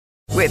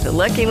With the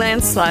Lucky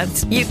Land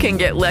Slots, you can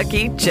get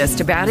lucky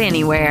just about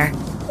anywhere.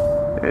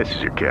 This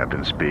is your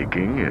captain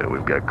speaking.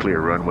 We've got clear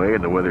runway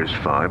and the weather's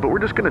fine, but we're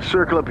just going to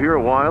circle up here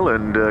a while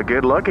and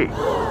get lucky.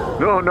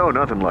 No,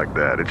 nothing like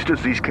that. It's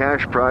just these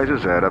cash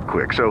prizes add up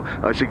quick. So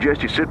I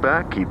suggest you sit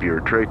back, keep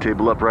your tray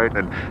table upright,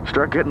 and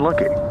start getting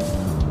lucky.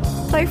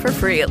 Play for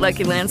free at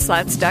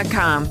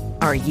LuckyLandSlots.com.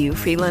 Are you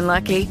feeling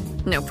lucky?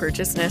 No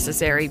purchase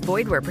necessary.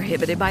 Void where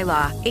prohibited by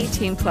law.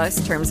 18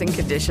 plus terms and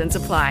conditions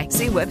apply.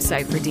 See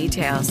website for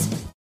details.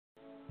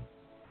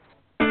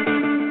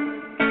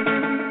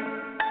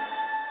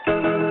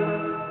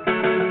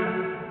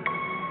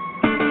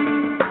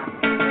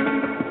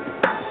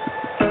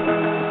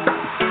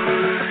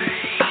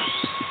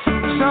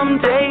 Some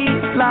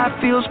days life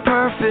feels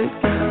perfect,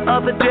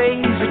 other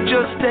days it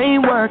just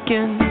ain't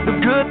working. The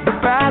good, the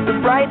bad, the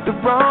right, the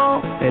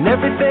wrong, and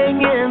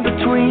everything in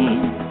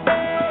between.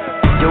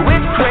 Yo,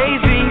 it's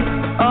crazy,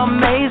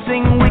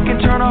 amazing, we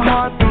can turn our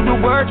heart through the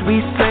words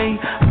we say.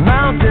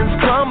 Mountains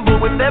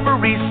crumble with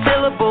every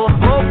syllable,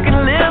 hope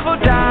can live or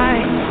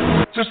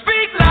die. So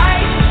speak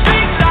life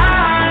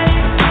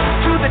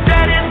through the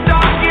deadest,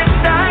 darkest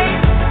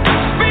night.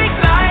 Speak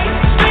life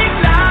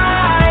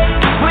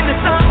when the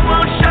sun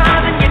won't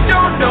shine and you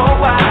don't know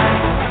why.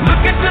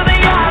 Look into the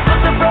eyes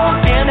of the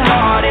broken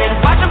hearted,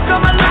 watch them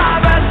come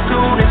alive as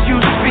soon as you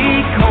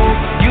speak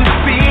hope, you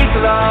speak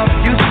love,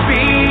 you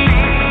speak.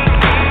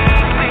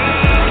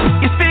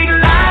 You speak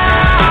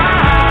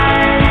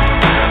life,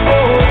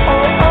 oh,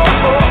 oh,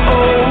 oh, oh,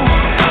 oh.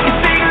 You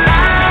speak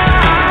life,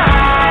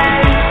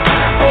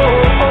 oh,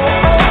 oh,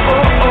 oh,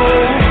 oh, oh.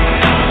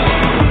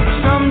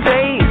 Some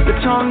days the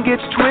tongue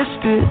gets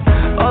twisted,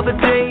 other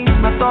days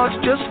my thoughts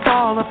just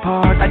fall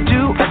apart. I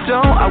do, I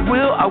don't, I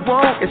will, I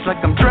won't. It's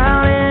like I'm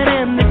drowning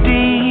in the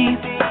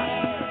deep.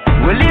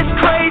 Well, it's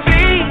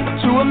crazy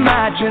to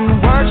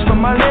imagine words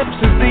from my lips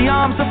as the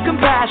arms of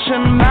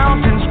compassion.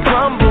 Mountains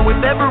crumble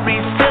with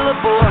every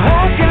syllable.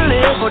 Hope can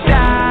live or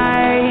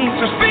die.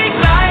 So speak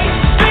life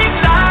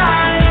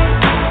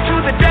to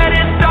the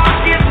deadest,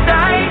 darkest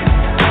night.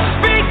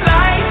 Speak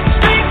life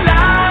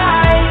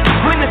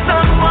when the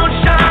sun won't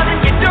shine and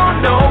you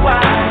don't know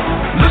why.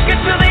 Look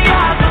into the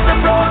eyes of the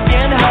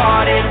broken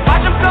hearted,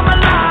 watch them come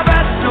alive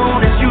as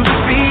soon as you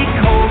speak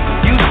hope,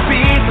 you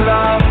speak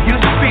love, you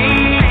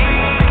speak.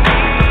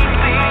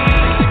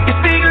 You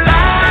speak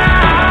life,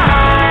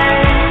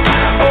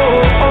 oh,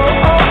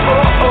 oh, oh,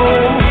 oh,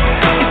 oh.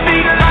 You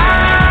speak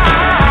life,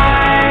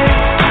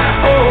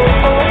 oh,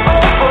 oh,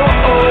 oh, oh,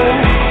 oh.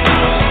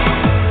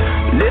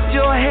 Lift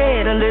your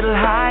head a little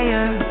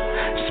higher,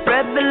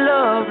 spread the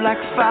love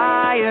like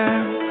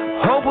fire.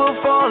 Hope will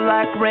fall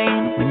like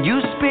rain when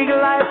you speak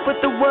life with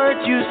the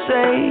words you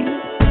say.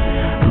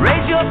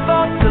 Raise your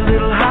thoughts a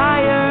little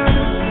higher,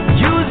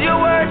 use your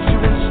words to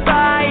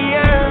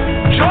inspire.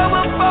 Joy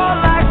will fall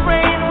like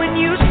rain when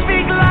you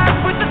speak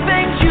life with the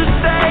things you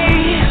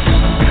say.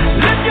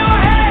 Lift your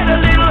head a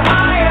little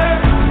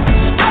higher,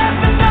 spread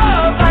the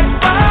love like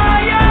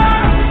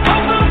fire.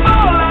 Hope will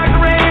fall like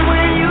rain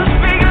when you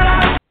speak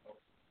life.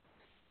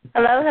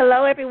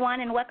 Hello, everyone,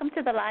 and welcome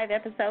to the live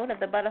episode of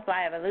the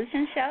Butterfly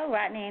Evolution Show.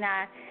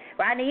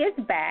 Rodney is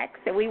back,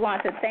 so we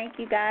want to thank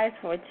you guys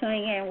for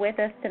tuning in with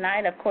us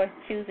tonight. Of course,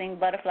 choosing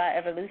Butterfly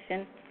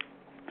Evolution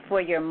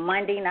for your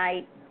Monday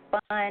night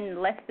fun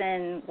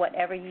lesson,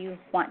 whatever you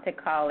want to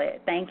call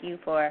it. Thank you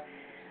for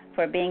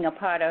being a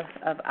part of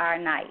our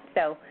night.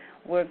 So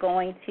we're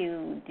going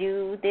to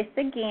do this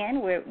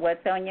again.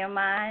 What's on your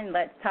mind?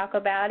 Let's talk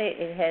about it.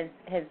 It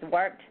has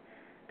worked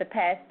the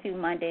past 2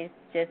 Mondays,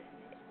 just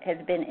has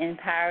been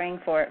empowering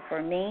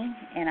for me,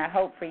 and I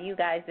hope for you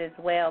guys as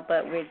well.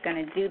 But we're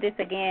going to do this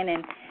again,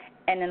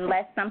 and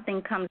unless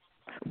something comes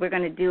up, we're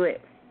going to do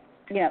it,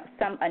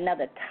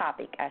 another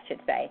topic, I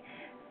should say.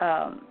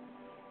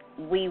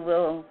 We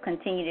will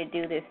continue to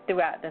do this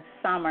throughout the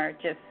summer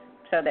just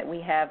so that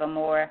we have a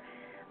more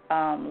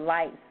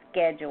light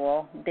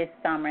schedule this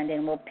summer, and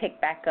then we'll pick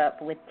back up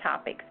with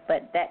topics.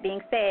 But that being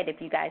said, if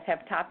you guys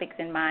have topics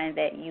in mind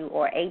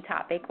or a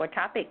topic or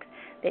topics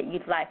that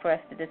you'd like for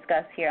us to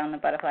discuss here on the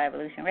Butterfly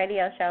Evolution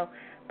Radio Show,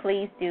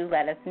 please do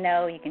let us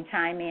know. You can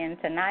chime in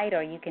tonight,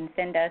 or you can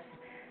send us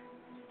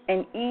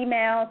an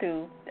email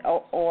through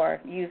or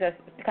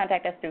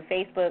contact us through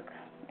Facebook,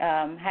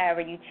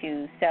 however you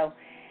choose. So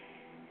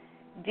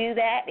do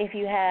that if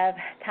you have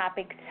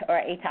topics or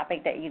a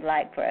topic that you'd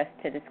like for us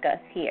to discuss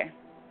here.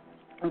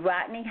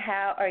 Rodney,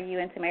 how are you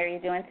and Tamaria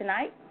doing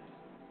tonight?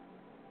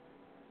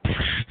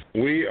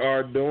 We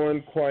are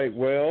doing quite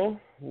well.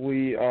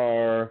 We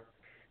are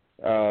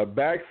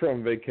back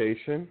from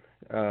vacation.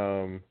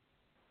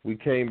 We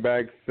came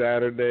back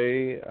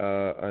Saturday.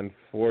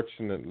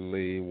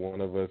 Unfortunately,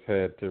 one of us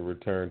had to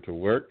return to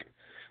work.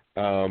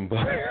 But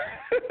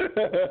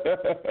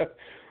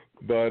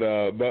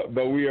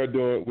we are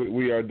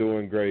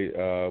doing great.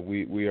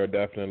 We are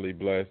definitely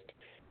blessed.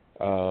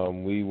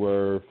 We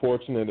were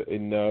fortunate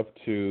enough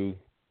to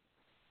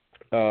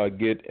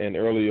get an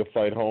earlier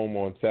flight home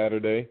on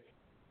Saturday,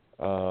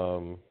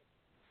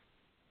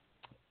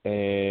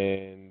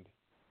 and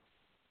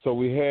so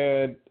we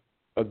had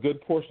a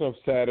good portion of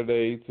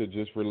Saturday to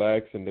just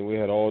relax, and then we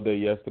had all day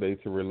yesterday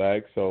to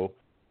relax,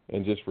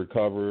 and just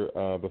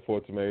recover before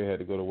Tamari had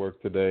to go to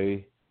work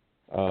today.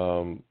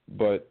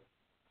 But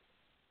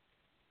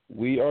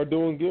we are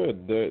doing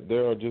good.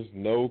 There are just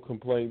no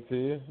complaints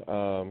here.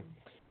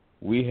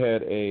 We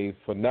had a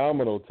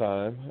phenomenal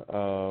time.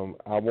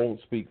 I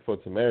won't speak for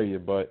Tamaria,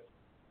 but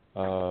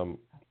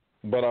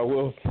I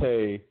will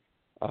say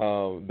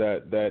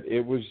that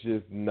it was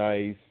just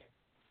nice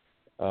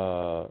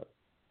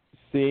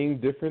seeing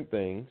different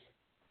things,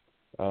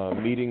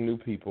 meeting new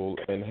people,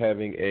 and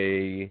having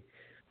a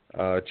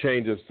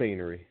change of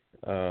scenery.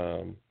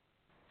 And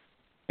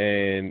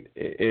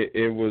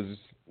it was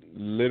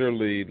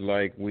literally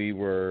like we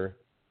were,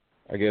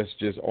 I guess,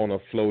 just on a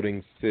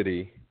floating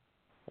city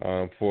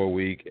for a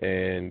week,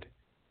 and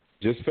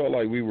just felt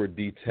like we were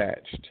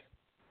detached.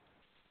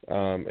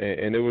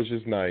 And it was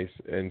just nice.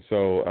 And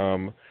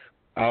so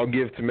I'll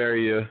give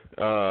Tamaria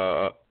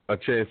a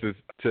chance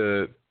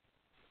to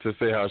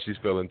say how she's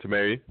feeling.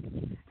 Tamaria?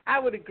 I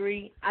would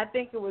agree. I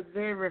think it was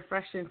very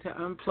refreshing to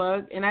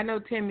unplug. And I know,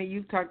 Timmy,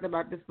 you've talked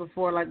about this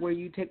before, like where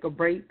you take a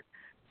break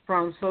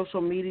from social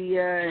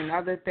media and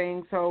other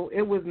things. So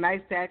it was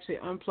nice to actually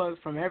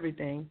unplug from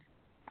everything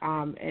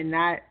and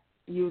not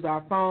use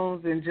our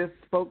phones and just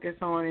focus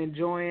on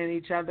enjoying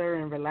each other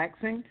and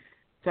relaxing.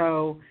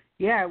 So,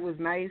 yeah, it was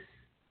nice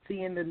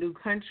seeing the new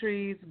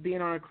countries,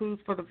 being on a cruise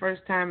for the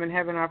first time and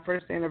having our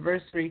first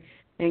anniversary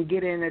and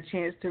getting a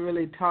chance to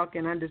really talk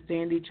and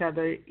understand each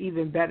other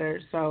even better.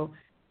 So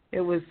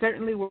it was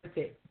certainly worth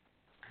it.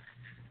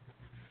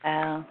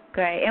 Oh,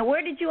 great. And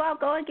where did you all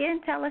go again?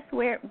 Tell us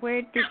where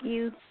did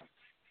you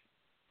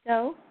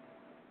go?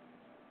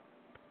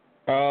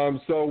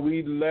 So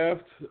we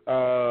left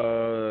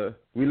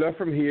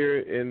from here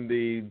in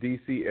the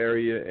D.C.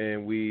 area,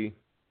 and we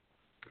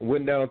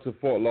went down to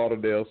Fort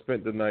Lauderdale,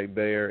 spent the night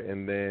there,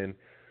 and then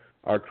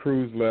our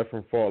cruise left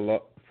from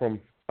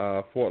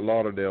Fort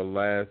Lauderdale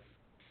last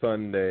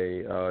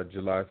Sunday,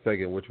 July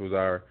 2nd, which was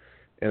our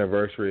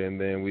anniversary, and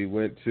then we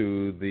went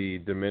to the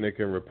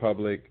Dominican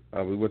Republic.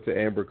 We went to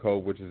Amber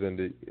Cove, which is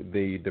in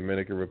the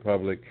Dominican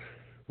Republic.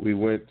 We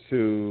went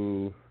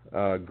to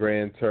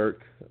Grand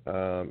Turk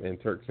and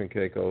Turks and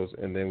Caicos,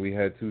 and then we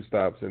had 2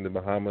 stops in the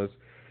Bahamas.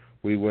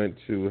 We went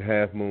to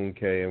Half Moon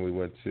Cay, and we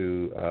went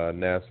to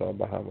Nassau,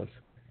 Bahamas.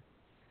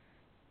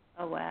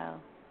 Oh, wow.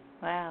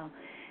 Wow.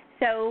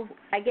 So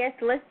I guess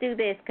let's do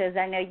this, because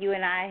I know you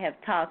and I have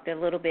talked a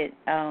little bit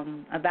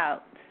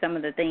about some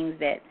of the things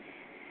that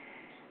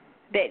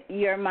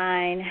your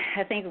mind,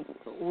 I think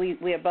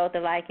we are both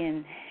alike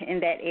in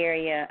that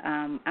area.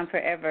 I'm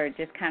forever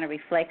just kind of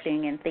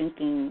reflecting and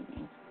thinking,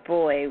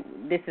 boy,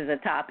 this is a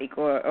topic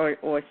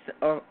or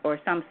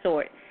some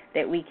sort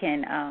that we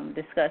can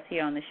discuss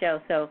here on the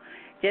show. So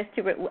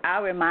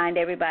I'll remind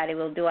everybody,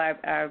 we'll do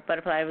our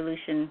Butterfly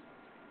Evolution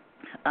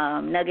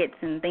nuggets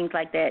and things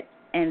like that,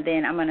 and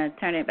then I'm going to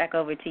turn it back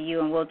over to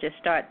you, and we'll just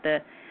start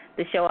the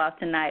show off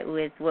tonight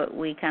with what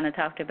we kind of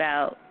talked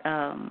about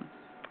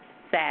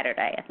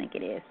Saturday, I think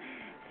it is.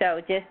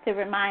 So just to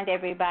remind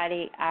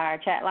everybody, our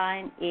chat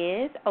line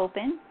is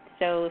open.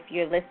 So if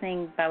you're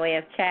listening by way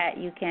of chat,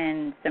 you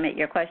can submit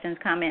your questions,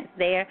 comments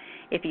there.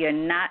 If you're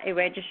not a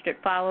registered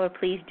follower,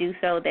 please do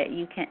so that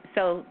you can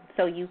so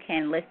you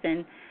can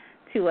listen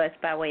to us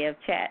by way of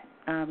chat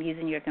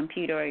using your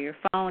computer or your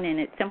phone. And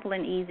it's simple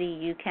and easy.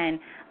 You can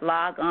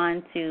log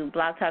on to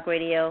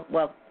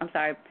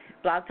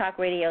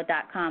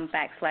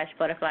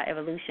blogtalkradio.com/Butterfly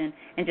Evolution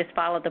and just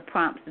follow the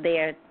prompts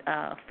there,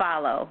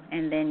 follow,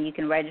 and then you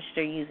can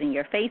register using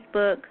your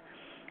Facebook,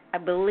 I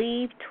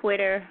believe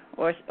Twitter,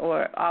 or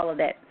all of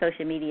that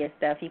social media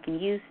stuff. You can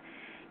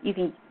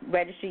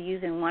register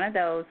using one of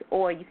those,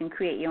 or you can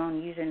create your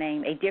own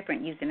username, a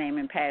different username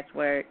and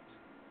password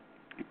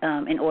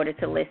in order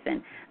to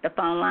listen. The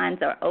phone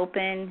lines are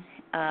open,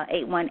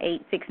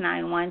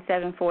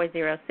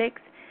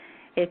 818-691-7406.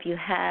 If you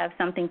have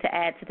something to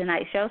add to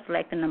tonight's show,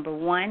 select the number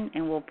 1,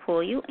 and we'll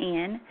pull you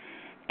in.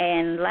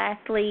 And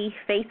lastly,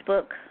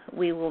 Facebook,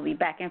 we will be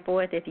back and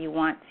forth. If you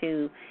want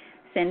to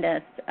send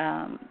us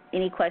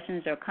any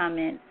questions or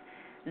comments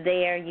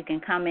there, you can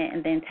comment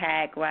and then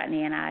tag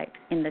Rodney and I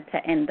in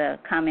the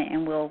comment,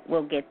 and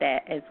we'll get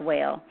that as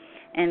well.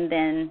 And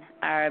then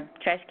our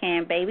trash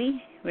can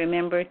baby,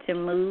 remember to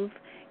move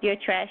your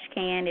trash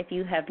can if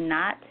you have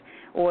not,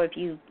 or if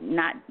you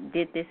not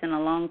did this in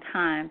a long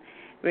time.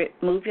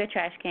 Move your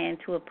trash can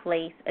to a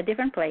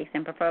different place,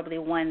 and preferably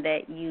one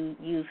that you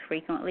use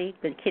frequently.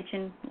 The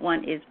kitchen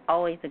one is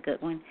always a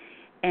good one.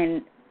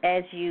 And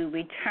as you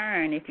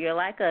return, if you're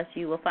like us,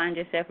 you will find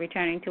yourself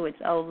returning to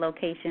its old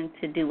location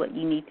to do what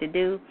you need to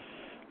do.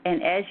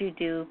 And as you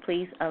do,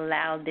 please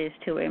allow this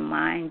to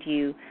remind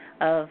you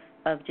of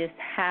just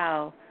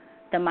how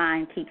the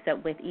mind keeps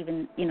up with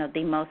even,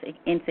 the most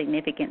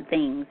insignificant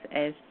things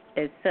as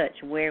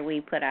such, where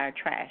we put our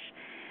trash.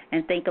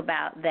 And think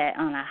about that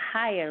on a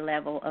higher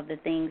level of the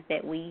things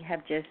that we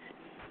have just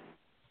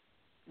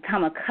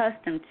become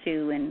accustomed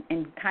to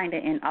and kind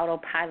of in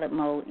autopilot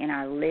mode in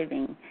our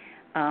living,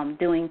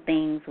 doing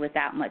things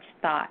without much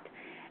thought.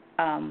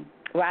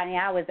 Rodney,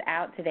 I was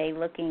out today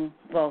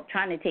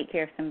trying to take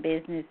care of some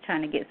business,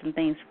 trying to get some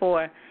things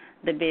for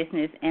the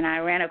business, and I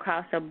ran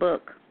across a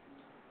book.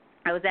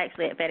 I was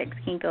actually at FedEx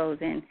Kinko's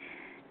and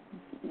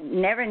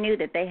never knew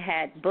that they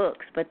had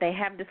books, but they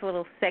have this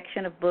little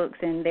section of books,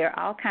 and they're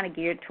all kind of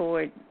geared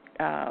toward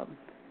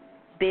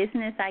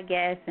business, I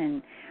guess,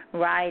 and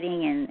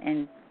writing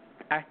and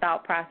our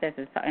thought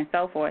processes and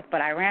so forth.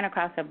 But I ran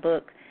across a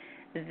book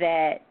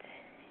that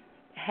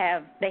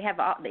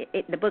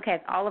the book has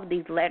all of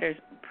these letters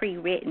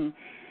pre-written,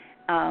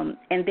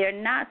 and they're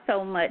not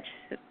so much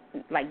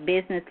like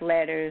business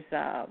letters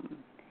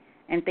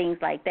and things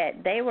like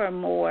that. They were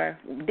more,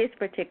 this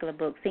particular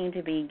book seemed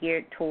to be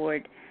geared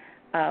toward,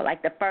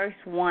 like the first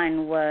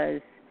one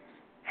was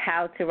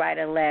how to write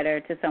a letter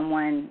to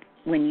someone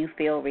when you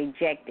feel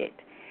rejected.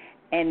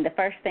 And the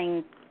first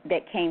thing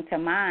that came to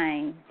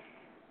mind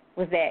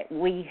was that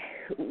we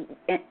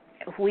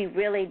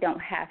really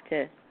don't have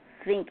to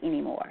think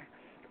anymore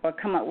or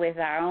come up with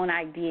our own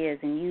ideas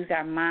and use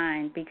our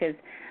mind, because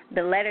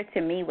the letter to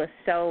me was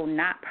so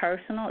not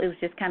personal. It was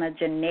just kind of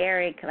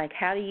generic, like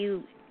how do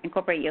you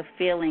incorporate your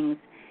feelings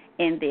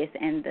in this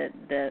and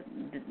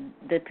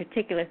the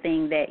particular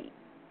thing that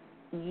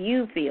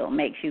you feel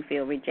makes you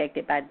feel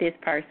rejected by this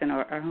person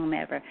or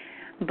whomever.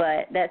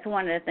 But that's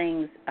one of the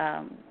things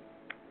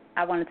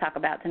I want to talk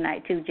about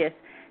tonight too, just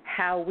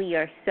how we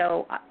are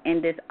so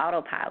in this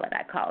autopilot,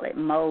 I call it,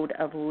 mode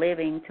of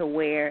living, to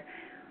where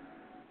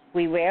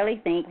we rarely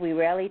think, we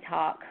rarely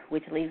talk,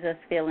 which leaves us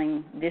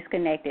feeling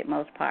disconnected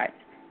most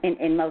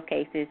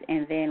cases.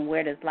 And then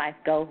where does life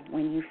go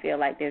when you feel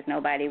like there's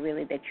nobody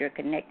really that you're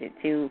connected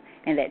to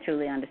and that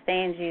truly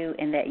understands you,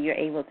 and that you're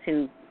able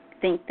to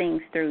think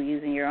things through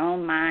using your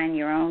own mind,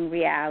 your own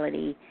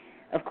reality,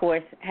 of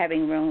course,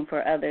 having room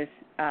for others'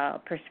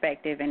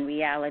 perspective and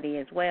reality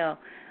as well.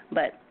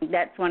 But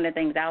that's one of the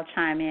things I'll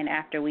chime in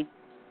after we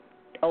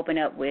open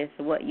up with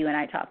what you and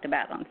I talked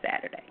about on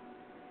Saturday.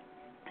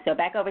 So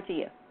back over to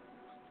you.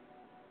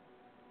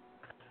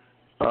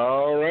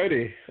 All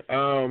righty.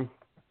 I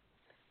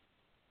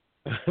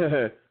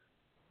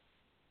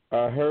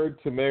heard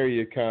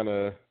Tamaria kind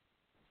of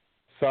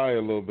sigh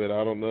a little bit.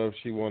 I don't know if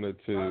she wanted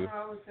to. Oh, no,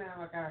 I was saying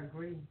like I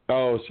agree.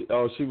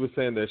 She was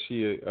saying that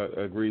she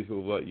agrees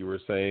with what you were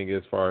saying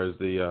as far as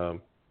the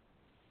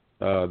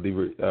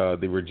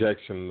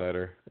rejection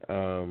letter.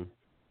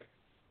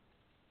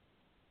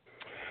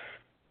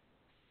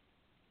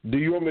 Do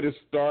you want me to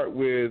start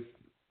with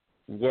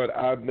what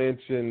I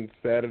mentioned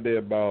Saturday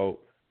about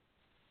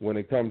when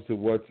it comes to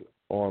what's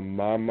on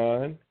my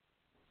mind?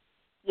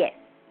 Yes.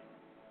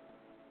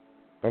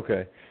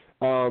 Okay.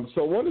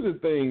 So one of the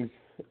things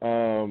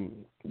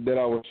that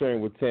I was sharing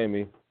with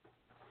Tammy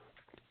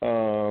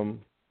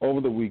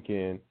over the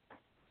weekend,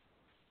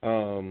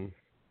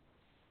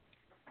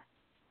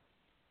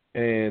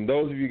 and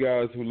those of you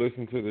guys who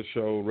listen to the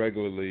show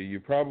regularly,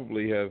 you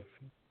probably have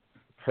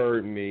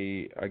heard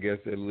me, I guess,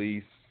 at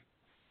least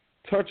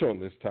touch on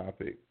this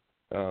topic.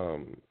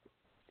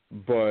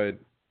 But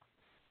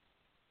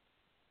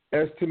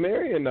as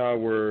Tamaria and I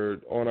were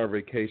on our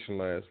vacation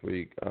last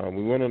week,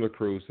 we went on a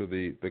cruise to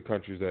the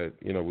countries that,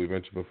 we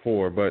mentioned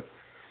before, but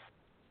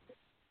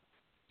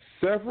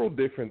several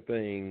different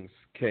things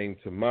came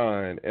to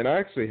mind, and I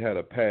actually had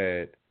a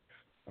pad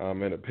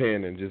and a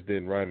pen and just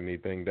didn't write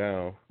anything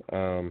down.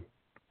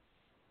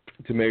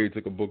 Tamaria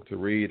took a book to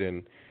read,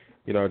 and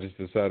I just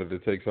decided to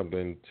take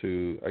something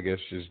to, I guess,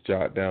 just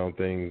jot down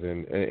things,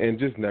 and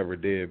just never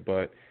did.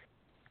 But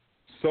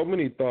so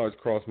many thoughts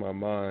crossed my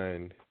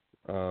mind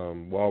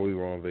while we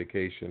were on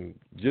vacation,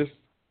 just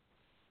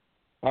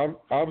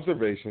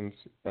observations,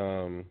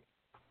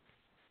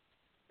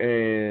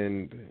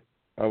 and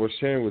I was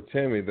sharing with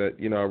Tammy that,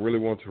 I really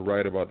want to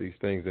write about these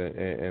things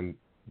and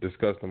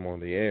discuss them on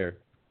the air.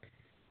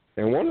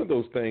 And one of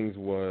those things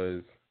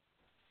was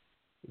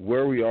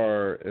where we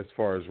are as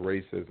far as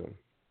racism.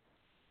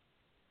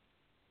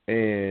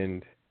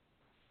 And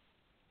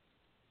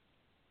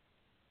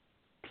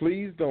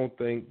please don't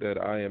think that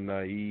I am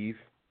naive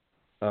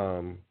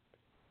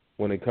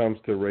when it comes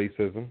to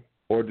racism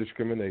or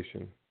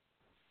discrimination,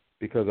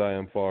 because I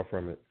am far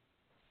from it.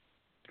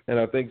 And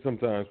I think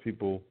sometimes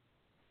people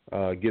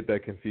get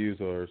that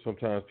confused, or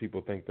sometimes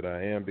people think that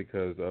I am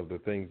because of the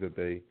things that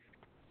they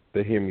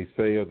hear me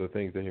say or the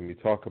things they hear me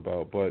talk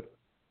about. But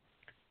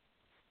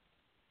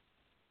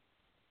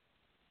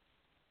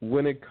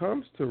when it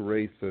comes to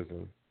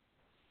racism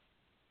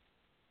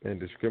and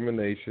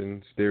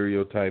discrimination,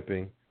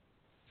 stereotyping,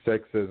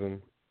 sexism,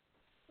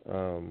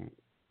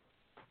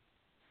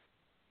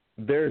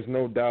 there is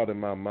no doubt in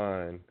my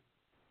mind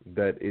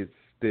that it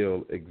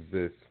still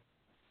exists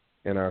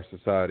in our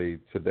society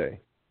today.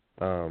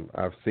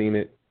 I've seen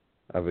it,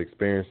 I've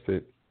experienced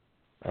it,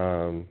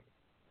 and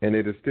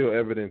it is still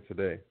evident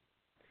today.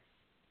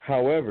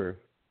 However,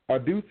 I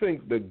do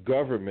think the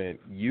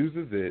government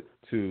uses it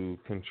to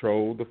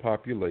control the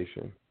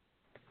population,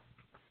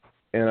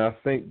 and I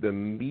think the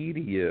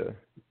media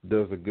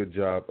does a good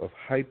job of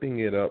hyping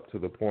it up to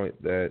the point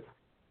that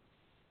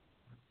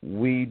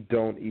we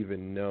don't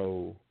even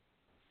know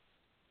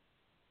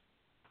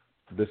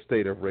the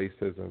state of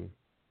racism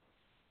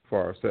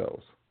for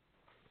ourselves.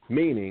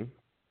 Meaning,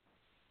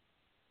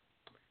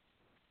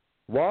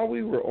 while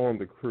we were on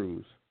the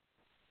cruise,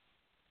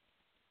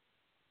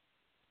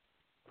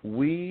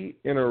 we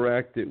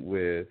interacted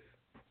with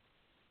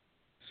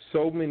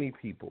so many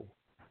people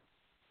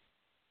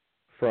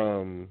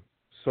from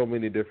so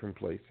many different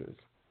places.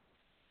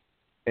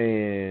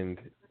 And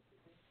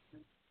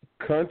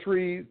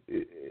country,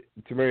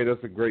 Tamari,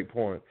 that's a great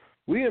point.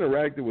 We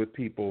interacted with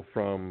people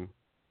from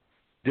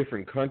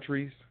different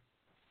countries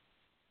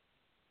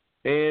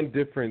and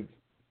different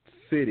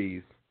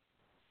cities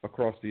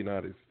across the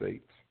United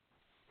States.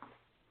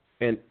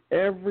 And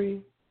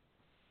every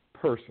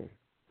person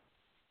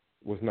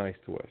was nice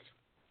to us.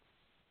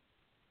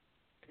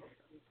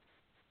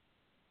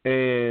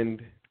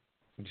 And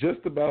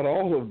just about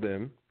all of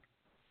them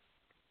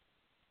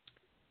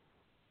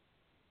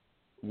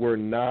were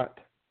not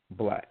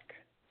black.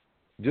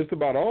 Just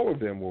about all of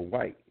them were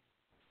white.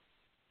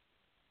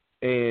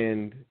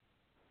 And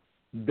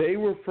they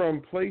were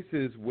from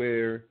places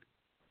where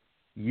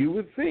you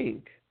would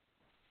think,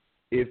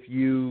 if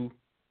you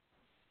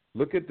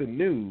look at the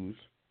news,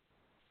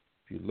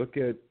 if you look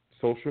at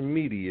social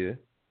media,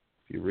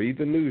 if you read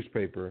the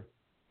newspaper,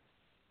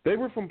 they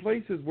were from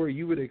places where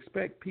you would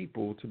expect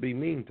people to be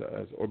mean to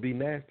us or be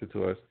nasty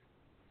to us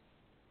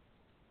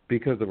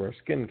because of our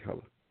skin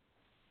color.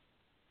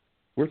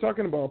 We're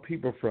talking about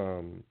people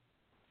from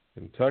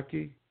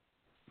Kentucky,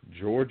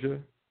 Georgia,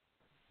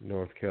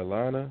 North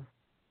Carolina,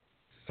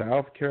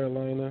 South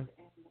Carolina,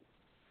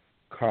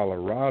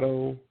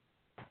 Colorado.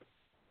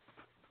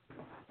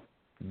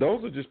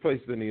 Those are just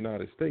places in the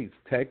United States.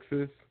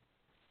 Texas.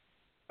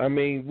 I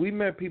mean, we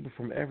met people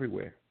from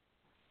everywhere.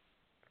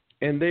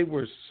 And they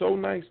were so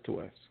nice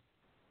to us.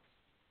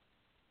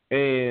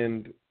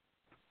 And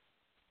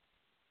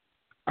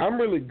I'm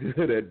really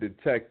good at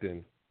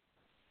detecting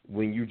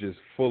when you're just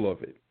full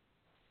of it.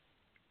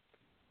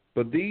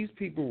 But these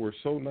people were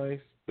so nice.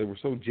 They were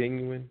so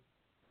genuine.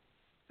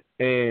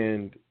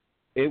 And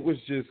it was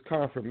just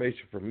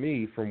confirmation for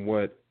me from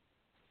what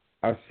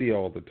I see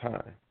all the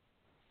time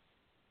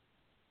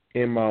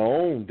in my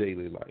own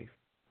daily life.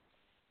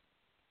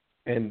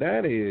 And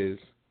that is,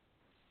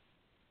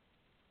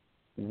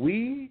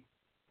 we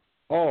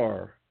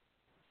are,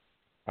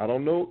 I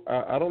don't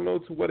know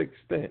to what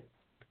extent,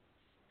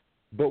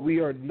 but we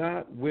are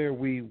not where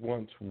we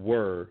once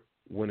were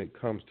when it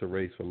comes to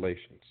race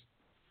relations.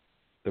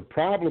 The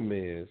problem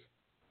is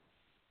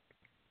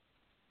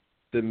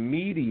the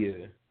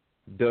media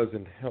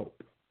doesn't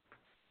help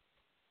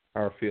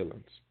our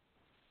feelings.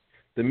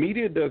 The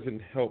media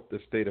doesn't help the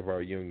state of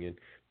our union.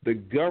 The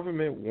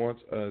government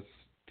wants us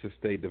to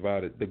stay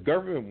divided. The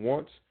government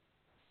wants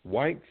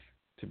whites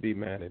to be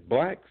mad at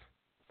blacks.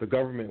 The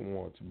government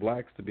wants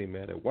blacks to be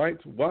mad at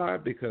whites. Why?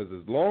 Because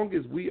as long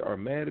as we are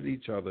mad at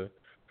each other,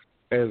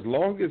 as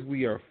long as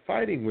we are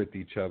fighting with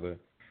each other,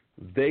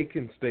 they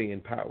can stay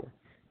in power.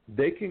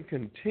 They can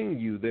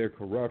continue their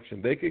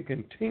corruption. They can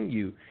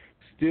continue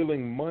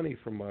stealing money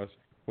from us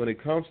when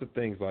it comes to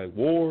things like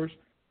wars,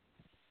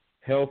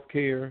 health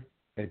care,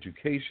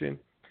 education.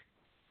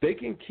 They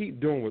can keep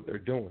doing what they're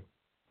doing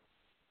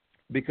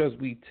because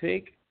we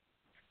take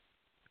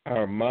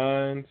our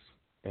minds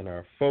and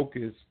our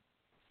focus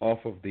off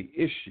of the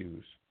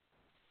issues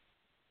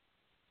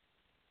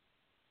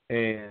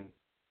and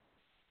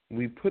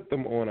we put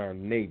them on our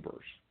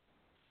neighbors.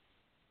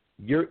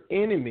 Your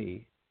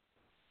enemy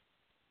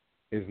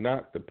is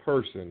not the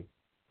person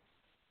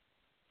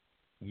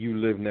you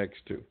live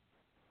next to.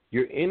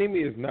 Your enemy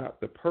is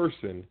not the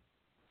person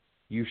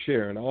you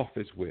share an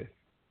office with.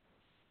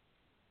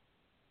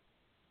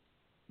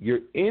 Your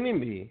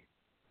enemy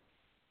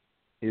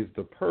is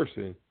the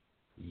person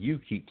you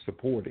keep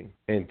supporting.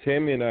 And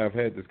Tammy and I have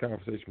had this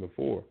conversation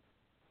before.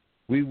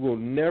 We will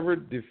never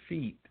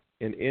defeat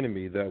an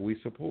enemy that we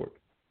support.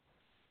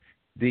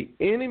 The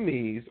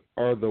enemies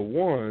are the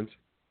ones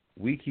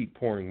we keep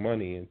pouring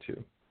money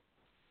into.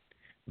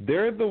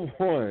 They're the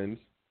ones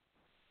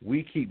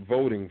we keep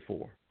voting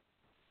for.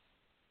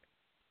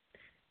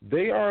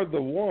 They are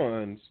the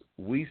ones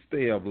we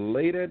stay up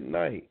late at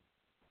night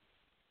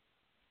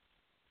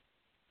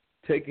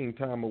taking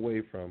time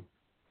away from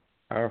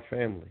our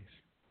families,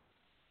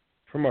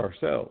 from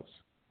ourselves,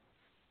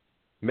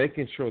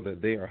 making sure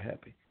that they are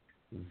happy.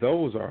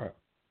 Those are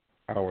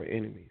our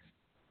enemies.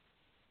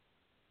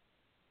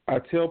 I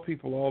tell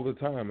people all the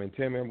time, and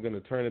Tammy, I'm going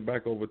to turn it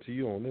back over to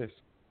you on this.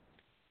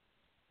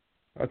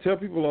 I tell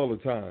people all the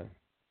time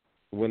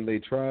when they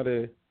try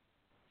to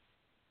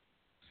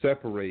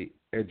separate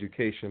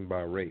education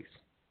by race.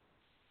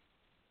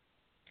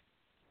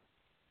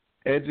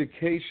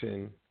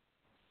 Education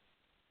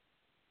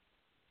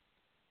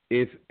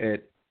if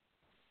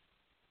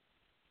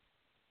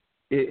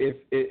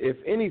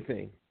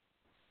anything,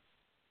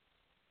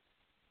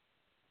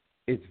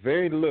 it's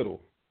very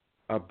little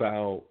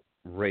about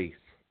race.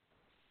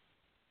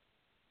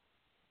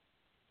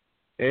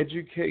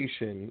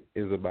 Education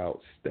is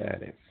about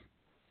status,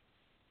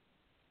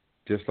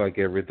 just like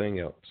everything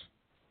else.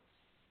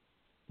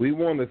 We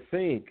want to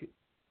think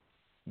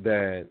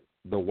that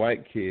the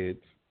white kids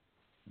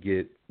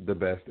get the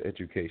best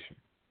education.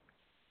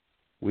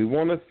 We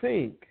want to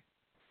think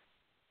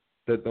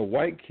that the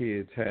white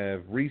kids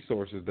have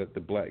resources that the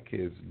black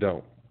kids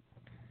don't.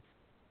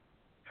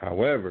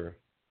 However,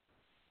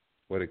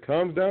 what it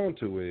comes down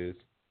to is,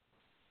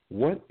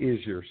 what is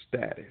your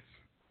status?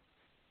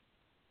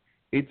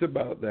 It's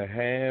about the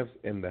haves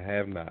and the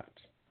have-nots.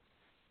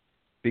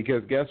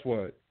 Because guess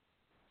what?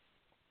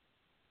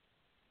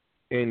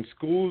 In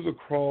schools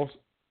across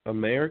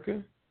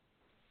America,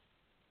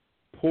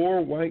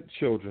 poor white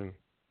children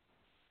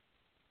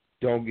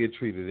don't get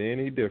treated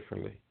any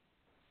differently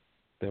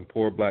than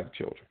poor black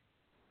children.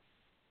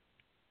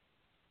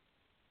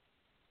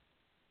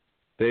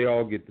 They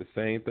all get the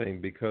same thing,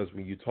 because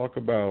when you talk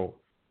about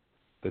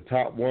the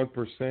top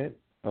 1%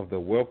 of the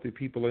wealthy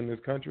people in this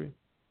country,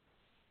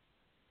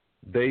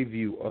 they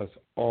view us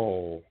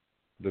all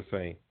the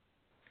same.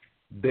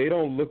 They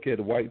don't look at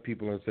white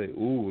people and say,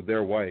 ooh,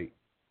 they're white.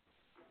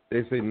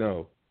 They say,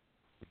 no,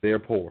 they're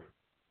poor.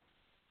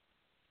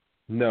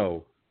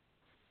 No,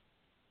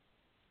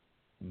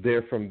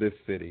 they're from this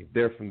city.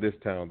 They're from this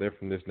town. They're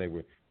from this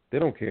neighborhood. They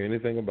don't care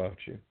anything about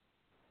you.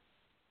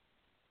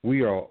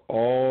 We are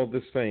all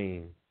the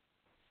same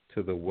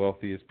to the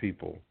wealthiest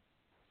people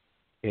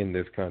in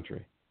this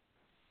country.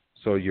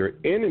 So your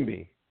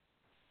enemy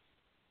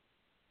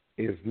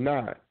is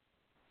not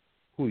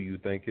who you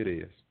think it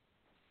is.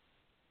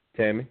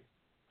 Tammy?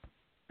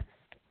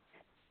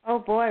 Oh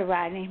boy,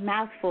 Rodney,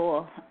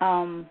 mouthful.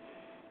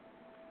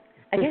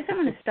 I guess I'm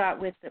going to start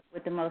with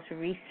the most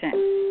recent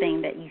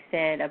thing that you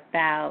said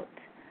about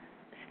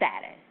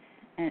status,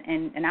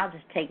 and I'll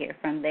just take it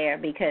from there,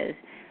 because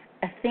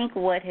I think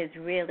what has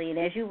really, and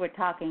as you were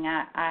talking,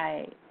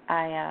 I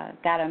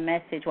got a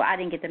message. Well, I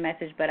didn't get the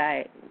message, but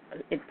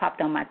it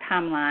popped on my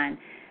timeline.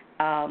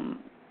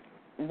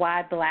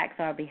 Why blacks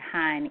are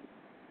behind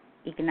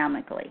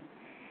economically.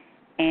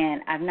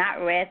 And I've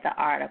not read the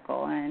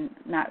article, and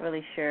not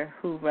really sure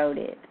who wrote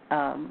it,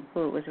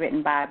 who it was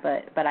written by,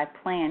 but I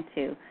plan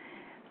to.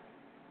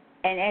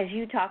 And as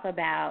you talk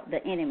about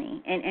the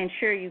enemy, and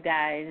sure, you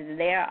guys,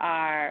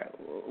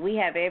 we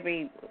have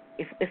every,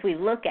 if we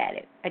look at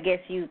it, I guess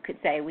you could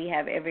say we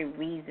have every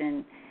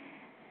reason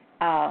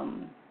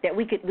that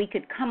we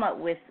could come up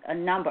with a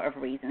number of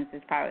reasons,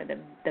 is probably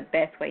the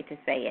best way to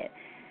say it.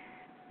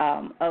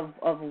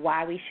 Of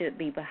why we should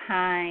be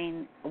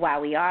behind, why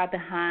we are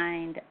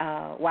behind,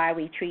 why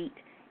we treat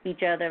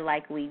each other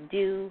like we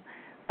do,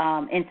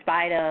 in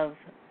spite of,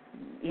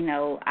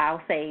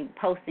 I'll say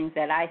postings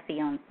that I see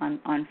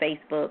on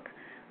Facebook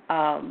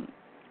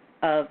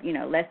of,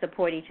 let's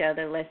support each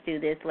other, let's do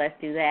this, let's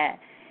do that.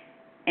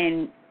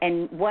 And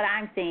what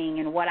I'm seeing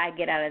and what I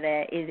get out of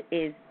that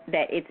is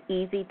that it's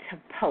easy to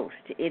post.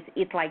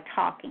 It's like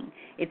talking.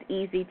 It's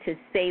easy to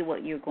say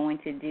what you're going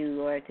to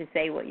do or to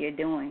say what you're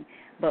doing.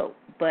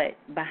 But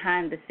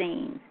behind the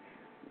scenes,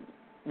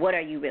 what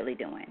are you really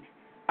doing?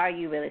 Are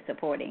you really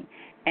supporting?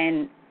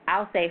 And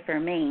I'll say for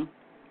me,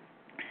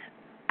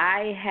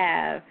 I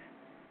have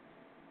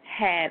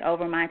had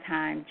over my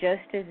time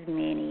just as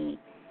many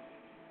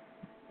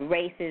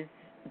races,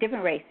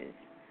 different races,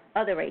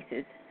 other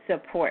races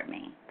support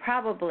me,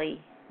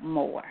 probably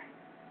more.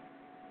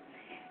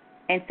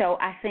 And so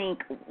I think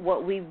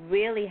what we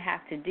really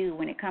have to do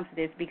when it comes to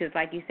this, because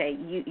like you say,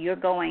 you're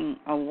going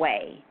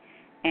away,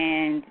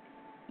 and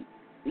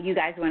you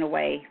guys went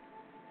away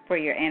for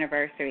your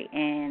anniversary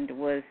and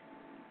was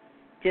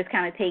just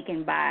kind of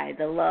taken by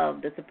the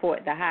love, the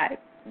support,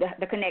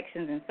 the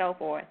connections, and so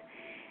forth.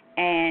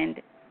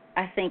 And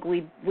I think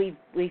we've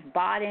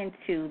bought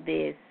into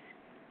this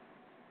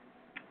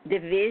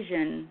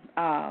division,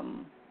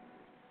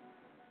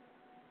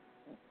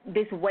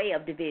 this way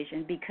of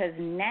division, because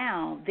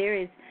now there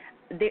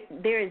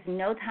is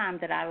no time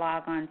that I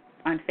log on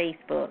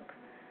Facebook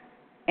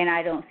and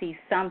I don't see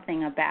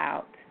something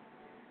about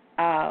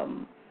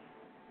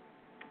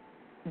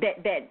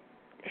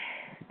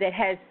that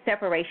has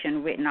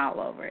separation written all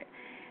over it,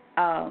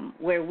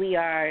 where we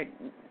are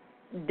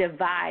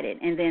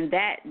divided, and then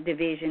that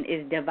division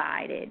is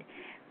divided.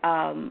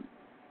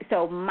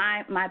 So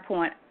my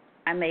point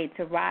I made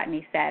to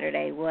Rodney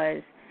Saturday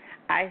was,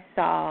 I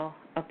saw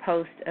a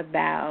post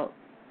about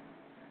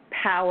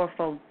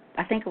powerful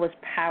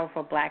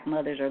black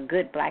mothers, or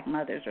good black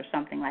mothers, or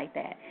something like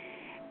that.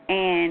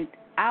 And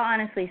I'll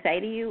honestly say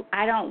to you,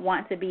 I don't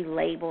want to be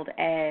labeled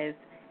as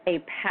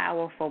a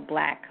powerful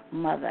black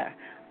mother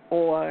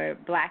or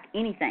black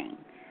anything.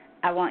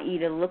 I want you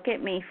to look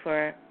at me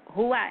for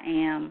who I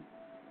am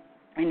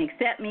and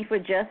accept me for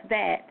just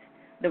that,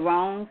 the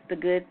wrongs, the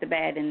good, the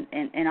bad,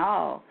 and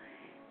all,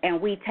 and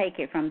we take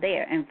it from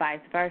there, and vice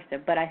versa.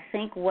 But I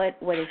think what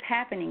is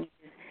happening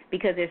is,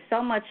 because there's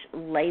so much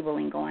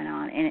labeling going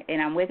on,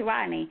 and I'm with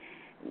Rodney,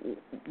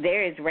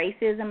 there is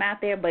racism out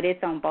there, but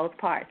it's on both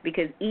parts,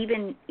 because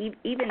even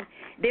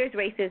there's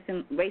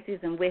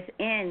racism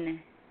within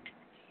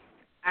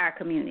our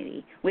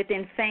community,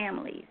 within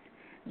families.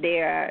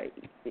 There are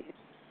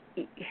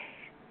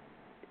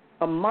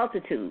a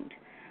multitude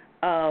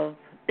of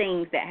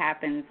things that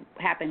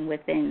happen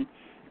within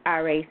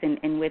our race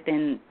and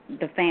within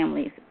the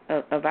families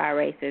of our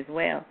race as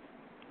well.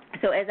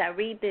 So as I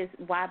read this,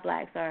 why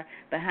blacks are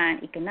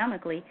behind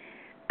economically,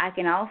 I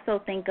can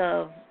also think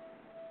of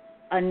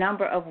a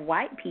number of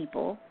white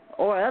people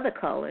or other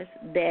colors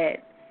that,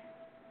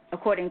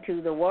 according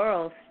to the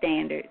world's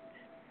standards,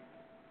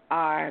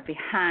 are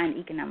behind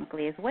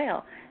economically as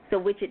well. So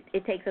which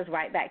it takes us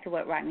right back to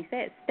what Rodney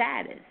said,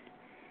 status.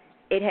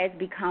 It has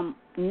become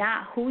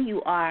not who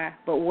you are,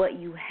 but what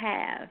you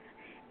have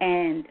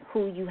and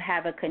who you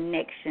have a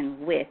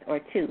connection with or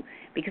to.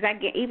 Because I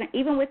get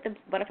even with the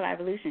Butterfly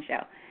Evolution show,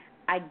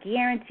 I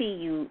guarantee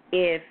you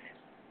if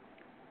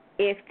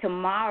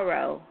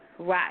tomorrow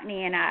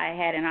Rodney and I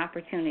had an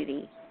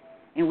opportunity,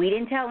 and we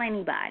didn't tell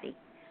anybody,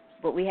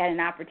 but we had an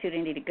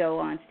opportunity to go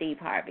on Steve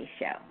Harvey's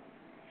show,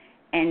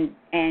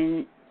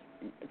 and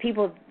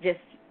people just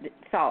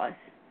saw us.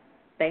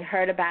 They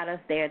heard about us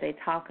there. They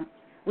talk.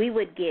 We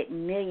would get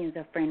millions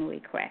of friend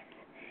requests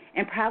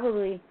and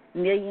probably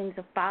millions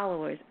of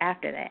followers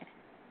after that.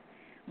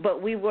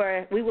 But we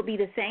would be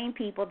the same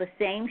people, the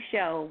same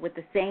show with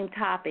the same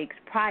topics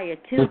prior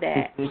to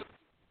that,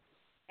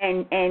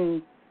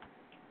 and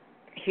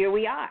here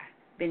we are,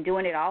 been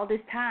doing it all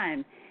this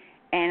time,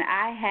 and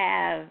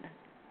I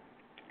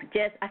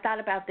thought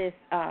about this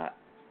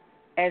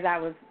as I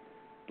was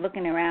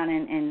looking around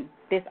in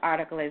this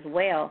article as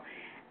well.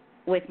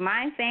 With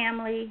my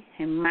family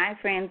and my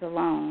friends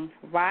alone,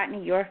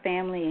 Rodney, your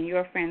family and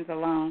your friends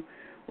alone,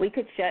 we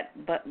could shut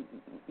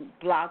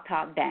Blog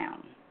Talk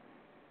down.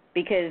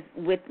 Because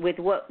with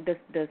what the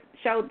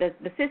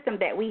system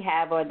that we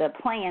have or the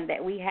plan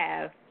that we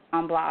have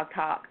on Blog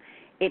Talk,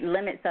 it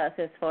limits us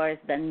as far as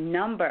the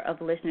number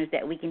of listeners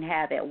that we can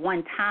have at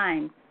one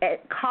time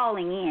at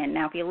calling in.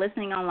 Now, if you're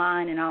listening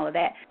online and all of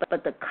that,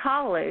 but the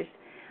callers,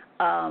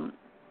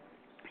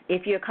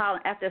 if you're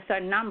calling after a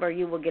certain number,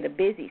 you will get a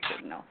busy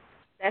signal.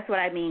 That's what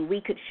I mean.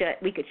 We could shut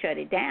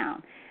it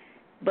down.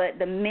 But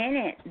the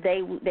minute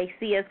they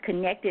see us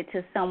connected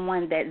to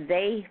someone that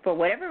they, for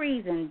whatever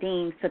reason,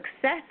 deem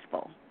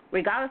successful,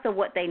 regardless of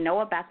what they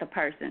know about the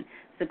person,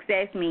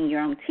 success means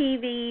you're on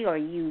TV or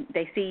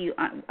they see you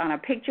on a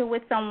picture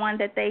with someone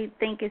that they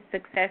think is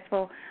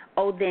successful,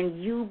 then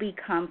you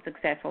become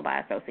successful by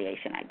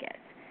association, I guess.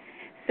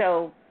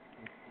 So,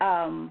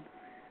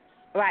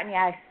 Rodney,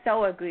 I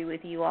so agree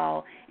with you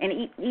all.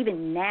 And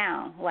even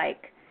now,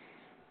 like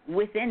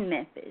within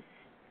Memphis,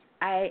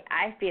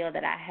 I feel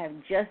that I have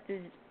just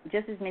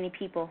as many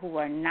people who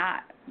are not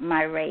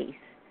my race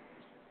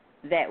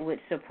that would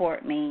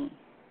support me,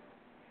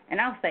 and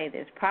I'll say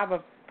this,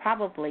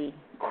 probably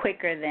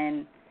quicker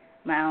than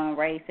my own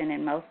race and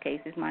in most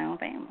cases my own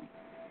family.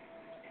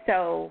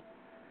 So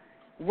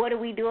what do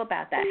we do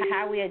about that?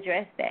 How we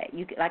address that?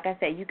 Like I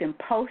said, you can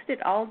post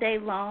it all day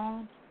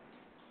long,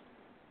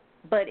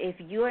 but if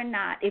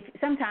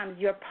sometimes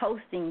your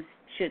postings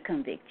should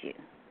convict you.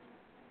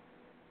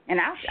 And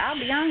I'll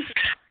be honest with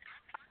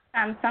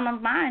you, some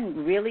of mine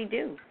really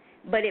do,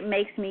 but it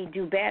makes me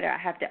do better. I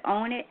have to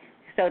own it,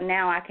 so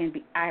now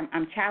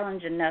I'm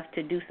challenged enough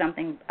to do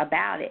something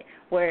about it.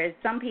 Whereas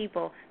some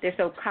people, they're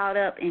so caught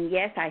up in,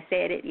 yes, I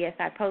said it, yes,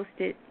 I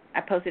posted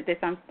this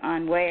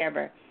on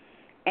wherever,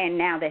 and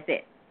now that's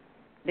it.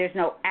 There's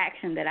no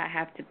action that I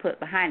have to put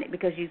behind it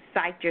because you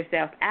psyched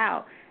yourself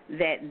out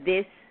that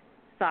this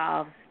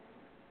solves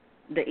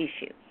the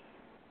issue.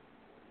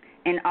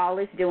 And all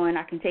it's doing,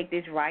 I can take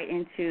this right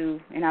into,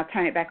 and I'll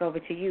turn it back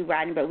over to you,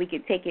 Rodney, but we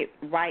could take it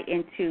right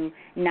into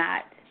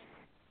not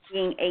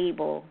being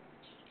able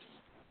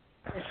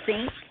to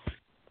think,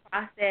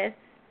 process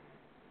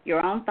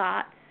your own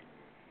thoughts,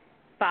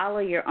 follow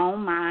your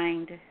own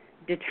mind,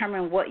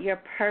 determine what your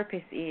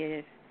purpose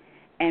is,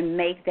 and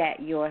make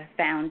that your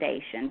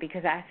foundation.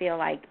 Because I feel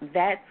like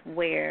that's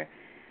where,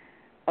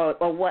 or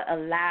what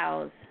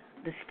allows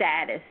the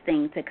status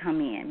thing to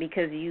come in,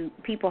 because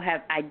people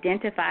have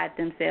identified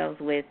themselves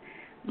with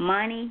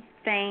money,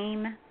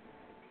 fame,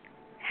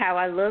 how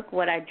I look,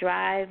 what I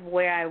drive,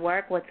 where I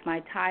work, what's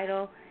my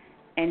title,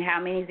 and how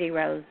many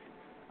zeros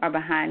are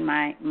behind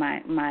my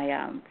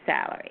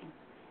salary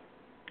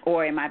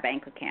or in my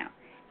bank account.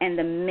 And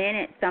the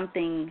minute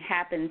something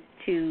happens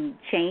to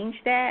change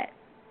that,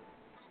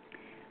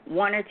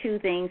 one or two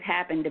things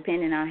happen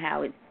depending on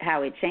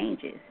how it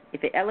changes.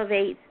 If it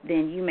elevates,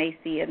 then you may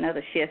see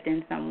another shift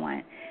in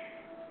someone.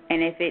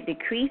 And if it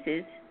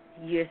decreases,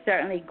 you're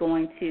certainly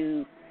going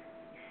to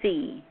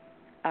see,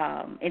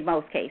 in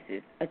most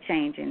cases, a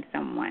change in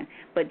someone.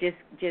 But just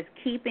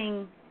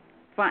keeping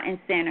front and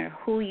center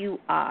who you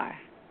are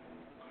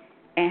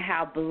and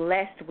how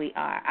blessed we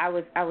are. I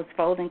was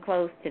folding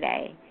clothes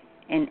today,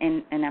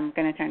 and I'm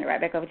going to turn it right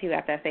back over to you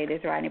after I say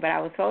this, Rodney, but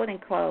I was folding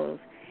clothes,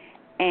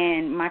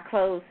 and my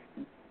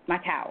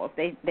towels,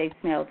 they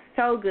smelled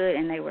so good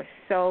and they were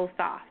so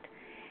soft.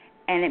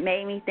 And it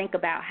made me think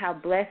about how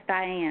blessed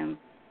I am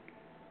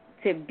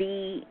to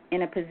be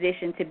in a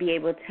position to be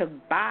able to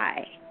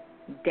buy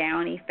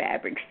Downy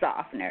fabric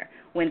softener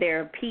when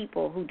there are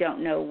people who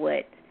don't know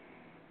what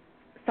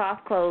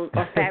soft clothes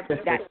or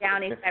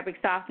Downy fabric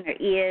softener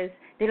is.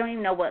 They don't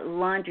even know what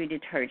laundry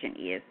detergent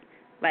is.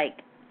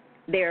 Like,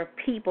 there are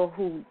people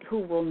who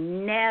will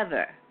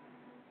never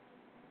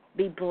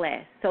be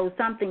blessed. So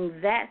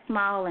something that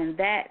small and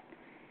that,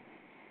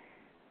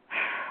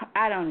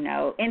 I don't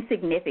know,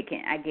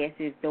 insignificant, I guess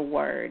is the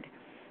word.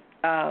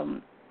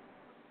 And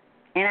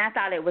I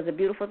thought it was a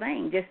beautiful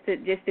thing, just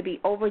to be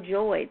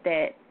overjoyed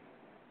that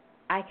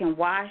I can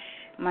wash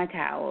my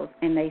towels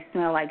and they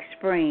smell like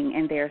spring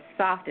and they're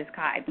soft as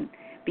cotton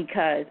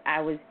because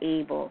I was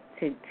able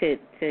to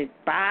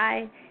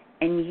buy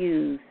and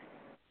use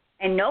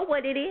and know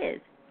what it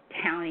is,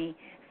 Downy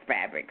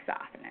fabric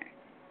softener.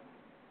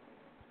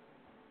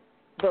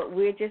 But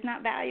we're just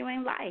not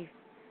valuing life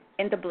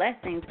and the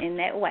blessings in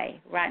that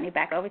way. Rodney,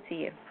 back over to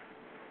you.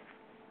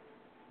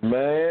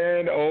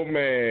 Man, oh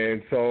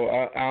man. So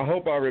I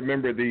hope I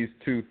remember these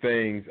two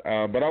things.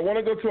 But I want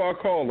to go to our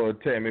caller,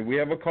 Tammy. We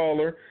have a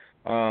caller,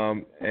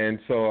 and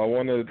so I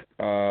want to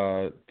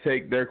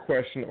take their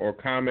question or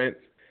comments,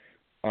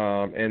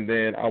 and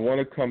then I want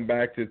to come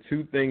back to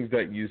two things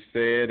that you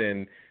said,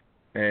 and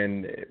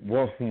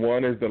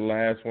one is the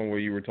last one where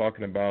you were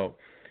talking about,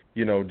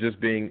 just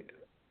being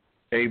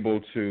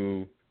able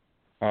to,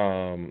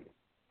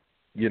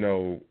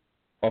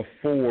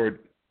 afford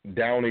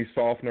Downy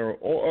softener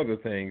or other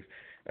things.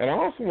 And I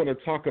also want to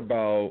talk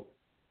about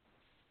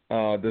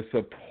the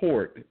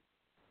support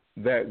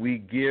that we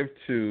give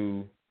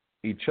to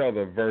each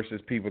other versus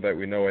people that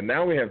we know. And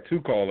now we have two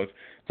callers,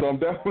 so I'm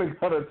definitely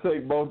going to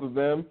take both of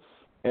them,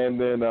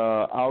 and then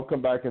I'll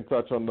come back and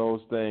touch on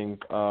those things.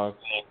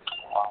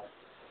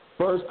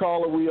 First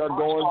caller, we are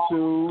going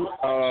to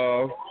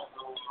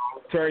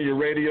turn your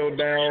radio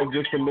down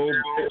just a little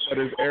bit. That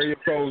is area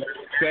code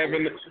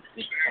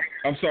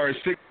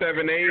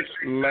 678,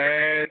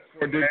 last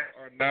 4 digits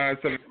are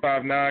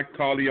 9759.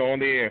 Call you on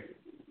the air.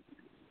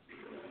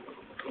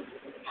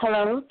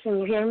 Hello, can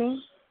you hear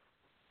me?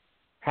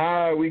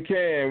 Hi, we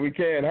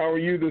can. How are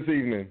you this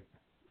evening?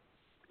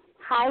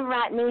 Hi,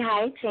 Rodney.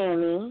 Hi,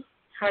 Tammy.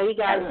 How are you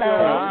guys doing?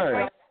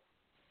 Hi.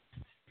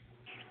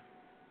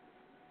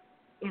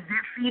 Is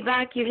there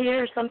feedback you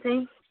hear or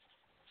something?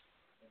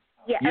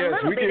 Yeah, yes, a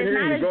little we bit. can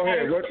hear you. Go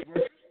ahead.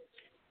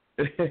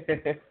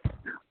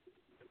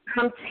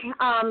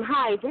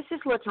 Hi, this is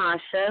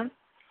Latasha,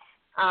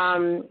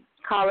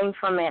 calling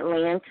from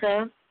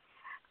Atlanta.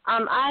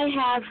 I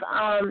have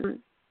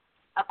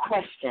a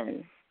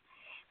question,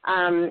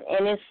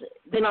 and it's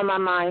been on my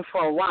mind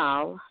for a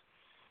while,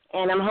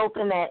 and I'm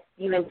hoping that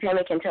you and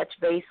Tammy can touch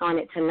base on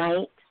it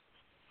tonight.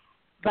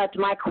 But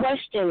my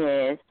question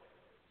is,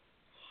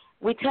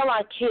 we tell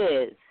our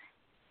kids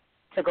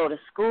to go to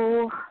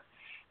school,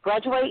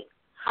 graduate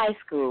high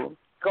school,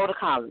 go to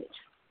college.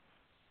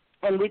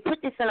 And we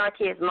put this in our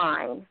kids'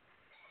 mind.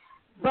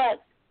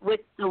 But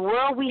with the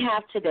world we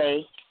have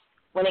today,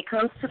 when it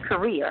comes to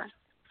career,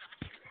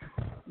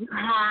 you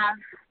have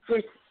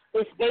this,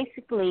 it's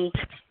basically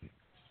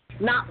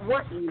not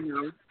what you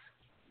know,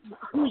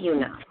 who you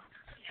know.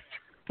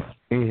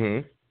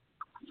 Mm-hmm.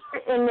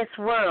 In this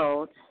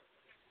world,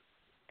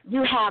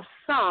 you have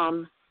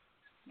some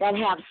that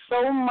have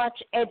so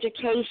much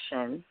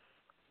education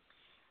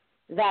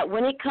that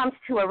when it comes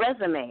to a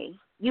resume,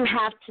 you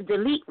have to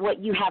delete what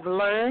you have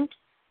learned,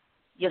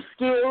 your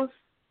skills,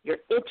 your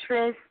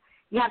interests.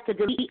 You have to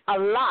delete a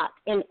lot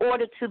in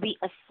order to be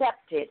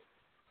accepted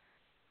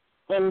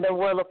in the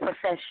world of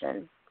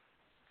profession.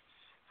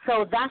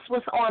 So that's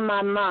what's on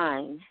my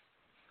mind.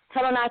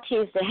 Telling our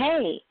kids that,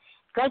 hey,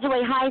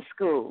 graduate high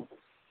school,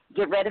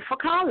 get ready for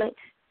college.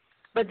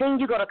 But then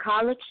you go to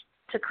college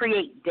to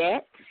create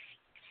debt,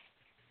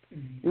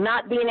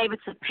 not being able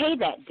to pay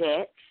that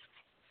debt,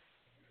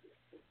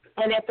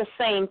 and at the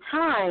same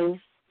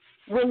time,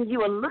 when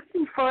you are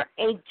looking for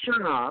a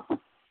job,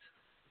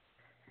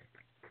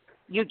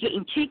 you're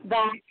getting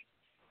kickback,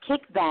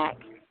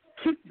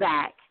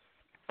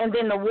 and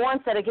then the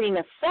ones that are getting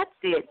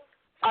accepted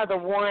are the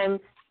ones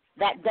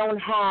that don't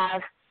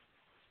have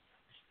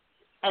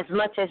as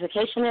much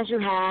education as you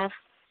have,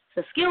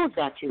 the skills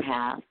that you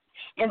have,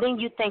 and then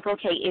you think,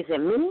 okay, is it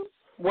me?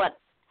 What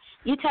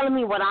you telling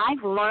me what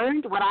I've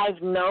learned, what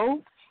I've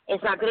known, is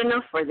not good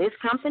enough for this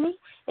company?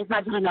 It's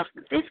not good enough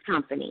for this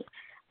company.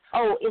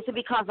 Oh, is it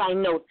because I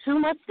know too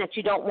much that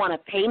you don't want to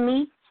pay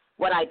me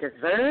what I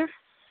deserve?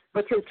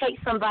 But to take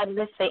somebody,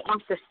 let's say,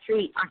 off the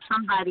street or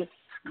somebody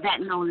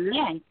that knows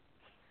less,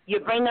 you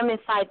bring them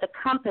inside the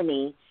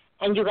company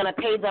and you're going to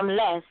pay them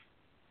less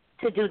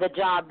to do the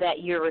job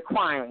that you're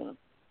requiring.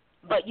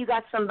 But you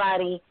got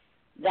somebody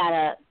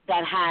that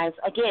has,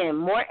 again,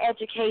 more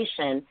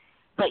education,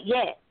 but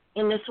yet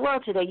in this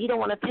world today you don't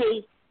want to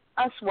pay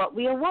us what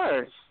we are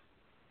worth.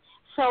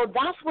 So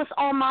that's what's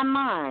on my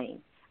mind.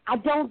 I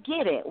don't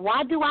get it.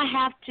 Why do I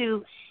have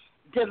to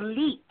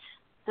delete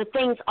the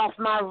things off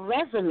my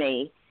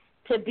resume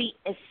to be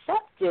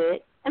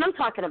accepted, and I'm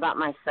talking about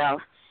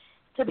myself,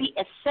 to be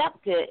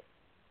accepted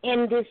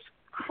in this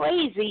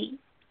crazy,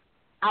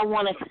 I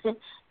want to,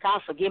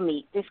 God forgive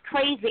me, this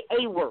crazy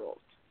A world.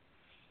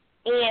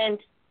 And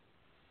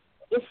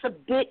it's a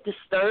bit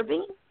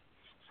disturbing.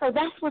 So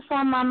that's what's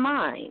on my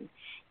mind.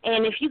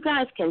 And if you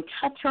guys can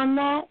touch on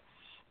that,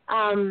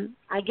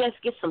 I guess,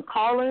 get some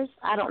callers.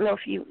 I don't know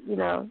if you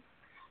know,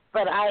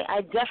 but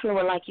I definitely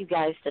would like you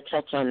guys to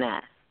touch on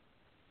that.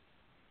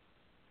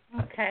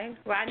 Okay.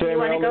 Rodney, Tammy, you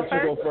want to I'll go let you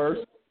first? go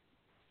first.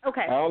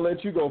 Okay. I'll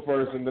let you go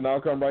first, and then I'll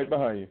come right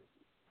behind you.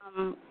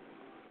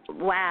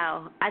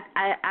 Wow.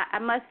 I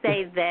must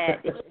say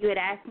that if you had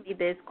asked me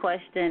this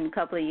question a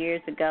couple of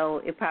years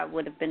ago, it probably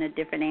would have been a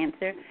different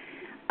answer.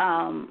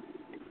 I'm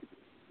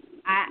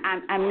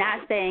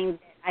not saying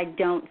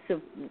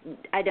that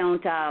I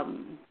don't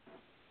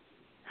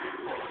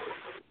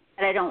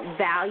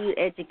value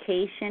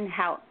education.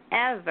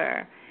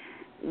 However,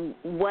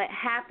 what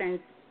happens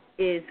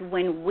is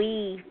when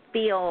we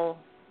feel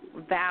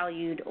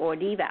valued or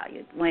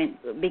devalued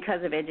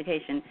because of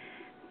education,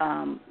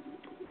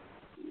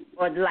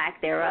 or the lack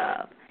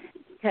thereof.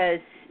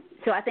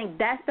 So I think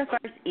that's the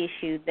first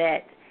issue,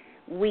 that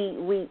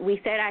we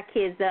set our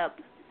kids up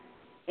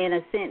in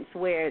a sense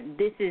where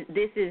this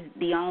is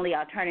the only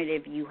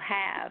alternative you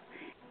have.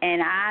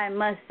 And I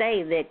must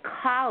say that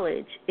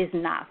college is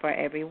not for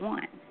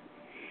everyone.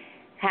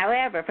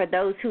 However, for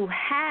those who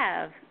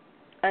have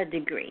a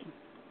degree,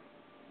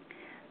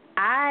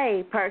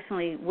 I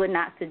personally would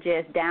not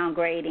suggest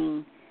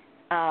downgrading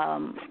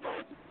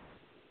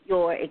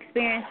your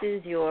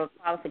experiences, your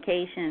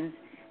qualifications,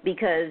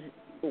 because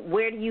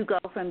where do you go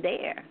from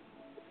there?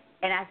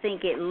 And I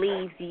think it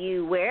leaves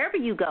you, wherever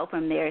you go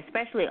from there,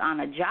 especially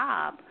on a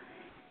job,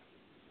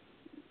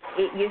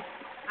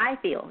 I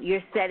feel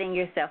you're setting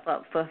yourself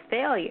up for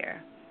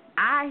failure.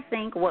 I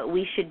think what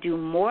we should do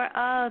more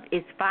of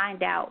is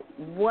find out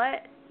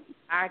what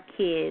is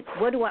it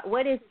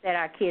that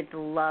our kids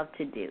love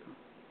to do.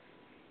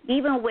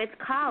 Even with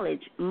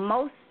college,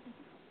 most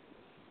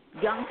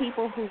young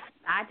people who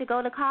decide to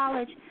go to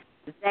college,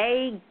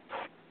 they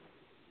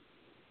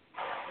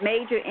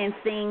major in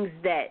things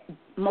that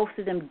most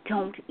of them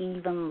don't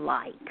even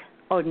like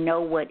or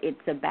know what it's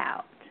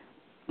about.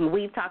 And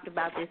we've talked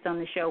about this on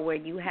the show, where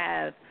you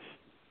have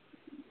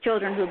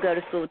children who go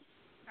to school,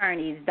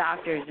 attorneys,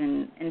 doctors,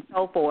 and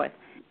so forth,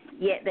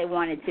 yet they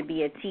wanted to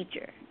be a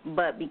teacher.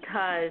 But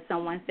because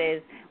someone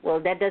says,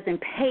 well, that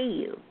doesn't pay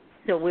you,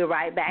 so we're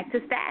right back to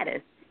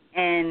status.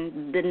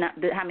 And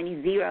how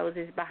many zeros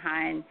is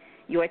behind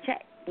your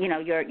check,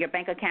 your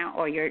bank account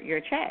or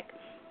your check.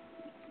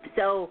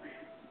 So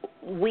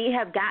we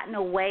have gotten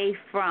away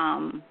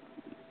from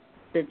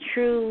the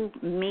true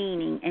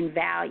meaning and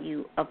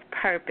value of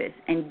purpose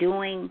and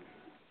doing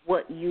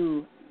what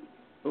you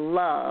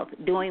love,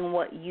 doing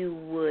what you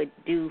would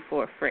do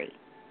for free.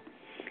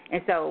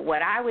 And so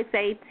what I would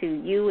say to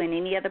you and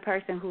any other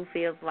person who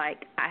feels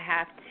like I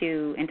have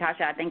to, and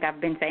Tasha, I think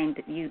I've been saying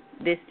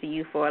this to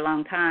you for a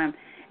long time,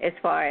 as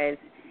far as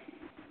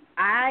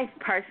I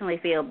personally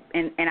feel,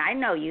 and I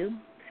know you,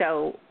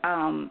 so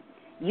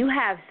you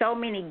have so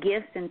many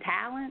gifts and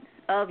talents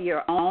of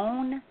your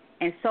own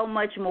and so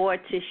much more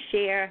to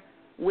share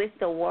with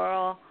the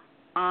world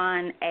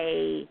on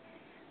a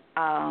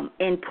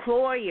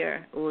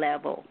employer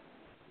level,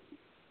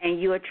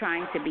 and you are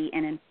trying to be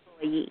an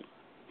employee.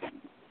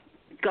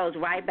 It goes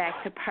right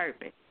back to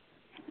purpose.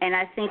 And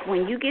I think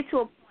when you get to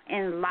a point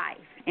in life,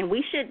 and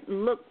we should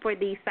look for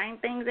these same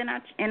things in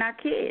our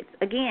kids.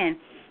 Again,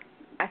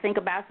 I think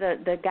about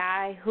the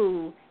guy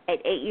who,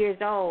 at 8 years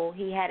old,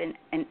 he had an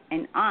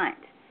aunt.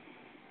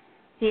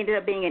 He ended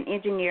up being an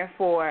engineer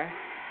for,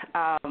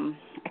 I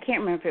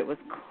can't remember if it was,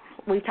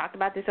 we talked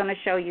about this on the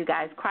show, you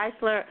guys,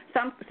 Chrysler,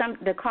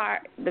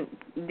 the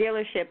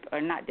dealership,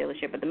 or not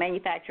dealership, but the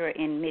manufacturer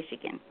in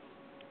Michigan.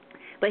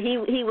 But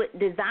he would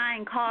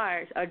design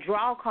cars or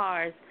draw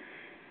cars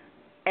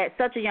at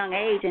such a young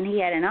age, and he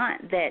had an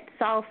aunt that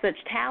saw such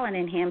talent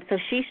in him, so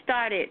she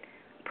started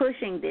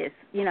pushing this.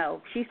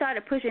 She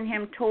started pushing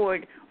him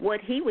toward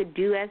what he would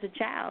do as a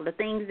child, the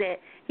things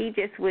that he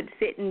just would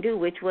sit and do,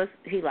 which was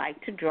he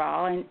liked to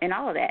draw and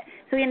all of that.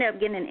 So he ended up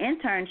getting an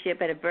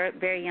internship at a very,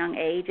 very young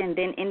age, and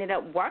then ended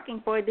up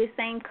working for this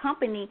same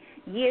company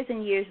years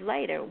and years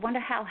later. Wonder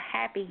how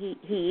happy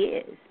he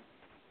is.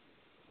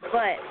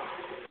 But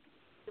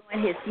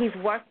he's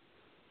working with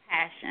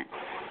passion.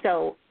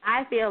 So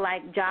I feel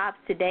like jobs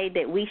today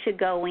that we should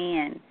go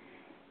in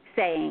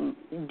saying,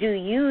 do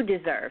you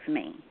deserve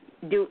me?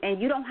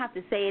 And you don't have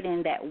to say it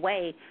in that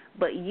way,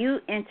 but you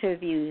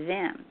interview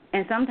them.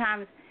 And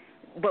sometimes,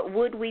 but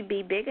would we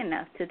be big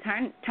enough to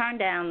turn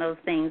down those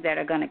things that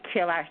are going to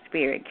kill our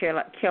spirit,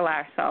 kill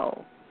our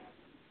soul?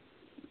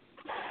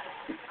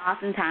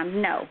 Oftentimes,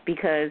 no,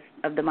 because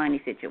of the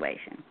money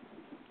situation.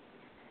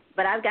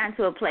 But I've gotten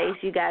to a place,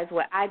 you guys,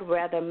 where I'd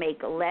rather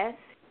make less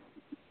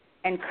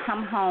and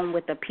come home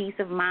with a peace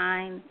of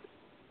mind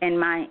in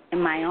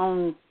my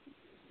own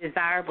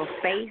desirable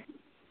space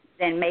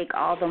than make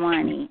all the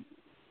money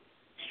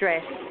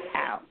stressed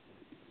out.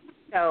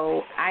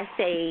 So I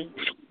say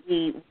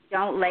we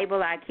don't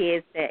label our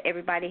kids that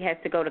everybody has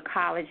to go to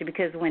college,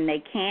 because when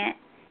they can't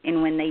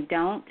and when they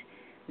don't,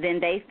 then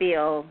they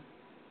feel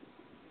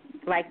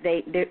like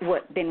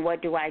then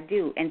what do I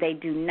do? And they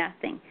do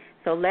nothing.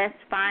 So let's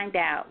find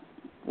out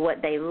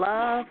what they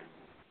love.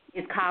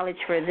 Is college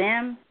for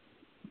them?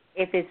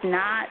 If it's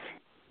not,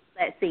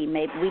 let's see,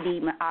 maybe we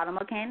need auto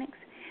mechanics.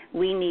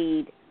 We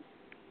need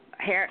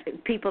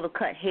people to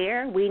cut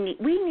hair. We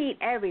need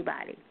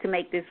everybody to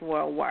make this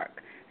world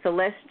work. So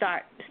let's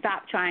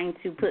stop trying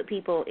to put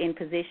people in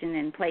position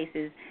and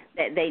places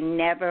that they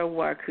never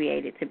were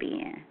created to be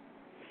in.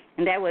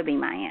 And that would be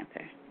my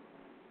answer.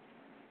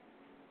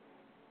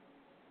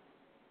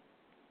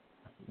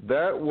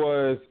 That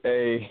was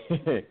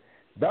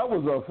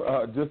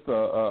just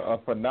a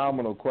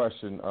phenomenal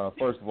question,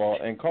 first of all.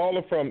 And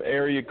caller from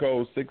area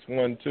code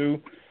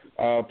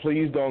 612,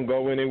 please don't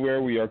go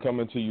anywhere. We are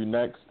coming to you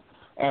next.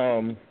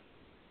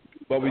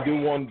 But we do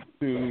want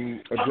to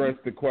address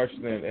the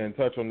question and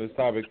touch on this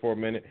topic for a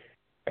minute.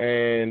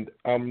 And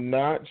I'm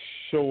not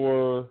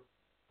sure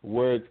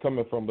where it's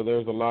coming from, but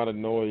there's a lot of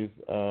noise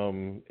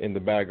in the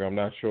background.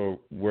 I'm not sure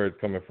where it's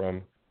coming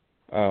from.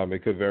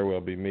 It could very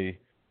well be me.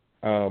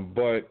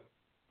 But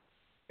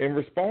in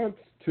response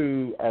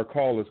to our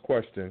caller's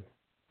question,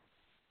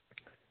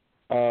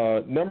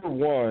 number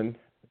one,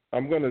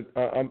 I'm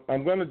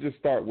gonna just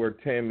start where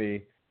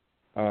Tammy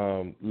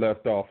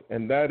left off,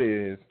 and that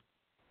is,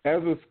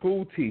 as a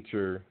school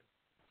teacher,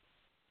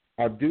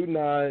 I do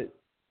not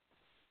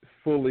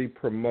fully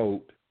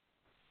promote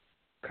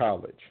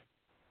college.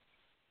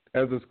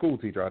 As a school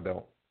teacher, I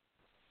don't.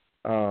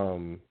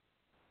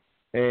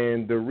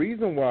 And the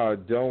reason why I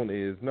don't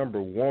is,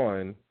 number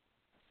one,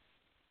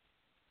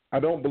 I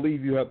don't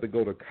believe you have to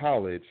go to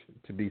college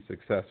to be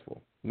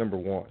successful, number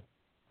one.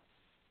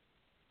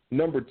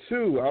 Number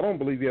two, I don't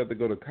believe you have to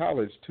go to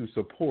college to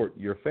support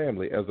your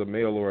family as a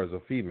male or as a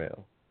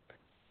female.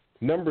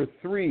 Number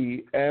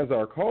three, as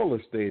our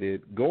caller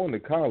stated, going to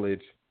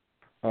college,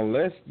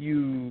 unless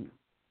you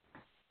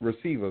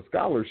receive a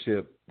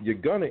scholarship, you're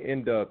going to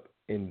end up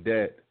in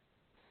debt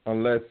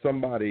unless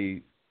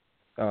somebody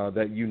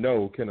that you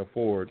know can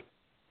afford,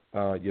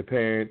 your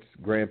parents,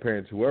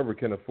 grandparents, whoever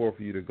can afford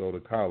for you to go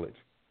to college.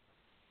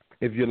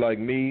 If you're like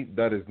me,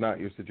 that is not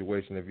your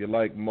situation. If you're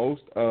like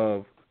most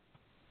of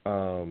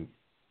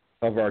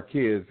our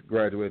kids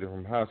graduated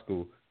from high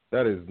school,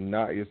 that is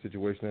not your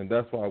situation, and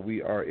that's why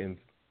we are in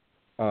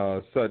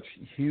such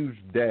huge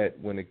debt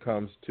when it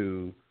comes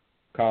to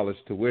college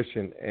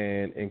tuition.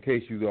 And in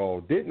case you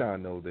all did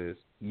not know this,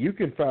 you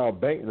can file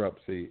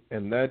bankruptcy,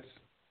 and that's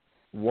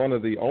one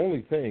of the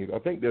only things. I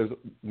think there's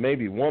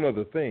maybe one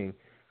other thing,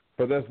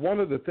 but that's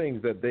one of the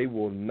things that they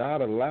will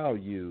not allow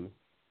you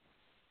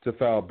to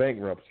file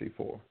bankruptcy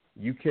for.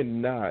 You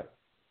cannot,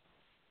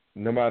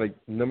 no matter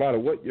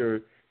what your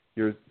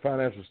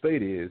financial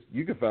state is,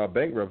 you can file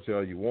bankruptcy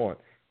all you want.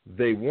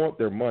 They want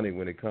their money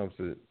when it comes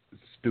to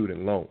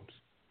student loans.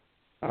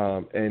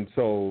 And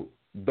so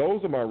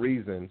those are my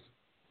reasons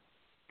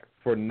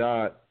for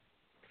not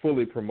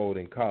fully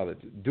promoting college.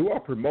 Do I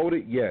promote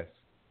it? Yes.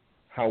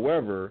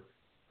 However,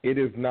 it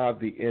is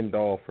not the end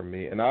all for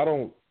me. And I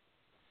don't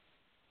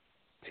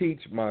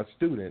teach my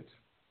students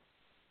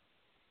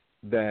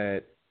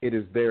that it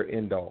is their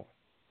end all,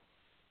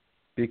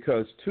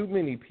 because too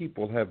many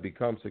people have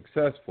become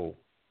successful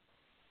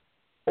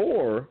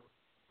or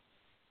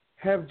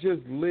have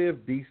just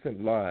lived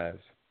decent lives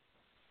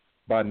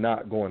by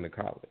not going to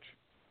college.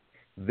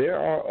 There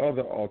are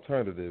other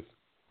alternatives.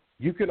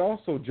 You can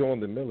also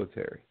join the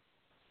military.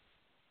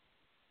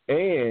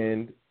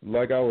 And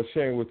like I was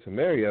sharing with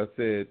Tamari, I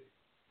said,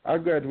 I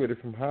graduated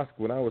from high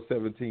school when I was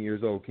 17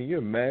 years old. Can you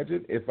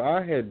imagine if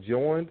I had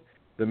joined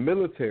the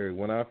military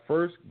when I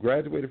first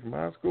graduated from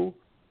high school?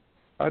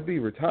 I'd be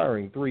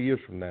retiring 3 years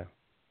from now,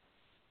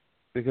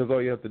 because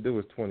all you have to do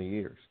is 20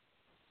 years.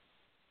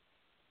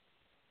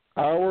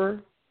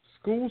 Our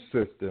school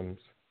systems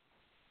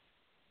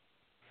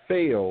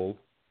fail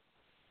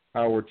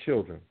our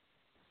children.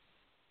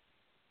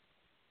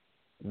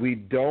 We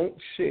don't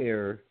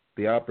share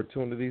the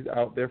opportunities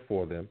out there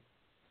for them.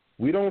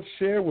 We don't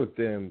share with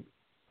them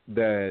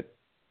that,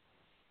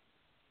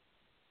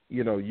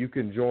 you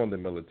can join the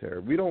military.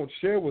 We don't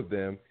share with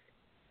them,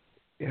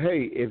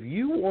 hey, if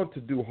you want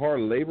to do hard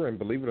labor, and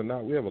believe it or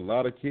not, we have a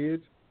lot of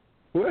kids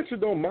who actually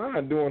don't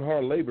mind doing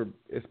hard labor,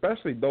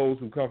 especially those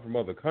who come from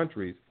other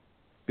countries,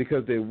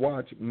 because they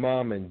watch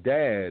mom and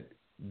dad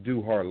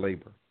do hard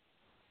labor.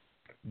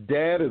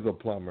 Dad is a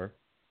plumber,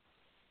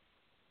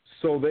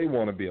 so they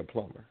want to be a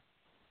plumber.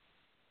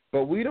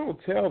 But we don't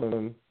tell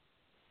them,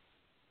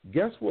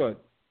 guess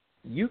what?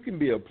 You can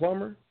be a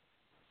plumber,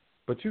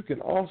 but you can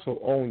also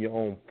own your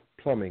own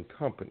plumbing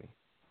company.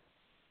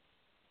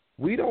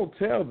 We don't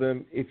tell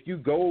them, if you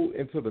go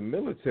into the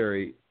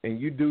military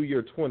and you do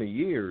your 20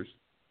 years,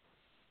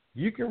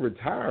 you can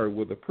retire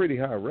with a pretty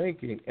high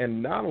ranking.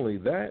 And not only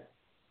that,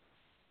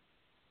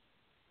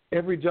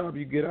 every job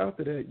you get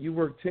after that, you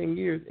work 10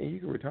 years and you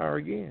can retire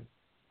again.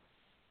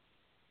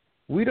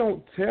 We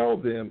don't tell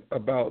them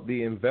about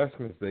the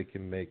investments they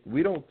can make.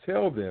 We don't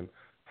tell them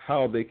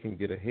how they can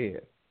get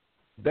ahead.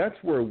 That's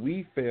where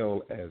we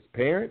fail as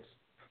parents.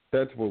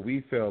 That's where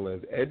we fail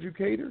as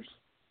educators.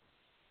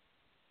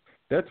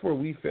 That's where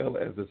we fail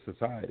as a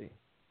society,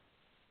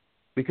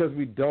 because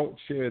we don't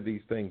share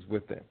these things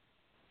with them.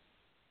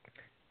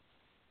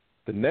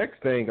 The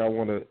next thing I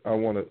want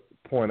to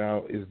point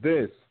out is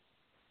this.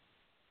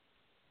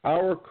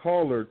 our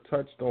caller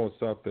touched on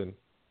something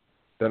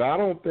that I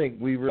don't think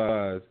we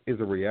realize is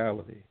a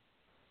reality.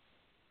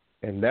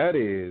 And that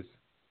is,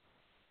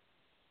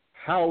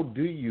 how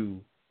do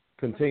you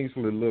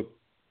continuously look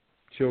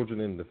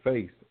children in the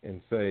face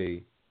and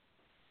say,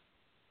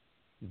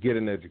 get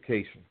an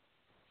education,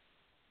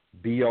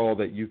 be all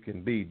that you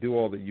can be, do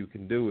all that you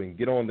can do, and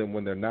get on them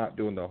when they're not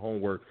doing their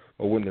homework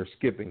or when they're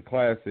skipping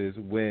classes,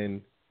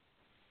 when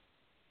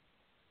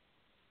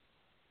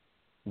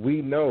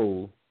we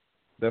know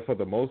that for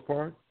the most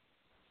part,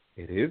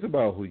 it is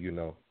about who you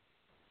know.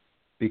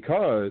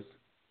 Because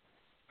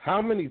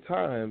how many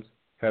times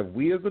have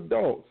we as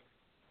adults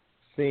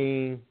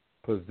seen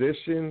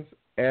positions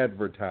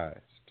advertised,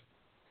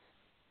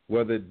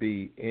 whether it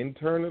be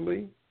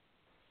internally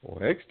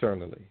or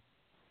externally,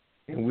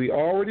 and we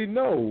already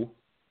know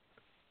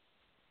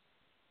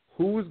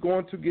who is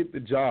going to get the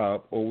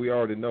job, or we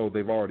already know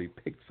they've already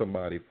picked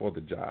somebody for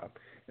the job.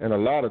 And a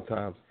lot of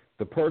times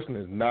the person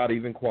is not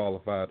even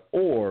qualified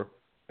or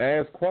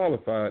as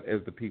qualified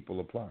as the people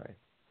applying.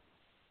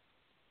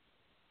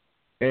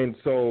 And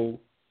so,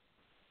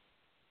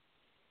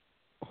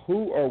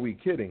 who are we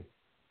kidding?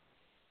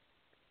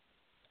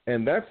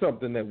 And that's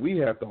something that we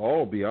have to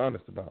all be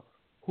honest about.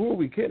 Who are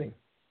we kidding?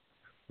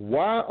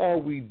 Why are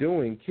we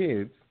doing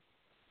kids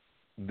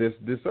this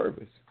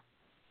disservice?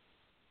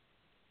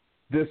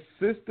 This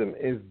system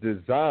is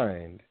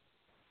designed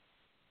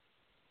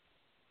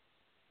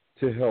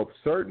to help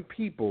certain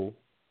people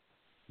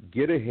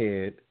get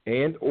ahead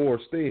and or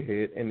stay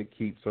ahead, and to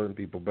keep certain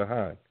people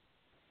behind.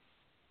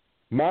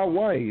 My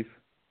wife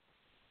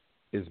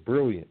is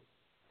brilliant.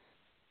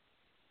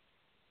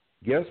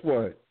 Guess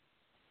what?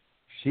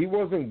 She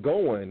wasn't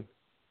going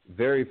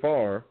very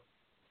far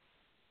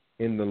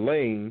in the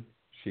lane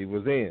she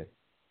was in.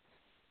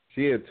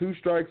 She had 2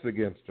 strikes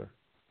against her.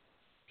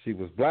 She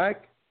was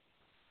black.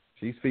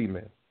 She's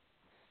female.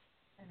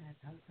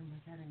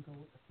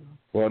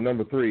 Well,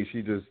 number 3,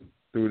 she just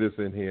threw this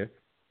in here.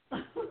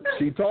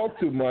 She talked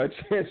too much,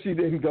 and she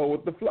didn't go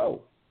with the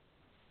flow.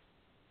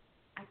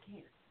 I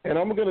can't. And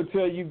I'm going to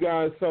tell you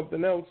guys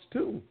something else,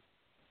 too.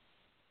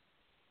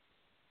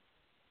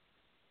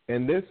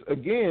 And this,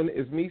 again,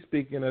 is me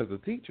speaking as a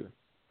teacher.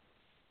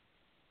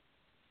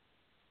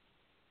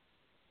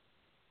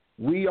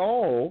 We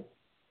all,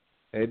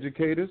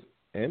 educators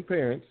and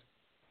parents,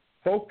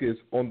 focus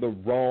on the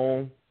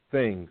wrong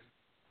things.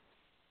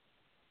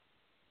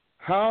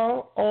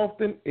 How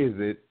often is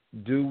it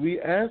do we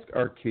ask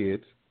our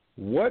kids,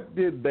 what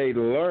did they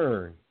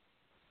learn?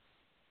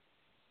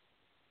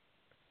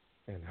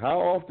 And how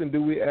often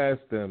do we ask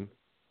them,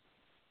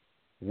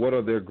 what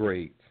are their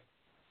grades?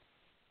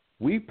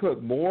 We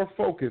put more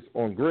focus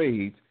on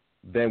grades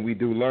than we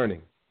do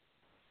learning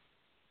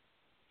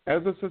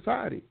as a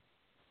society.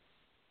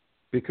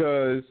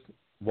 Because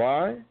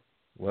why?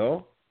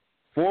 Well,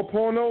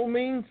 4.0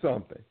 means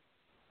something.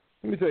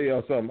 Let me tell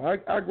y'all something.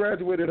 I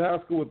graduated high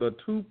school with a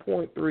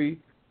 2.3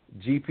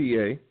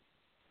 GPA.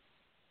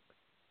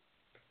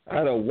 I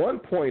had a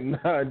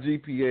 1.9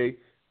 GPA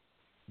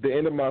the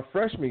end of my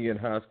freshman year in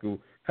high school.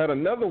 Had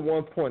another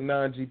 1.9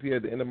 GPA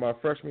at the end of my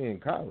freshman year in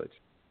college.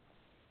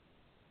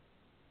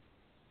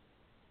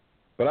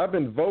 But I've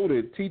been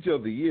voted Teacher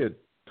of the Year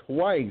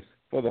twice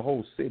for the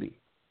whole city.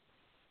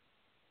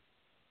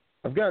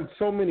 I've gotten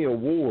so many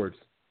awards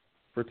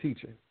for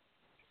teaching.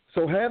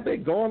 So had they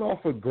gone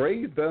off of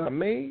grades that I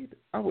made,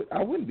 I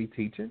wouldn't be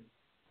teaching.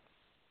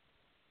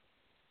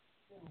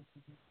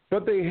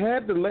 But they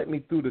had to let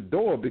me through the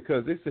door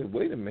because they said,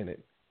 wait a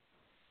minute,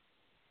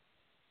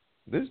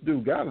 this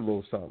dude got a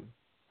little something.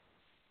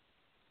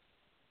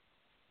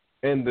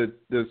 And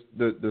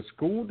the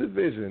school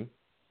division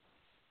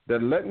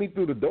that let me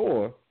through the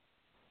door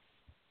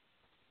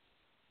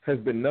has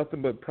been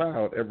nothing but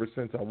proud ever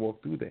since I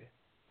walked through there.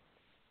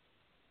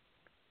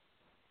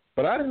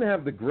 But I didn't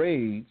have the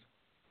grades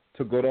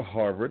to go to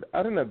Harvard.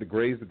 I didn't have the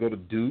grades to go to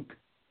Duke,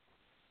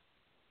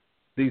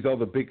 these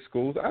other big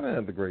schools. I didn't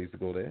have the grades to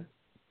go there.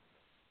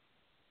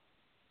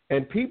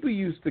 And people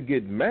used to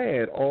get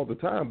mad all the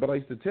time, but I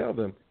used to tell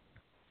them,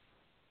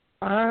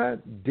 I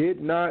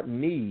did not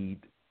need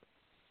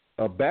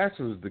a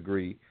bachelor's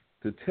degree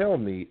to tell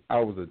me I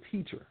was a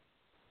teacher.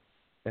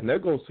 And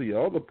that goes to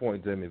your other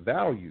point, Jamie,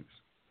 values.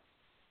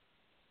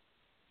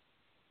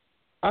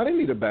 I didn't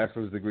need a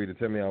bachelor's degree to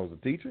tell me I was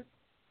a teacher.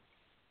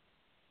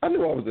 I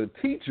knew I was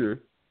a teacher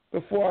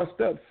before I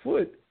stepped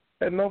foot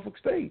at Norfolk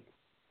State.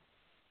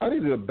 I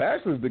needed a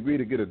bachelor's degree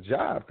to get a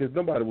job because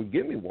nobody would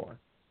give me one.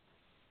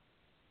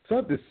 So I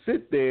had to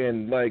sit there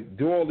and,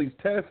 do all these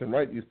tests and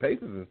write these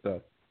papers and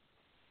stuff.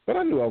 But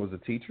I knew I was a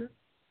teacher.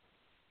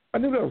 I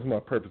knew that was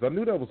my purpose. I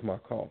knew that was my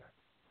calling.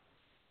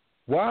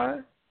 Why?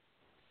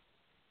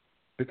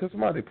 Because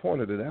somebody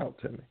pointed it out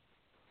to me.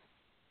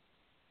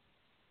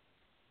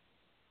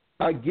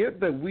 I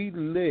get that we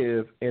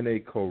live in a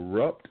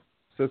corrupt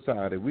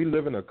society. We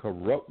live in a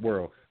corrupt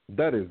world.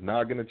 That is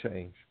not going to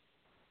change.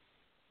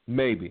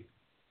 Maybe.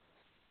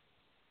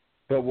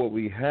 But what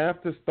we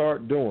have to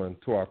start doing,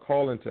 to our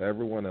calling to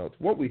everyone else,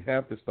 what we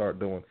have to start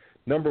doing,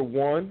 number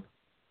one,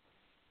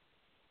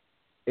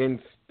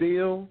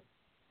 instill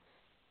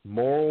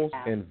morals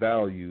and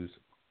values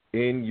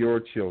in your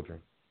children.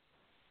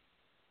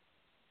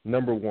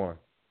 Number one,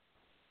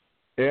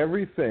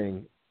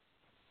 everything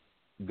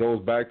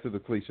goes back to the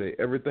cliche.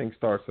 Everything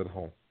starts at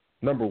home.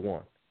 Number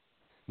one.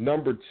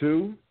 Number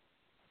two,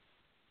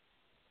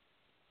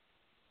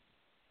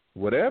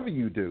 whatever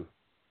you do,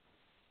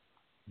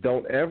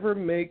 don't ever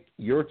make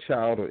your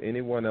child or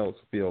anyone else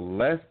feel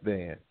less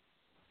than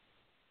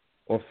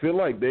or feel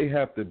like they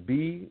have to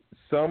be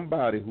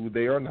somebody who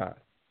they are not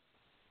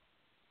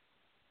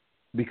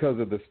because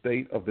of the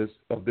state of this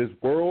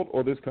world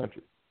or this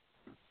country.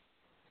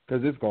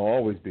 Because it's going to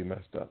always be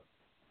messed up.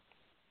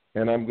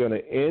 And I'm going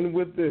to end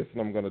with this,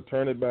 and I'm going to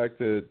turn it back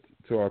to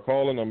our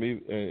caller,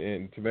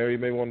 and Tamara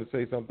may want to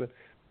say something,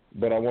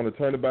 but I want to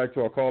turn it back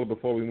to our caller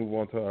before we move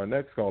on to our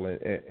next caller,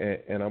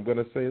 and I'm going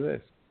to say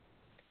this.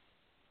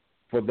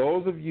 For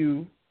those of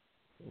you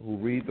who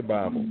read the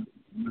Bible,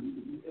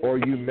 or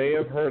you may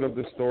have heard of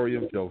the story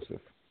of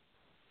Joseph,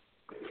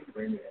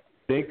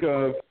 think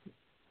of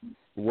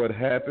what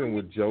happened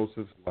with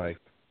Joseph's life.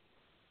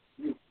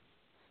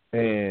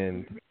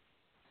 And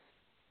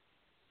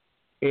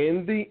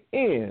in the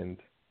end,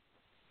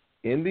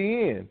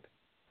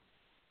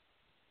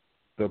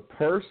 the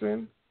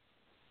person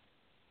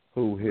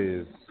who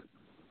his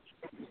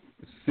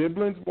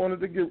siblings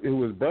wanted to get,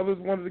 who his brothers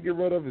wanted to get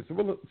rid of, his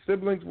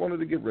siblings wanted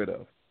to get rid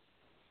of,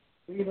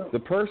 the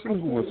person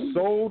who was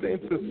sold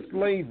into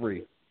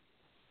slavery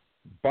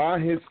by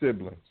his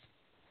siblings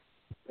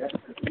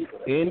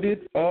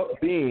ended up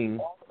being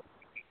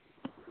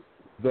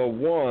the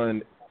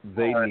one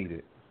they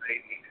needed.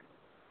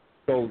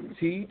 So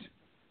teach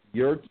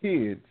your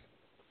kids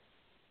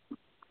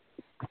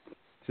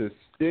to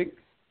stick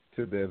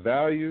to their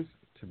values,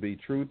 to be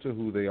true to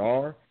who they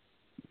are,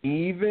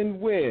 even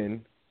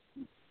when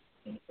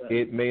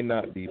it may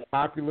not be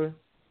popular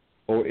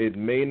or it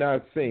may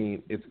not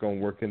seem it's going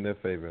to work in their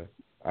favor.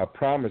 I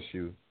promise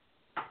you,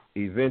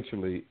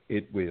 eventually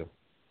it will.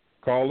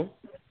 Caller?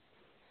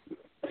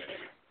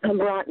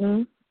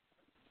 Rodney,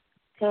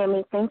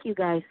 Tammy, thank you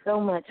guys so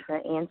much for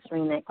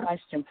answering that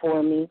question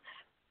for me.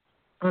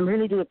 I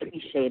really do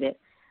appreciate it.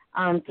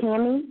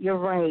 Tammy, you're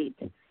right.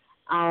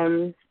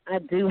 I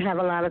do have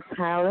a lot of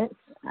talents.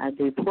 I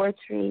do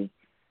poetry.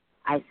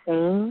 I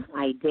sing.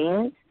 I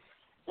dance.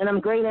 And I'm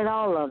great at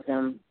all of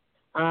them.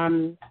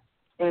 And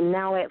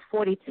now at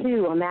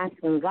 42, I'm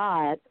asking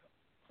God,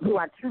 who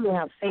I truly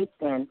have faith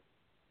in,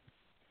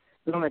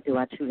 Lord, do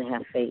I truly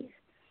have faith,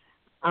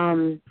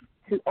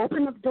 to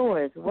open up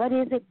doors. What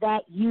is it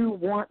that you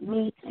want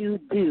me to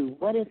do?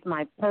 What is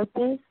my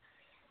purpose?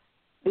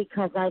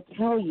 Because I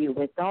tell you,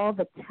 with all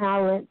the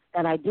talents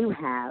that I do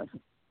have,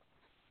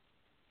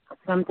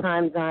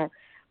 sometimes I'm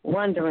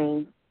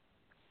wondering,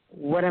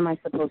 what am I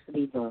supposed to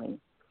be doing?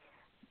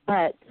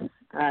 But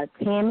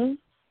Tammy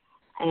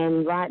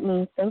and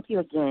Rodney, thank you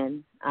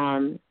again.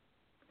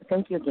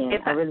 Thank you again.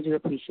 I really do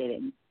appreciate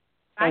it.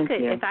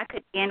 If I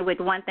could end with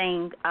one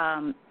thing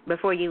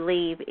before you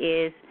leave,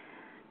 is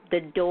the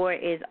door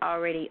is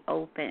already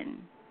open.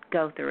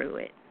 Go through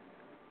it.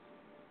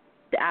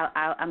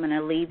 I'm going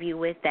to leave you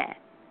with that.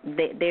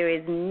 There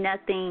is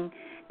nothing.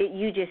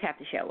 You just have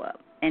to show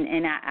up, and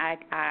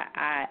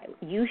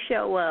you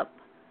show up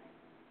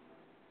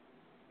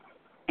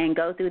and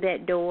go through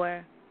that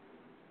door.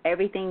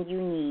 Everything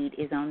you need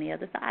is on the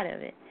other side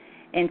of it,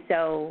 and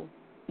so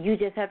you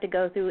just have to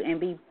go through and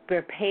be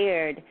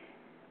prepared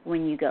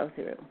when you go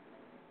through.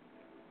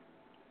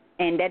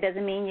 And that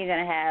doesn't mean you're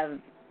going to have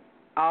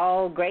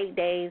all great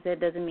days. That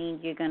doesn't mean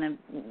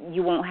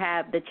you won't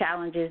have the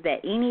challenges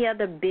that any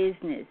other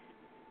business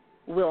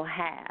will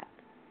have.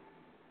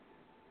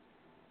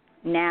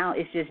 Now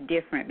it's just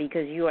different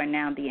because you are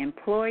now the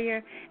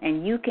employer,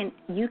 and you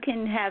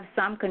can have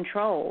some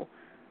control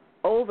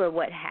over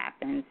what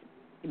happens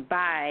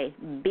by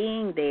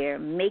being there,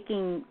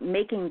 making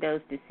those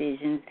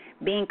decisions,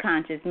 being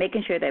conscious,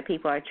 making sure that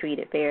people are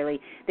treated fairly.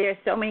 There are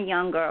so many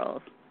young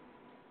girls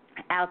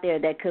out there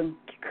that could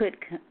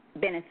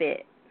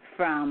benefit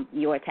from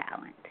your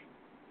talent,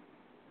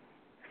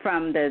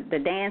 from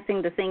the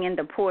dancing, the singing,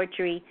 the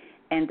poetry,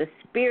 and the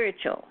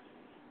spiritual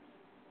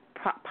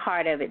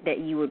part of it that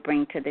you would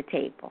bring to the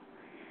table.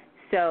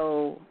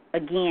 So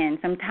again,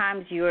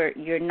 sometimes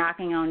you're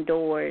knocking on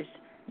doors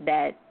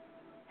that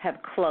have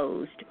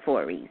closed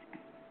for a reason.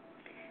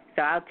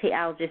 So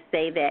I'll just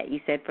say that you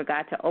said for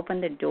God to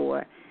open the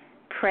door.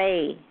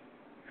 Pray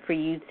for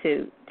you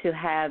to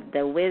have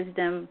the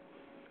wisdom,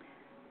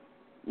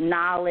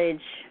 knowledge,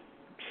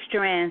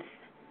 strength,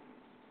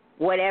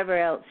 whatever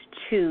else,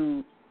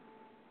 to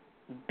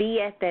be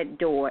at that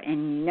door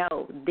and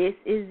know this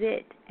is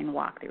it and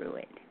walk through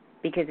it,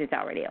 because it's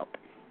already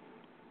open.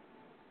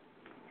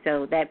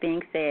 So that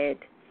being said,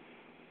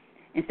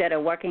 instead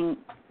of working,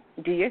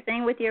 do your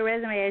thing with your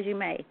resume as you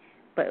may,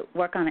 but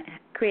work on it,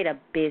 create a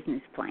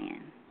business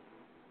plan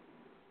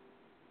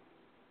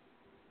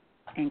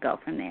and go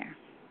from there.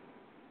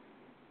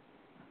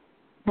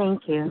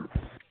 Thank you.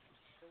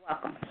 You're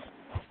welcome.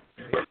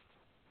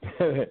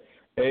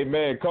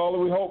 Amen. Caller,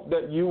 we hope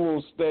that you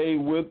will stay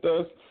with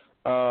us.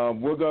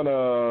 we're going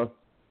to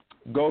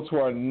go to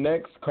our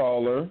next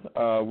caller.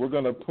 We're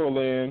going to pull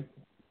in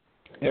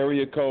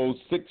area code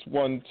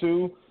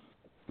 612.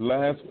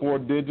 Last four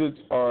digits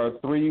are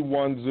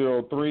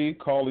 3103.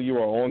 Caller, you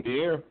are on the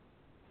air.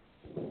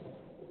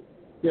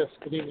 Yes,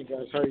 good evening,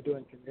 guys. How are you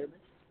doing? Can you hear me?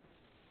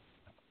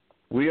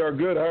 We are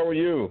good. How are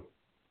you?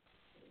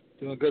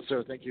 Doing good,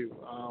 sir. Thank you.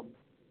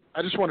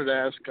 I just wanted to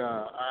ask,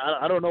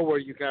 I don't know where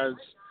you guys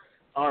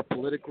are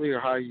politically or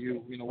how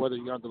you know, whether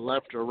you're on the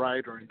left or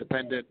right or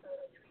independent,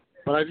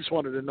 but I just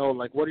wanted to know,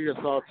 like, what are your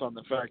thoughts on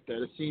the fact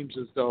that it seems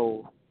as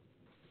though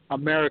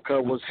America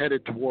was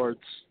headed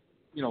towards,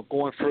 you know,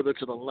 going further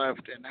to the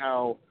left, and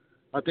how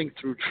I think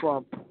through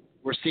Trump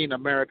we're seeing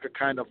America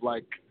kind of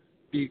like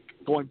be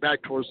going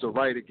back towards the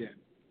right again,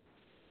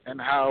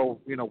 and how,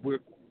 you know, we're,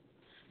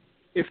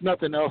 if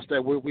nothing else,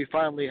 that we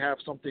finally have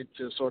something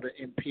to sort of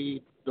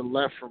impede the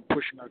left from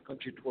pushing our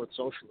country towards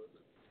socialism.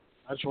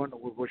 I just want to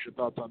know what's your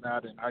thoughts on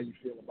that and how you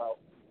feel about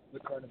the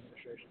current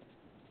administration.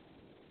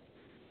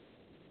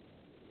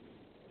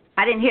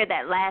 I didn't hear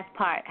that last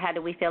part. How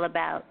do we feel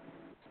about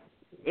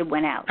it?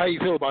 Went out. How you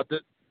feel about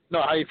this?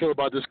 No, how you feel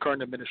about this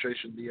current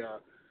administration, the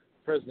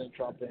President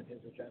Trump and his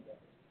agenda?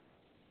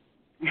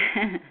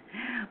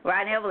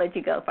 Rodney, I'll let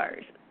you go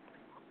first.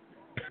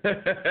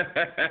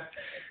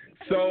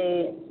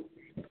 So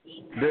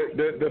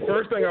the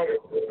first thing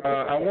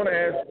I want to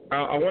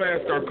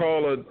ask our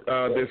caller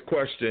this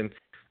question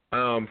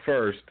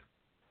first.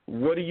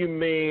 What do you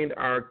mean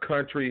our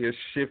country is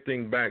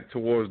shifting back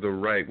towards the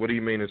right? What do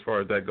you mean as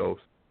far as that goes?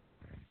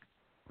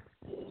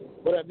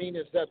 What I mean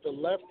is that the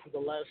left for the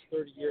last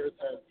 30 years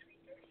has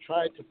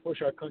tried to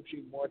push our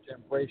country more to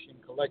embracing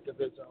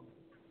collectivism,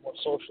 more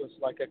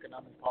socialist-like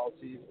economic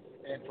policies,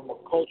 and from a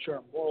culture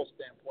and moral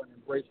standpoint,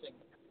 embracing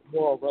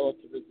moral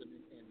relativism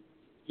and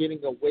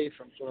getting away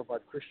from sort of our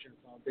Christian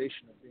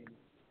foundation of being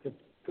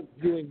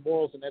viewing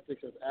morals and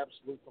ethics as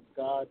absolute from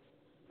God,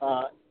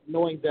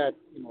 knowing that,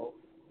 you know,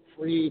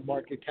 free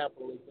market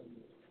capitalism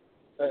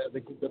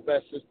is the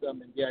best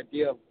system, and the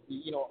idea of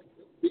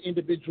the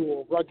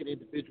individual, rugged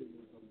individualism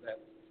that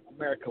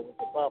America was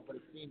about. But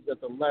it seems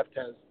that the left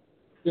has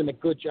done a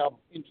good job of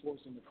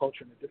influencing the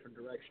culture in a different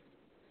direction.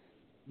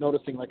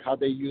 Noticing like how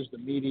they use the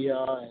media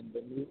and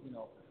the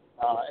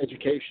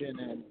education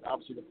and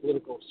obviously the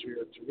political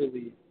sphere to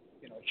really,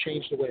 you know,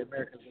 change the way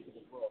Americans look at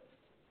the world.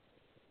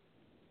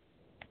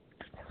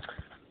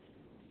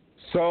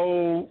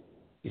 So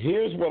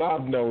here's what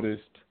I've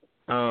noticed,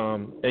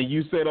 and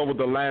you said over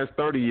the last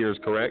 30 years,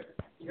 correct?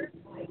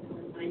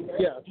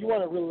 Yeah, if you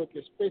want to really look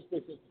at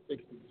basically since the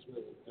 60s,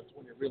 really, that's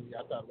when it really,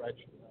 I thought, right.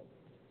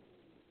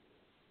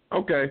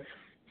 Okay,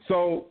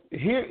 so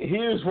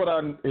here's what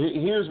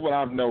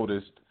I've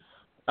noticed.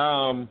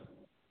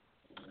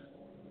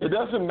 It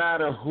doesn't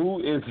matter who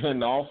is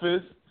in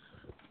office.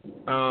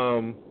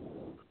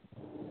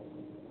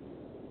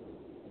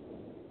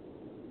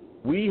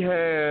 We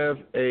have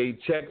a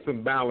checks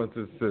and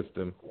balances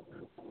system,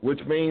 which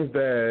means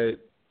that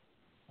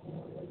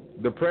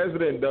the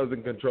president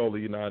doesn't control the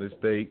United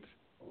States.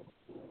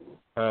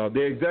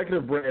 The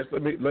executive branch,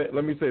 let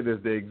me say this,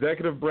 the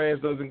executive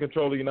branch doesn't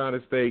control the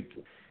United States.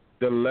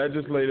 The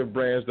legislative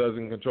branch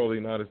doesn't control the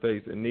United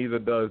States, and neither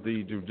does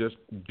the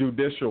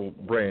judicial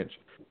branch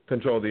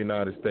control the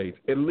United States.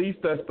 At least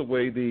that's the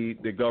way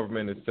the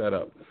government is set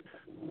up.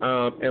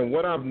 And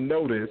what I've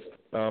noticed,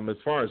 as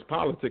far as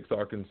politics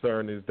are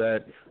concerned, is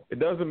that it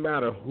doesn't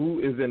matter who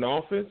is in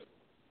office.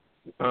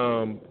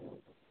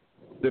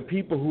 The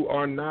people who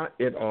are not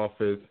in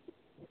office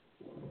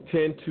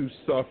tend to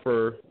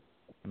suffer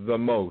the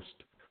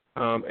most.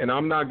 And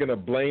I'm not going to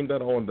blame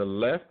that on the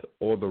left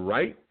or the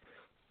right.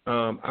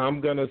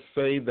 I'm going to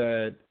say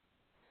that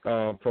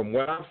from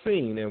what I've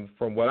seen and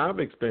from what I've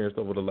experienced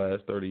over the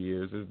last 30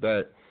 years is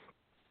that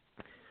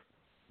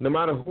no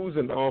matter who's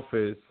in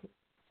office,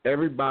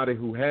 everybody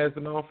who has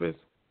an office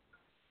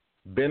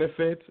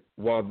benefits,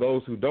 while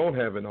those who don't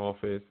have an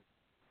office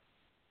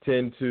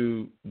tend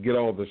to get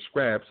all the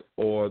scraps,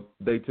 or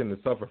they tend to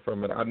suffer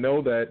from it. I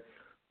know that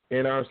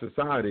in our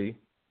society,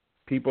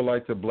 people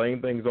like to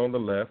blame things on the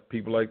left,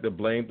 people like to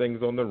blame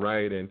things on the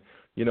right, and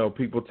you know,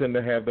 people tend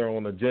to have their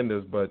own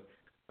agendas, but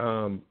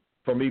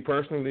for me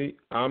personally,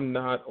 I'm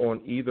not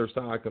on either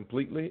side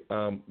completely.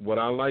 What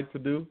I like to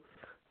do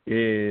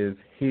is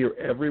hear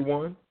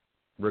everyone,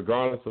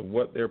 regardless of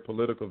what their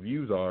political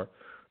views are.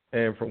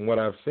 And from what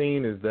I've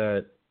seen is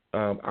that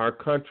our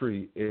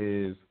country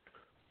is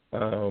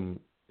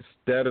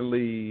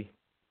steadily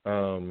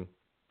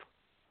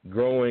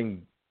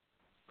growing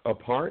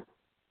apart,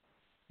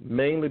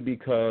 mainly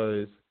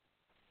because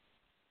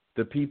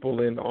the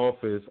people in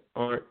office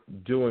aren't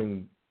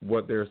doing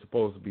what they're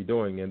supposed to be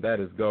doing, and that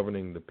is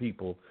governing the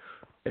people.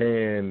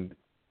 And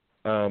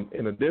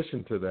in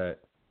addition to that,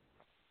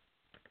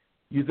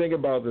 you think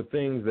about the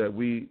things that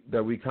we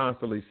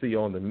constantly see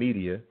on the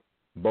media,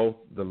 both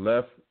the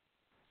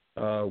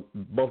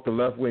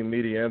left-wing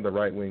media and the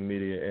right-wing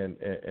media,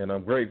 and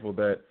I'm grateful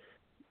that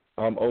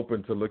I'm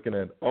open to looking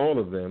at all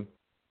of them.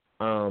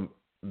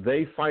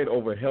 They fight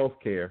over health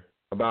care,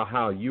 about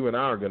how you and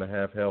I are going to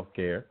have health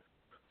care.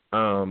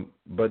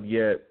 but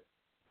yet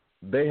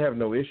they have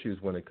no issues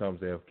when it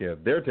comes to health care.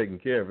 They're taken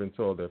care of, and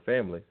so are their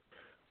family.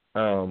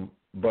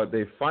 But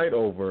they fight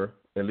over,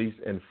 at least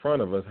in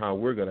front of us, how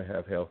we're going to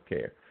have health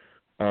care.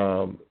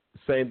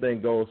 Same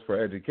thing goes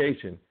for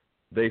education.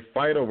 They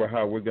fight over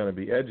how we're going to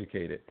be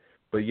educated,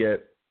 but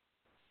yet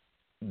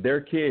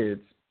their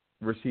kids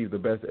receive the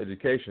best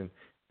education.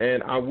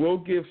 And I will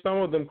give some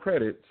of them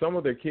credit. Some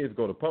of their kids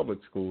go to public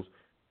schools.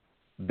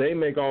 They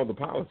make all the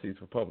policies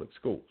for public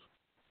schools,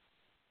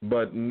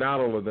 but not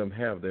all of them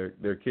have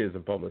their kids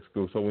in public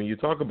schools. So when you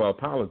talk about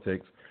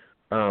politics,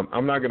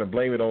 I'm not going to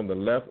blame it on the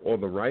left or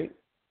the right,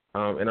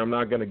 and I'm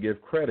not going to give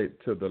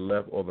credit to the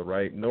left or the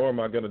right, nor am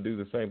I going to do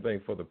the same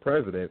thing for the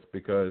presidents,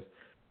 because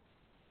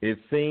it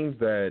seems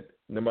that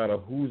no matter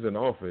who's in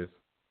office,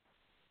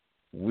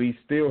 we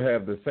still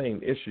have the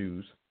same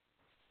issues,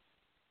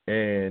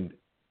 and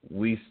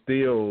we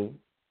still,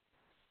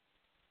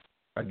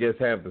 I guess,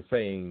 have the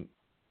same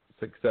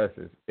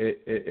successes.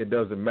 It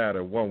doesn't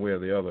matter one way or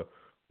the other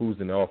who's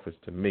in office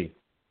to me.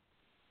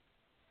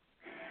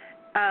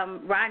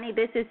 Rodney,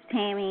 this is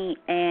Tammy,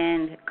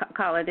 and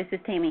caller, this is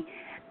Tammy.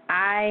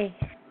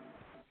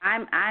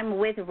 I'm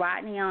with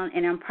Rodney on,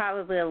 and I'm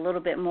probably a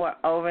little bit more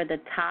over the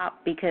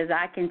top, because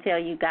I can tell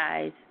you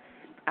guys,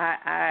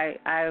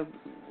 I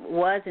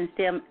was and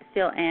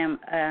still am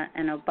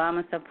an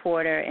Obama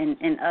supporter,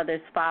 and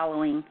others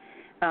following.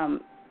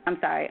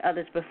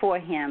 Others before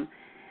him.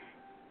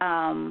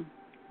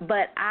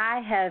 But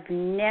I have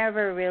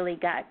never really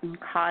gotten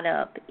caught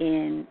up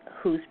in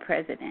who's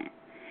president.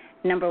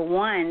 Number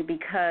one,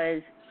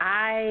 because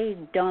I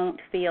don't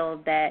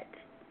feel that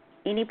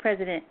any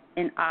president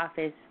in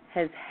office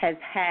has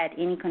had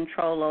any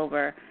control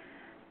over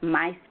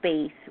my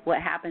space, what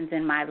happens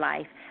in my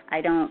life. I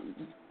don't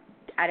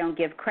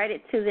give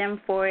credit to them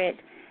for it,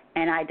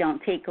 and I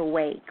don't take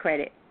away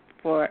credit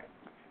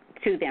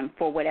to them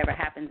for whatever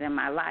happens in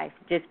my life,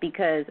 just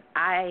because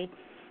I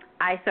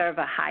serve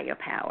a higher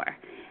power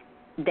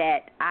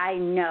that I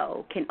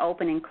know can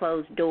open and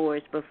close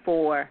doors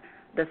before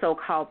the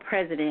so-called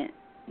president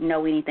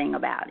know anything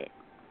about it.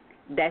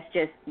 That's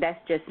just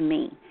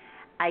me.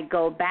 I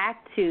go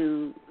back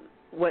to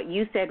what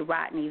you said,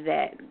 Rodney,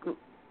 that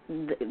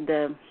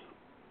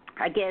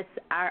I guess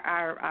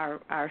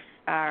our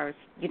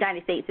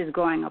United States is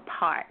growing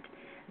apart.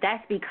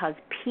 That's because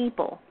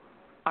people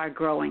are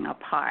growing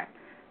apart.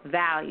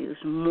 Values,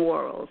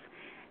 morals.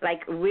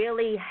 Like,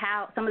 really,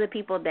 how some of the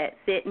people that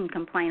sit and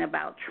complain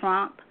about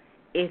Trump,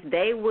 if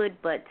they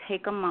would but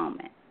take a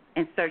moment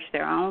and search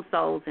their own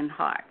souls and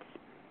hearts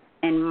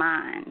and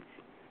minds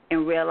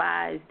and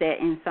realize that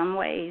in some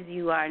ways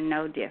you are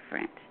no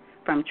different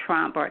from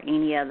Trump or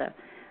any other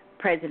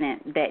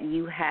president that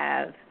you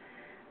have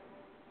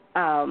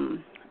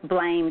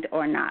blamed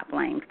or not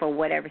blamed for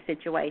whatever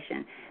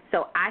situation.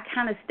 So I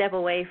kind of step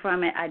away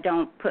from it. I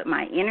don't put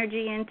my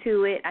energy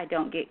into it. I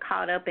don't get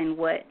caught up in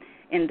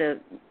the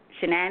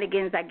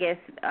shenanigans, I guess,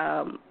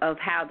 of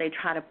how they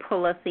try to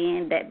pull us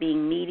in, that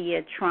being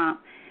media, Trump,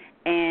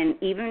 and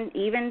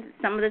even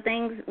some of the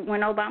things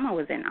when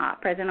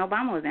President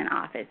Obama was in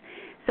office.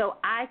 So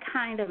I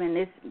kind of, and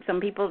this, some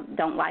people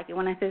don't like it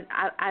when I say,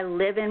 I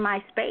live in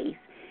my space,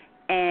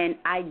 and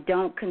I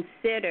don't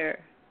consider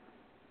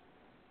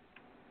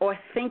or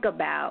think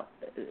about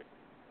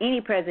any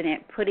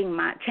president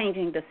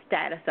changing the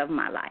status of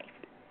my life.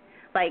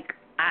 Like,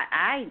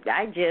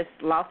 I just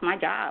lost my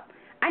job.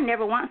 I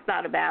never once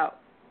thought about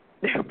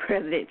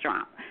President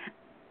Trump.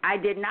 I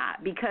did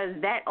not, because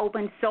that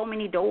opened so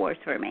many doors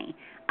for me.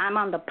 I'm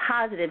on the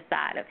positive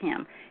side of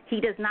him. He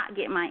does not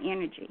get my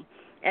energy.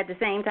 At the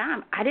same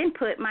time, I didn't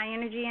put my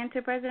energy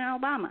into President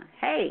Obama.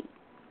 Hey,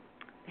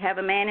 have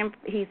a man,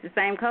 he's the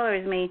same color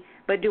as me,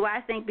 but do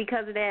I think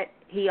because of that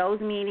he owes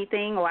me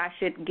anything or I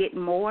should get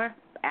more?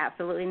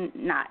 Absolutely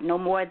not. No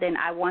more than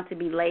I want to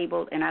be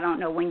labeled, and I don't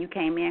know when you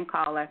came in,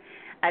 caller,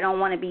 I don't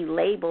want to be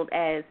labeled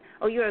as,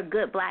 oh, you're a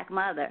good black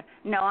mother.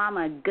 No, I'm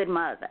a good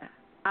mother.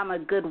 I'm a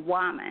good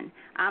woman.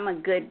 I'm a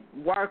good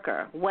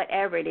worker,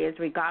 whatever it is,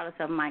 regardless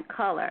of my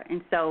color.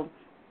 And so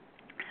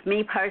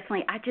me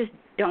personally, I just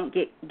don't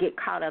get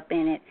caught up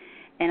in it.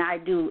 And I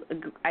do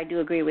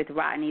agree with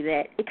Rodney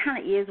that it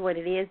kind of is what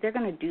it is. They're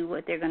going to do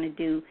what they're going to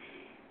do,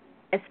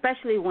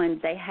 especially when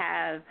they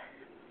have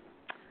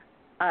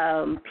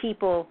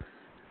people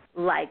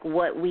like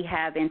what we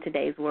have in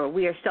today's world.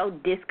 We are so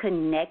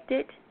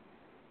disconnected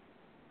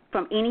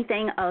from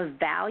anything of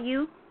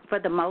value for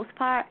the most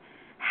part.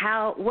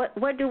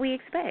 What do we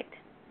expect?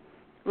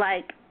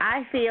 Like,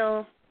 I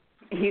feel,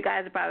 you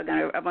guys are probably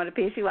I'm going to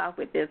piss you off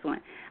with this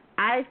one.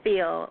 I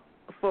feel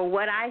for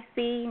what I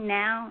see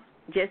now,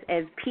 just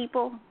as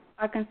people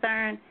are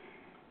concerned,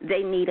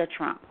 they need a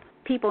Trump.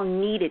 People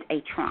needed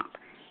a Trump.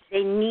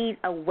 They need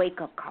a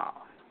wake-up call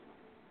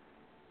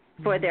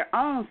for their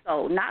own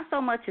soul, not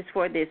so much as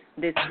for this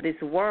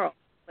world,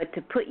 but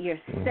to put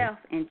yourself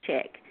in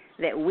check.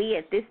 That we,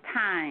 at this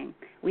time,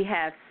 we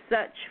have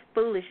such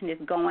foolishness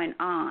going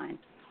on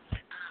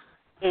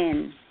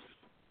in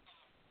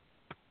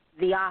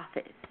the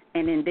office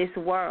and in this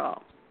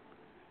world.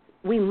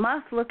 We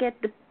must look at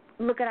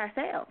look at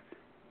ourselves.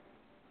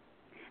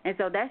 And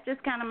so that's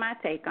just kind of my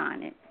take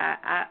on it.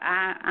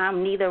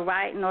 I'm neither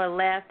right nor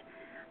left.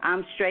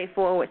 I'm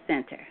straightforward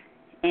center,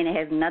 and it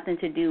has nothing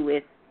to do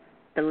with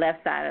the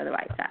left side or the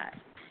right side.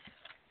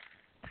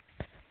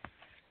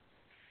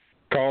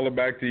 Call it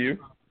back to you.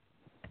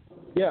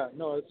 Yeah,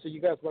 no, so you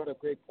guys brought up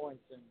great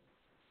points.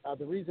 And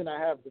the reason I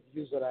have the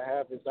views that I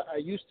have is that I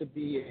used to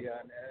be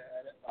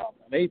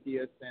an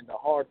atheist and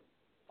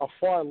a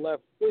far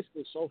left,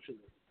 basically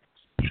socialist.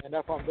 And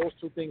I found those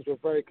two things were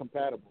very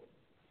compatible.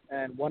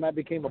 And when I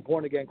became a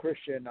born-again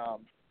Christian,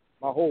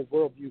 my whole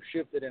worldview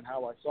shifted in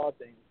how I saw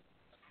things.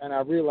 And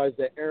I realized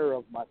the error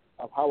of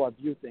how I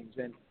view things.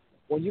 And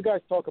when you guys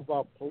talk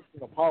about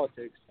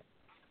politics,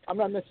 I'm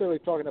not necessarily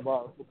talking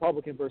about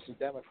Republican versus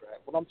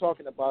Democrat. What I'm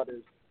talking about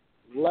is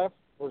left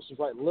versus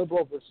right,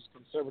 liberal versus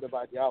conservative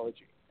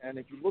ideology. And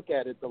if you look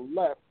at it, the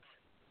left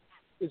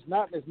is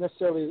not as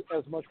necessarily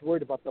as much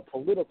worried about the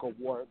political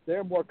war.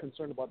 They're more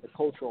concerned about the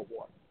cultural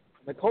war.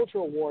 And the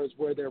cultural war is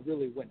where they're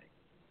really winning.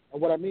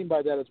 And what I mean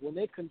by that is when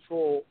they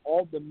control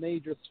all the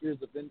major spheres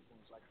of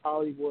influence, like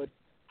Hollywood,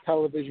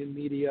 television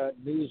media,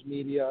 news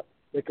media,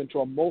 they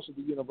control most of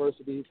the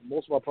universities,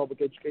 most of our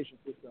public education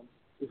system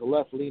is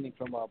left-leaning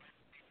from a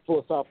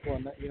philosophical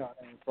and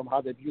from how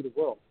they view the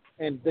world.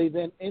 And they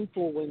then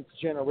influence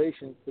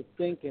generations to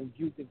think and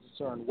view things a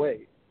certain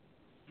way.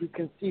 You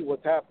can see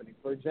what's happening.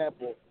 For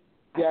example,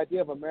 the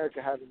idea of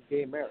America having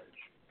gay marriage.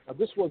 Now,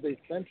 this was a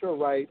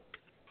center-right,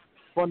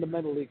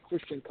 fundamentally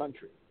Christian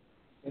country.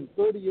 And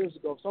 30 years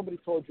ago, if somebody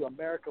told you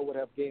America would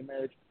have gay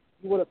marriage,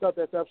 you would have thought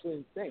that's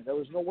absolutely insane. There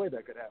was no way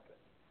that could happen.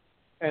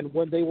 And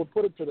when they would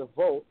put it to the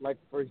vote, like,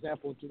 for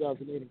example, in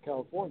 2008 in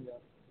California,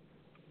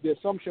 the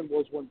assumption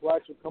was when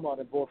blacks would come out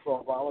and vote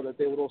for Obama that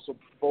they would also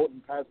vote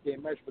and pass gay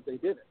marriage, but they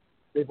didn't.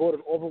 They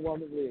voted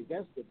overwhelmingly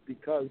against it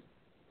because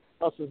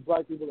us as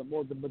black people,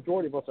 the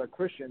majority of us are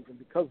Christians, and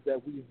because of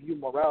that, we view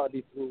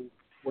morality through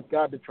what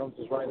God determines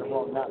is right and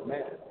wrong, not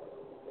man.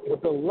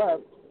 But the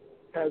left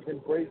has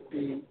embraced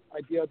the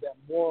idea that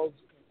morals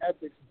and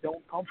ethics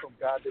don't come from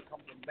God, they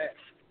come from men.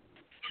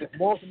 If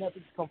morals and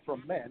ethics come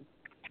from men,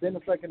 then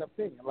it's like an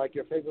opinion, like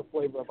your favorite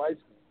flavor of ice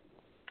cream.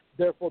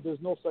 Therefore, there's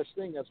no such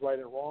thing as right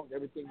and wrong.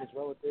 Everything is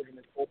relative and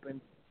it's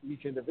open to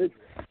each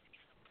individual.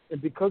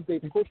 And because they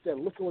push that,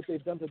 look at what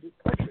they've done to this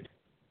country.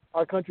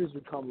 Our country has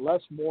become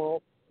less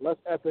moral, less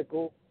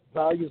ethical,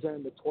 values are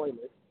in the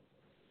toilet.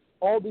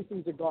 All these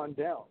things have gone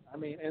down. I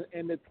mean,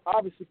 and it's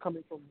obviously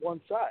coming from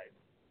one side.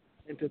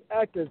 And to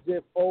act as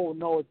if, oh,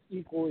 no, it's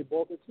equally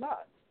both, it's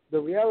not. The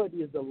reality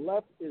is the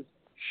left is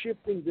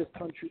shifting this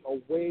country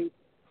away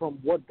from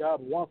what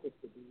God wants us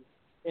to be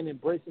and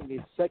embracing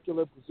a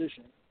secular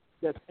position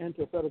that's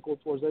antithetical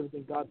towards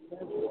everything God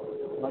stands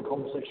for, like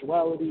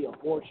homosexuality,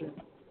 abortion,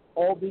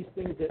 all these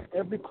things that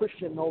every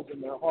Christian knows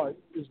in their heart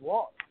is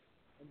wrong.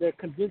 And they're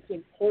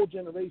convincing whole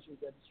generations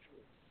that it's true.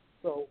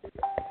 So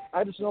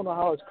I just don't know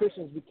how as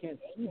Christians we can't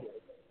see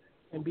this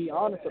and be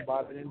honest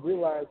about it and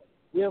realize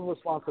we have a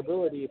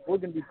responsibility, if we're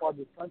going to be part of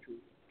this country,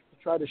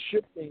 to try to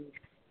shift things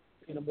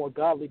in a more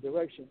godly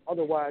direction.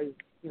 Otherwise,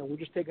 we're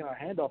just taking our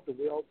hand off the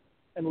wheel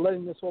and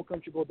letting this whole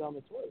country go down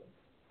the toilet.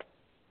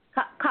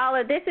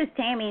 Caller, this is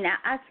Tammy. Now,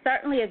 I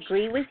certainly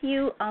agree with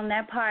you on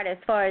that part as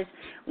far as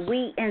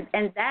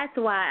and that's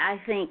why I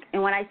think,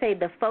 and when I say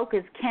the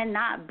focus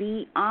cannot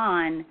be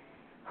on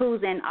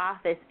who's in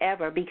office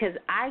ever, because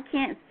I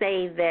can't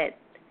say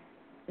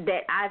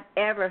that I've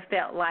ever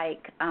felt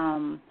like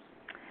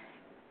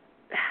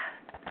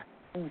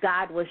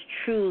God was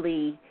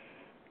truly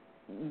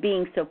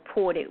being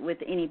supported with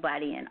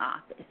anybody in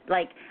office,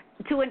 like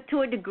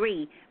to a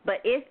degree. But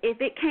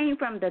if it came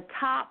from the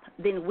top,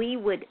 then we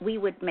would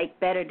make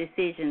better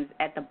decisions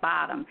at the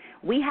bottom.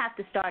 We have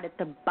to start at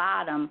the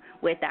bottom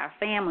with our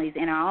families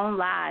in our own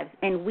lives,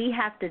 and we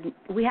have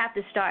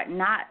to start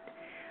not.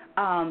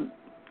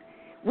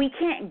 We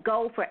can't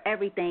go for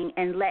everything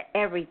and let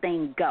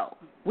everything go.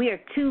 We are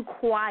too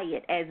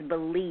quiet as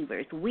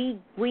believers.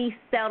 We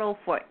settle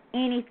for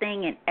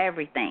anything and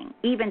everything,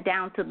 even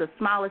down to the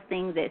smallest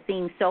things that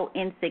seem so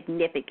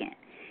insignificant.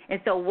 And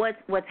so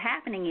what's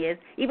happening is,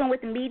 even with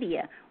the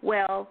media,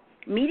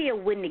 media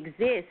wouldn't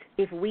exist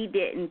if we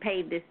didn't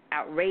pay this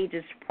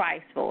outrageous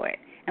price for it.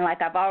 And like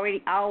I've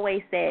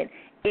always said,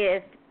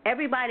 if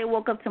everybody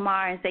woke up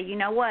tomorrow and said, you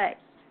know what,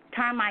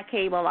 turn my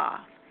cable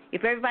off.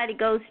 If everybody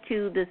goes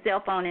to the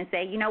cell phone and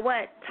say, you know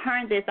what,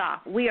 turn this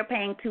off, we are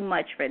paying too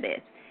much for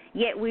this.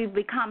 Yet we've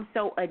become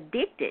so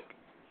addicted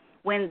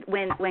when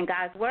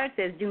God's word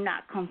says do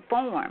not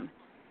conform.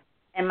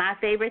 And my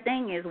favorite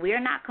thing is we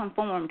are not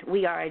conformed.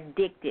 We are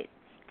addicted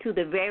to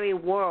the very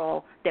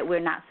world that we're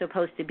not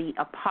supposed to be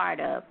a part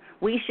of.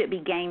 We should be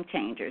game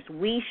changers.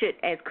 We should,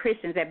 as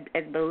Christians,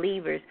 as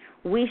believers,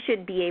 we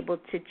should be able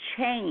to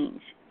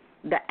change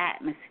the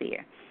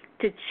atmosphere,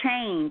 to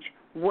change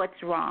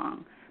what's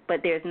wrong.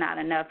 But there's not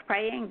enough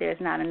praying, there's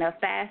not enough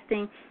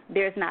fasting,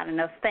 there's not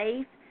enough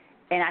faith,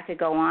 and I could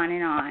go on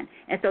and on.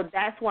 And so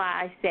that's why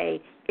I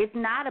say it's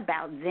not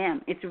about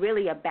them. It's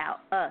really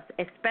about us,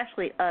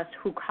 especially us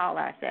who call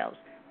ourselves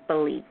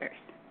believers.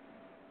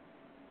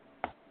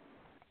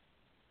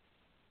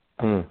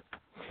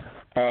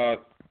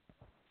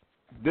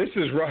 This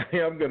is right.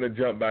 I'm going to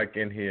jump back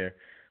in here.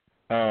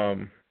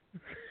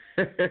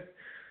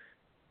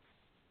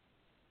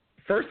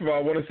 First of all, I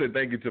want to say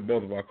thank you to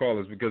both of our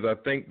callers because I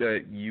think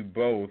that you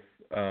both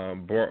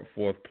brought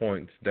forth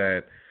points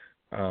that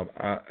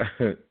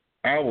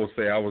I will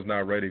say I was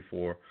not ready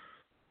for.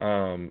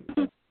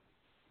 But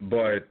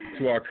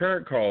to our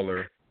current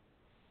caller,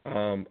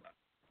 I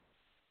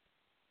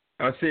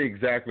see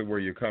exactly where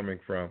you're coming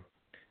from,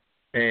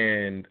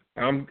 and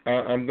I'm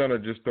going to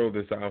just throw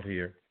this out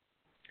here.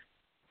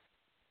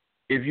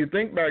 If you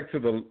think back to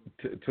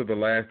the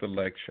last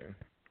election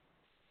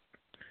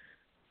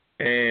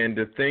and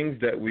the things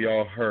that we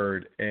all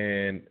heard,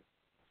 and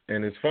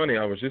it's funny,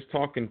 I was just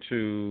talking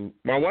to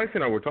my wife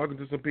and I were talking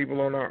to some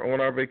people on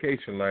our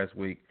vacation last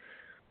week,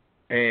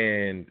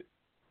 and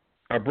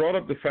I brought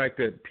up the fact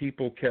that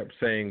people kept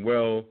saying,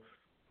 well,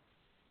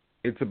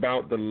 it's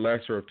about the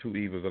lesser of two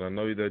evils, and I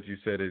know that you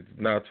said it's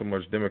not so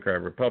much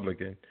Democrat,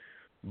 Republican,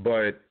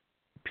 but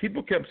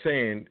people kept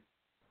saying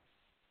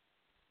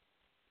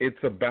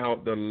it's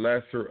about the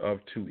lesser of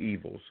two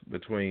evils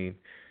between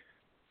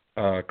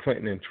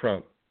Clinton and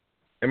Trump.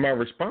 And my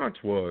response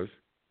was,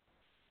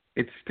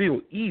 it's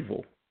still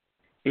evil.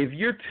 If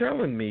you're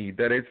telling me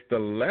that it's the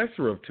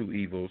lesser of two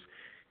evils,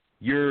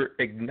 you're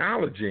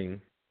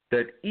acknowledging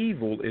that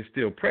evil is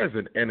still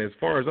present. And as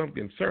far as I'm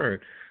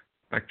concerned,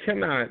 I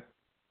cannot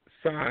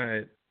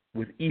side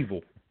with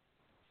evil.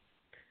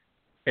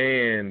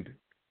 And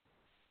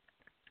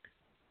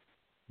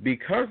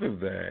because of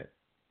that,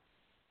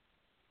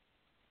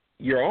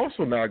 you're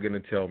also not going to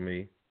tell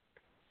me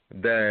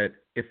that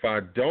if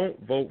I don't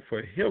vote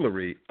for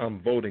Hillary,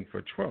 I'm voting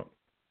for Trump.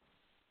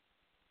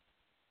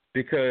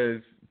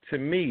 Because to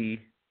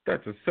me,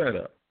 that's a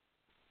setup.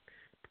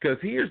 Because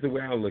here's the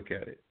way I look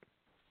at it.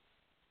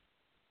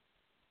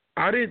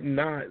 I did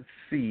not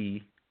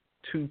see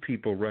two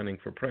people running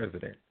for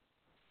president.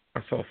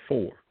 I saw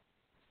 4.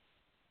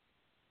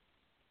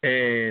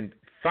 And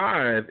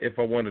 5 if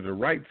I wanted to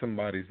write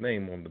somebody's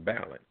name on the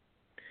ballot.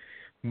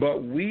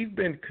 But we've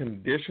been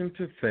conditioned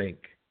to think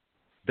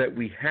that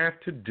we have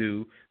to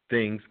do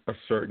things a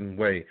certain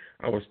way.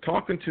 I was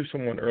talking to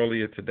someone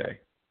earlier today,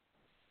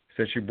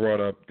 since you brought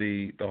up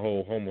the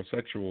whole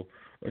homosexual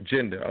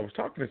agenda. I was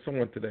talking to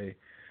someone today,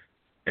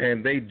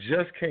 and they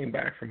just came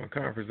back from a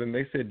conference, and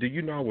they said, do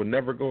you know I will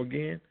never go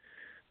again?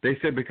 They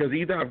said, because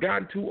either I've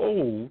gotten too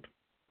old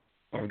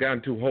or I've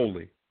gotten too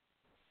holy.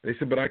 They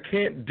said, but I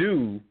can't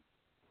do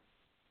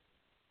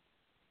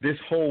this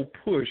whole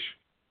push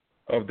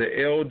of the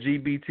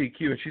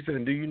LGBTQ. And she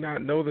said, do you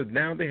not know that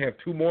now they have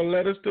 2 more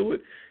letters to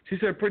it? She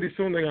said, pretty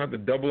soon they're going to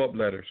have to double up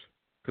letters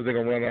because they're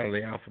going to run out of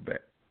the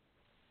alphabet.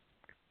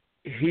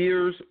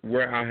 Here's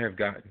where I have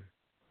gotten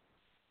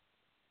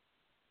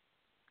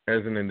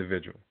as an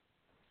individual.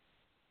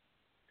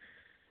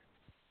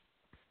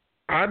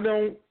 I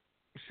don't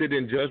sit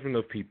in judgment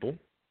of people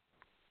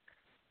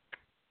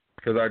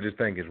because I just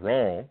think it's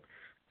wrong.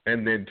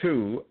 And then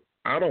 2,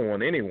 I don't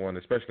want anyone,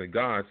 especially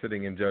God,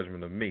 sitting in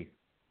judgment of me.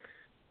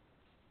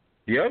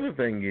 The other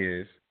thing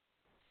is,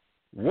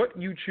 what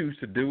you choose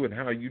to do and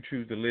how you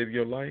choose to live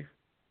your life,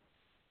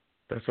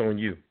 that's on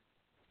you.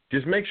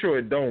 Just make sure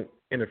it don't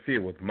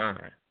interfere with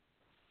mine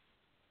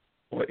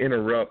or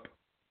interrupt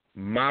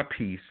my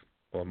peace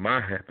or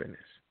my happiness.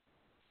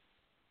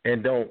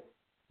 And don't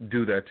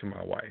do that to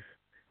my wife,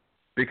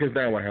 because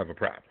now I have a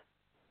problem.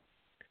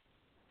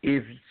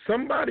 If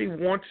somebody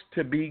wants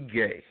to be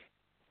gay,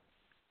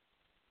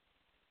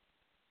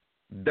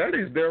 that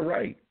is their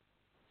right.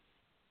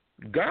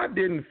 God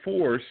didn't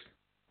force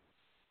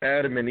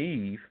Adam and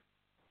Eve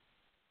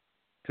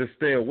to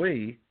stay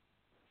away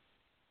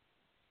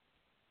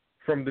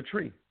from the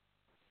tree.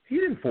 He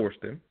didn't force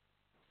them.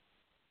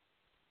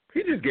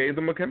 He just gave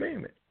them a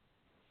commandment.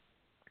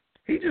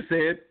 He just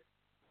said,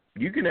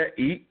 you can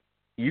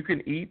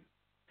eat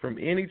from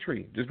any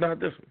tree, just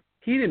not this one.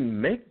 He didn't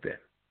make them.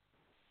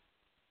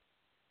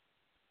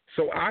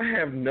 So I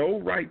have no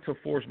right to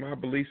force my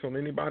beliefs on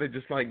anybody,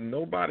 just like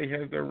nobody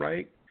has their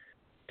right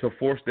to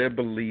force their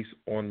beliefs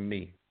on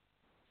me.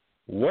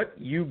 What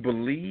you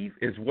believe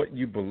is what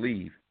you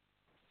believe.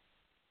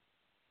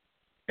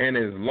 And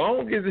as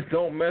long as it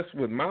don't mess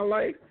with my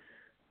life,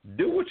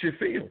 do what you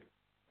feel.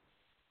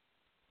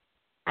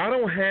 I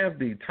don't have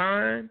the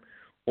time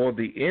or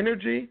the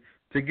energy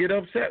to get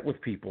upset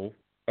with people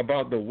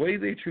about the way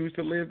they choose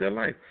to live their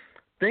life.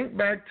 Think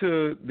back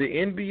to the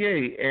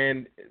NBA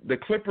and the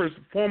Clippers'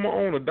 former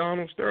owner,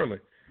 Donald Sterling.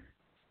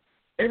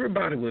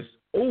 Everybody was,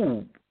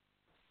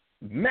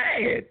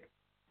 mad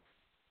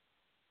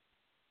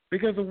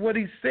because of what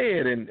he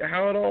said and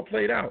how it all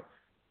played out.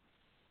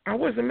 I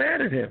wasn't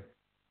mad at him.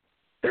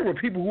 There were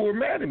people who were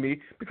mad at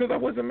me because I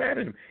wasn't mad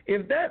at him.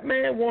 If that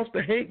man wants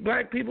to hate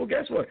black people,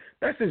 guess what?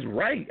 That's his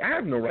right. I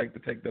have no right to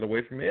take that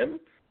away from him.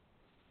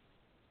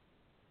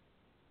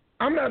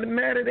 I'm not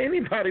mad at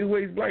anybody who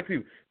hates black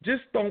people.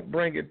 Just don't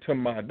bring it to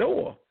my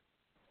door.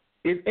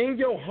 If in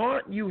your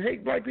heart you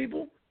hate black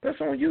people, that's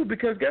on you,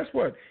 because guess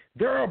what?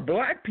 There are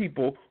black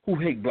people who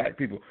hate black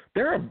people.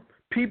 There are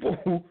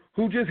people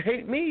who just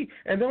hate me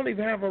and don't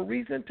even have a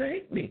reason to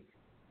hate me,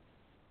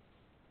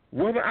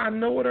 whether I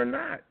know it or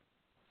not.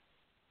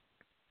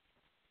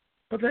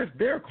 But that's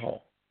their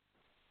call.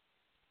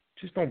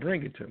 Just don't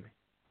bring it to me.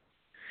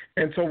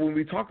 And so when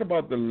we talk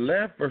about the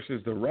left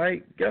versus the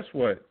right, guess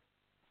what?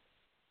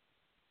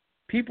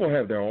 People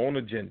have their own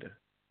agenda.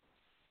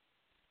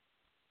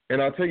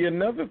 And I'll tell you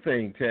another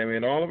thing, Tammy,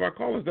 and all of our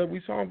callers that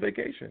we saw on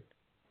vacation.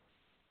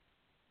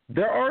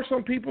 There are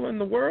some people in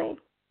the world,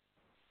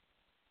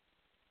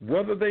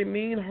 whether they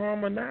mean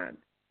harm or not,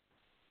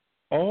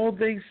 all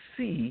they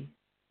see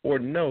or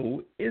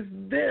know is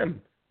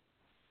them.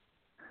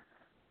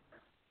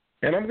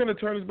 And I'm going to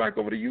turn this back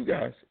over to you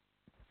guys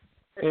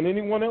and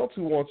anyone else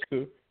who wants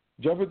to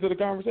jump into the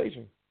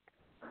conversation.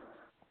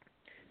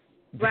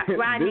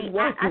 Rodney,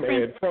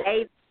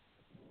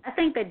 I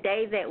think the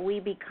day that we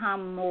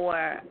become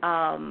more,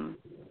 and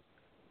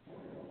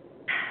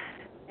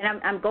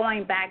I'm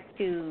going back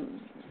to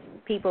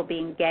people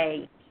being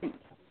gay.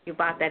 You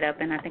brought that up,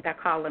 and I think our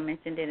caller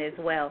mentioned it as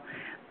well.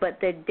 But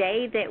the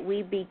day that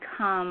we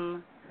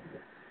become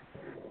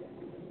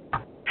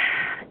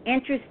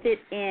interested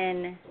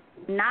in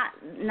not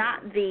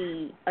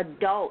the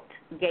adult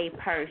gay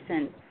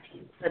person,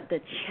 but the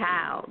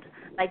child.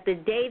 Like the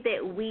day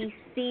that we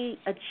see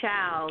a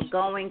child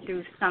going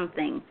through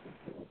something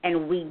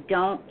and we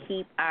don't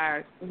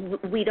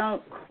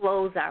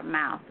close our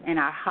mouth and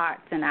our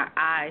hearts and our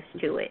eyes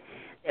to it,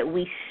 that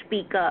we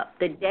speak up.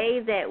 The day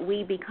that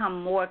we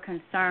become more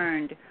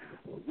concerned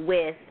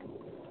with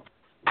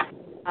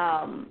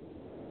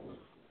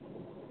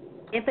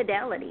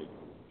infidelity,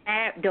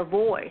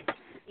 divorce,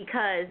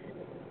 because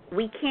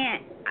we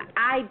can't.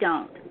 I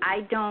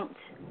don't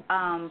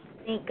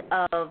think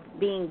of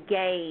being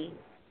gay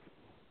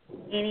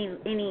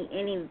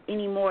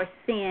any more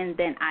sin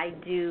than I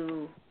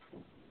do.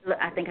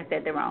 I think I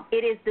said that wrong.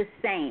 It is the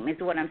same, is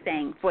what I'm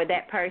saying, for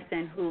that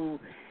person who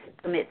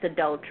commits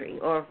adultery,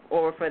 or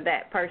for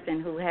that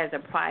person who has a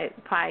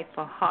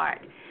prideful heart,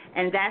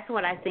 and that's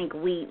what I think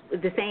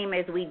the same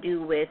as we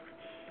do with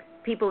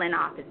people in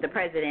office, the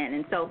president,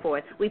 and so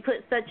forth. We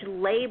put such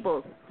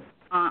labels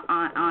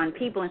on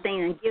people and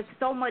things, and give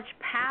so much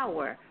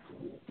power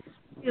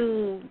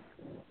to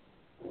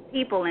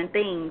people and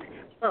things.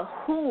 But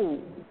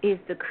who is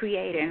the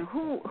creator, and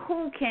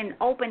who can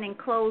open and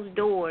close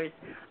doors?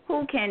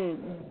 Who can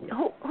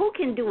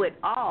do it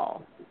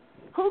all?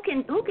 Who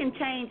can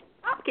change?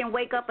 Trump can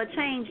wake up a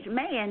changed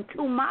man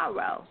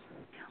tomorrow.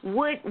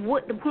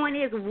 The point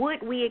is,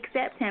 would we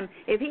accept him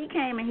if he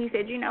came and he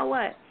said, you know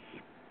what?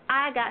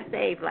 I got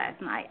saved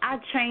last night. I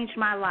changed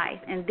my life,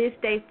 and this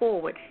day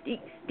forward.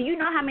 Do you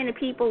know how many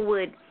people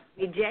would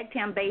reject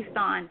him based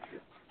on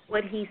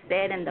what he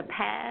said in the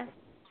past?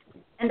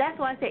 And that's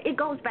why I say it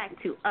goes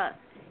back to us,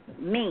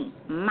 me,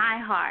 my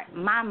heart,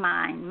 my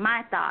mind,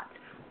 my thoughts.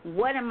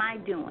 What am I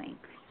doing?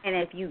 And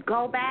if you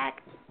go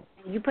back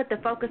and you put the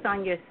focus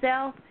on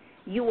yourself,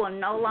 you will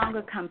no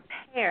longer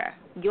compare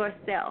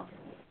yourself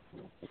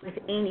with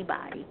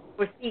anybody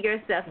or see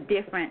yourself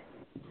different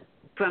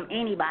from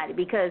anybody,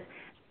 because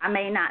I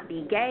may not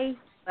be gay,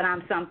 but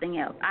I'm something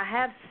else. I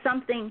have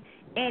something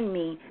in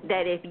me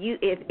that if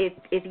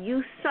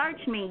you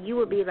search me, you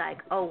will be like,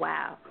 oh,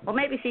 wow. Well,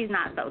 maybe she's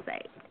not so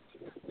saved.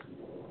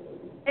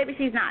 Maybe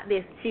she's not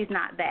this, she's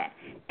not that.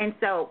 And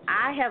so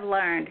I have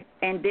learned,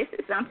 and this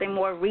is something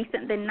more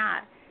recent than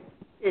not,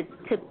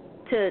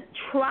 to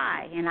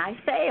try, and I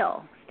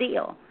fail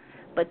still,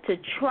 but to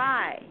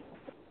try.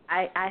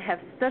 I have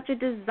such a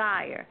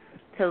desire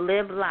to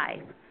live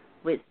life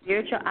with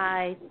spiritual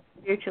eyes,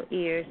 spiritual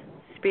ears,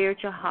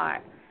 spiritual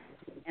heart,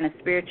 and a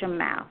spiritual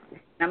mouth. And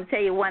I'm going to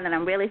tell you one that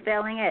I'm really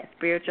failing at,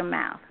 spiritual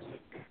mouth.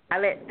 I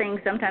let things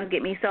sometimes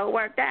get me so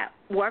worked up.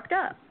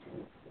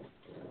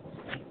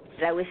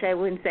 I wish I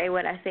wouldn't say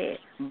what I said,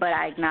 but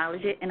I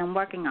acknowledge it, and I'm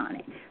working on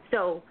it.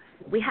 So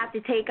we have to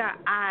take our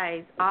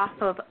eyes off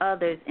of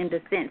others in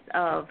the sense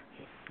of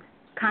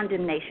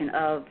condemnation,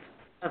 of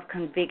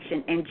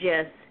conviction, and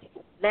just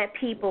let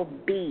people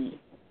be.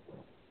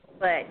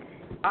 But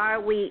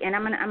are we, and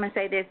I'm gonna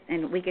say this,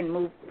 and we can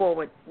move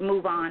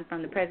on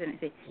from the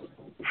presidency.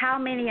 How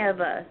many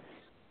of us,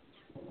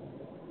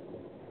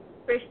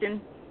 Christian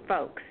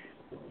folks,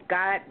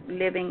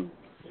 God-living,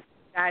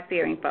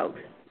 God-fearing folks,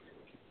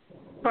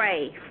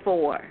 pray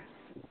for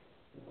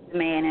the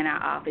man in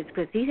our office,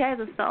 because he has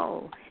a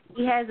soul.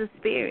 He has a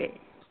spirit.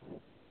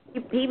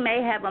 He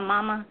may have a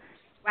mama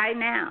right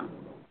now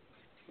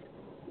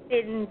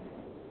sitting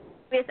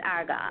with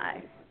our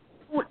God,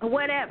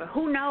 whatever.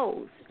 Who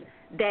knows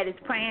that is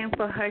praying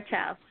for her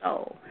child's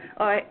soul?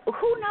 Or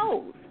who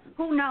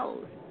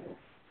knows?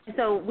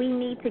 So we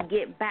need to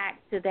get back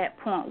to that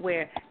point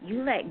where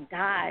you let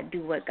God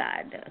do what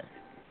God does.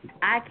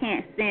 I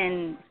can't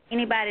send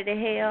anybody to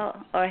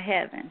hell or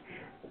heaven.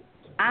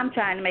 I'm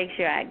trying to make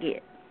sure I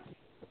get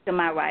to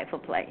my rightful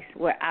place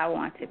where I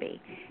want to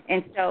be.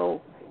 And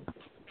so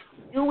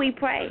do we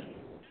pray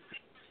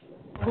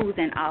who's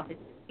in office?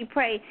 We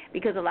pray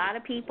because a lot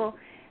of people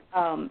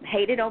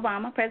hated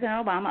Obama,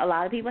 President Obama. A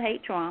lot of people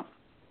hate Trump.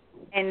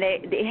 And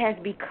it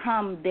has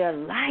become their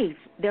life,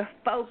 their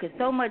focus,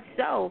 so much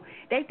so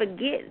they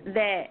forget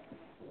that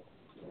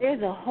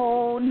there's a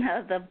whole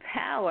nother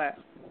power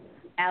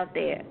out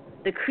there,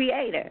 the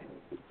Creator,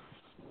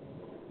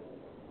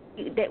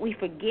 that we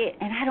forget.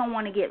 And I don't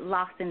want to get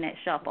lost in that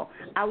shuffle.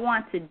 I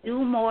want to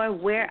do more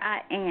where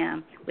I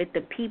am with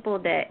the people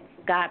that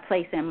God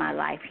placed in my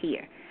life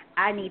here.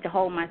 I need to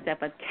hold myself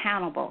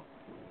accountable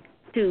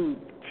to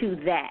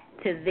that,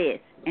 to this,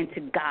 and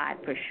to God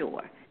for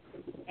sure.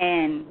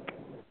 And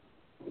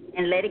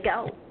let it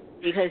go,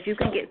 because you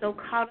can get so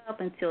caught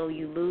up until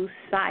you lose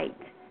sight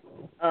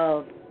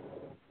of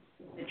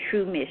the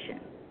true mission.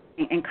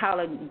 And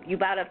Carla, you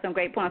brought up some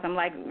great points. I'm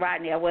like,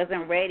 Rodney, I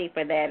wasn't ready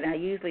for that, and I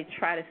usually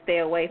try to stay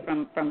away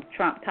from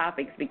Trump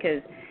topics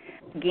because,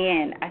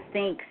 again, I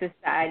think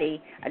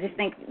society, I just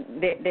think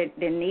that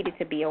there needed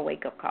to be a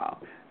wake-up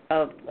call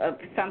of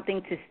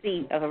something to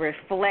see, of a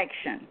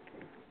reflection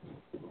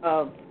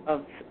of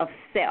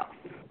self.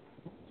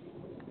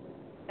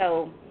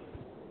 So,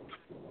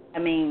 I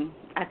mean,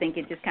 I think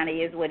it just kind of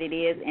is what it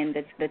is, and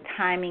the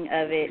timing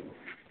of it,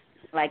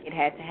 like it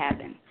had to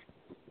happen.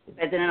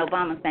 President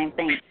Obama, same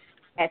thing,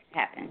 had to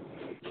happen.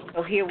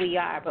 So here we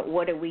are. But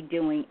what are we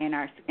doing in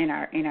our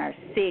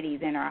cities,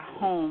 in our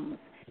homes?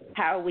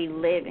 How are we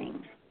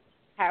living?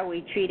 How are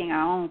we treating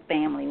our own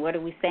family? What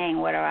are we saying?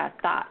 What are our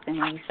thoughts? And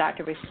when we start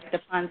to reflect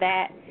upon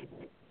that,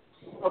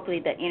 hopefully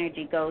the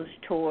energy goes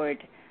toward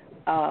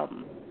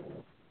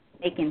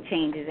making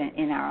changes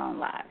in our own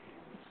lives.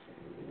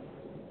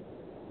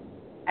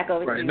 I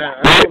go right. to Now,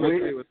 I totally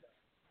agree with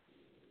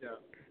that. Yeah.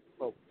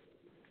 Well,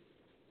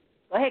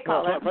 go ahead,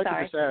 caller. If I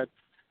could just add.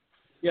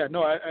 Yeah,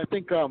 no, I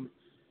think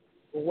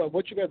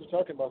what you guys are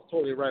talking about is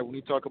totally right. When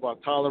you talk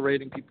about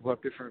tolerating people who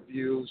have different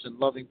views and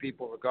loving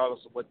people regardless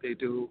of what they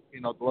do,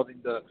 loving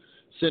the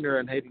sinner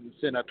and hating the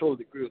sin, I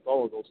totally agree with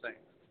all of those things.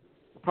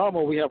 The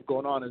problem we have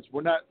going on is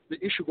the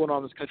issue going on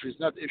in this country is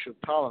not the issue of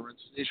tolerance,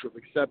 it's the issue of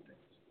acceptance.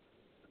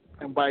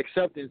 And by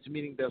acceptance,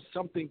 meaning there's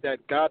something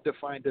that God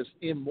defined as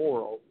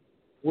immoral,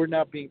 we're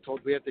not being told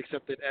we have to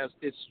accept it as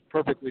it's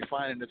perfectly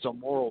fine and it's a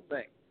moral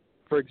thing.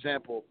 For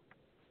example,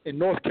 in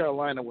North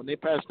Carolina, when they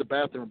passed the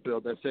bathroom bill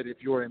that said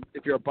if you're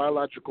a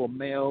biological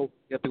male,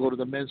 you have to go to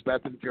the men's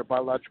bathroom. If you're a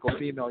biological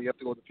female, you have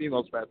to go to the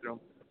female's bathroom.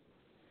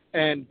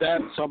 And that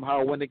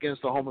somehow went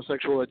against the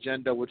homosexual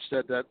agenda, which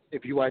said that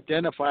if you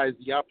identify as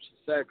the opposite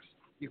sex,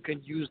 you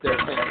can use that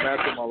same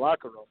bathroom or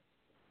locker room.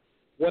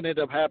 What ended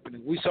up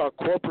happening? We saw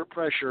corporate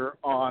pressure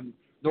on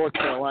North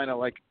Carolina,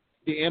 like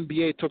the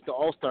NBA took the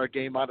All-Star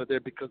game out of there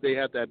because they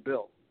had that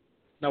bill.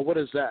 Now, what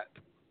is that?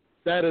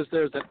 That is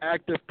there's an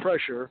active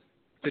pressure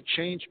to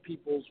change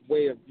people's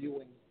way of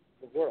viewing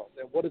the world.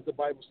 And what does the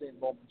Bible say in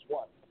Romans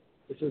 1?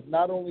 It says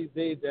not only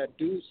they that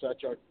do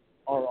such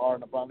are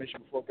an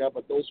abomination before God,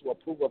 but those who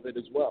approve of it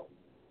as well.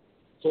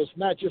 So it's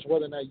not just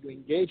whether or not you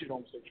engage in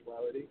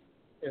homosexuality.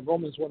 In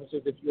Romans 1 it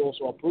says if you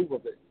also approve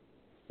of it,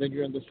 then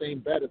you're in the same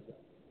bed as them.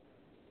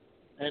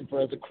 And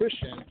as a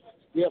Christian,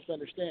 we have to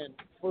understand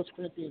 1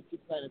 Corinthians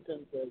 6, 9, and 10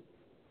 says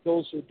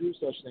those who do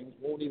such things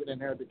won't even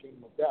inherit the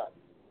kingdom of God.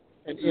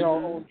 And in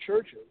our own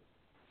churches,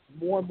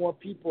 more and more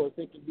people are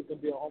thinking you can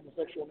be a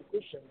homosexual and a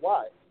Christian.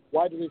 Why?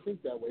 Why do they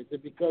think that way? Is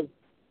it because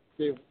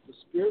the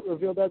Spirit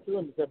revealed that to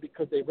them? Is that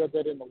because they read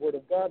that in the Word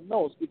of God?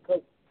 No, it's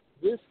because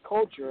this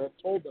culture has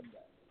told them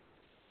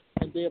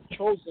that. And they have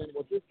chosen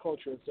what this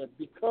culture has said.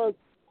 Because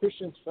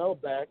Christians fell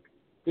back,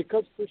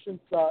 because Christians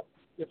thought,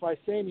 if I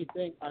say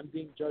anything, I'm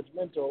being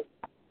judgmental,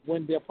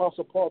 when the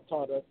Apostle Paul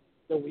taught us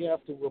that we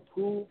have to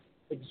reprove,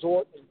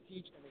 exhort, and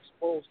teach and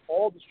expose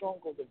all the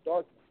strongholds of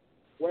darkness,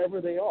 wherever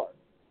they are.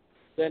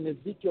 Then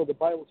Ezekiel, the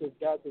Bible says,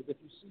 God says, if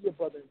you see your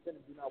brother in sin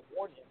and do not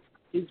warn him,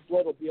 his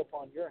blood will be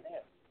upon your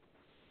hands.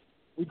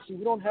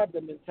 We don't have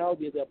the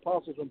mentality of the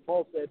apostles when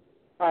Paul said,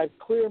 I've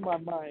cleared my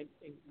mind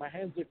and my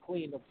hands are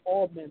clean of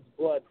all men's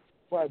blood,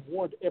 for I've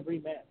warned every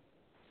man.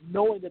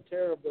 Knowing the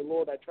terror of the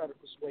Lord, I try to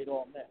persuade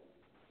all men.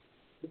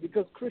 But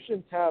because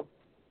Christians don't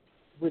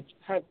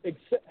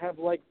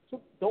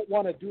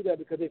want to do that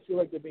because they feel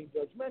like they're being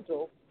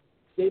judgmental,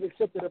 they've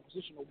accepted a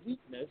position of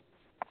weakness.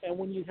 And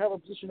when you have a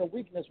position of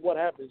weakness, what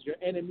happens? Your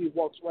enemy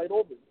walks right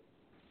over you.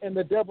 And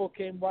the devil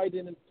came right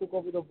in and took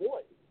over the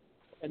voice.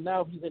 And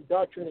now he's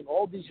indoctrinating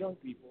all these young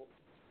people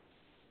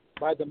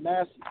by the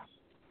masses.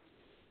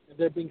 And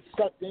they're being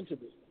sucked into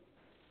this.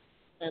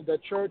 And the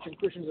church and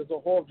Christians as a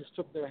whole just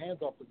took their hands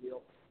off the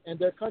wheel. And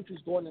their country's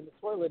going in the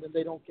toilet and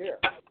they don't care.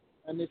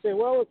 And they say,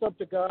 well, it's up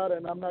to God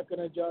and I'm not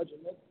going to judge.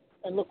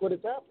 And look what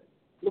has happened.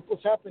 Look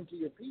what's happened to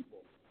your people.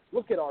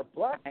 Look at our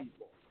black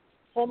people.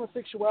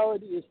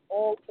 Homosexuality is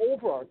all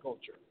over our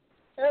culture.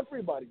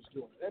 Everybody's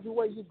doing it.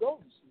 Everywhere you go,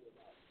 you see it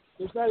now.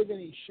 There's not even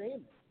any shame in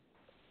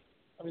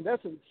it. I mean,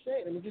 that's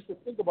insane. I mean, just to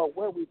think about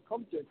where we've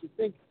come to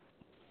think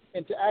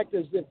and to act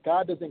as if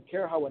God doesn't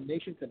care how a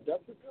nation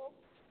conducts itself,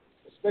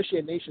 especially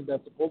a nation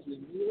that supposedly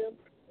knew him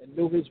and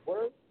knew his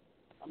word.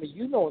 I mean,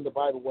 you know in the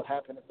Bible what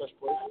happened in such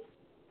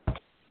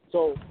places.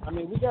 So, I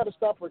mean, we got to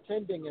stop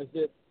pretending as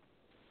if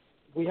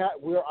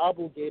we're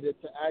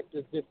obligated to act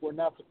as if we're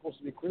not supposed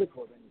to be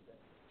critical of anything.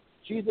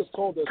 Jesus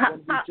told us when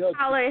we judge.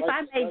 Paula, if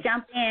I may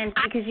jump in,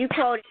 because you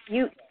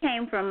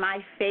came from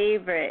my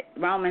favorite,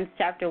 Romans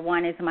chapter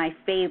 1 is my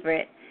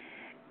favorite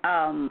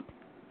of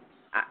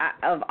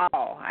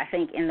all, I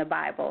think, in the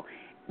Bible.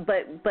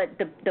 But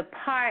the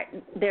part,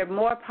 there are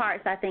more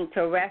parts, I think,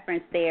 to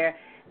reference there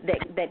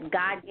that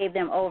God gave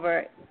them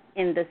over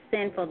in the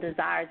sinful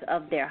desires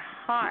of their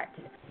hearts,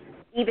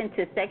 even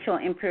to sexual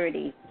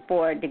impurity,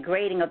 for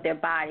degrading of their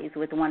bodies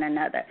with one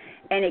another.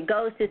 And it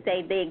goes to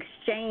say they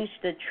exchanged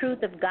the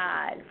truth of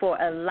God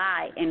for a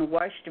lie and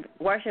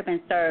worship and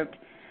served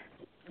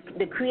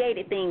the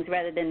created things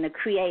rather than the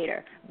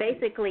Creator.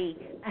 Basically,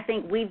 I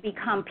think we've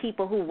become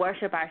people who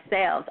worship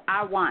ourselves,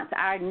 our wants,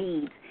 our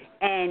needs.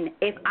 And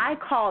if I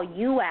call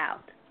you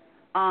out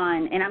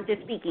on, and I'm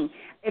just speaking,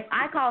 if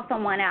I call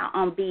someone out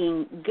on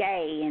being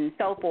gay and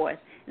so forth,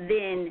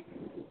 then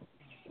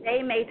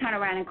they may turn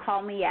around and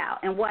call me out.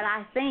 And what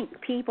I think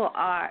people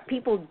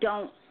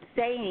don't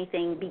say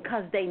anything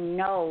because they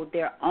know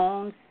their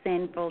own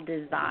sinful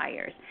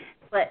desires.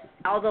 But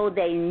although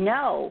they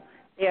know,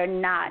 they're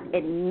not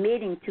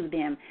admitting to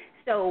them.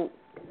 So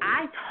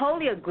I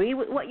totally agree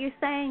with what you're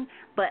saying,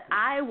 but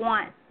I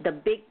want the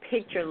big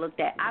picture looked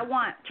at. I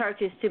want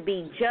churches to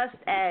be just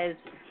as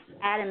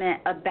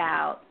adamant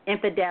about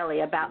infidelity,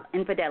 about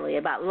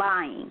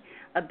lying,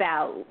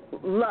 about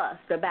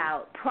lust,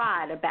 about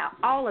pride, about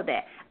all of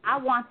that. I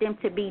want them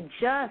to be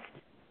just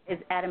as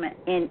adamant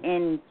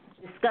in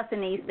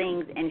discussing these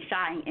things and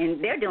shying,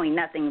 and they're doing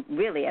nothing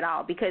really at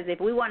all, because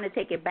if we want to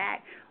take it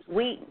back,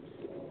 we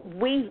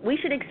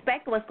should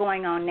expect what's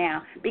going on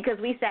now, because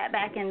we sat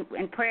back and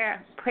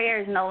prayer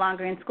is no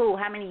longer in school.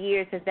 How many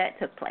years has that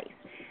took place?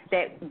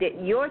 That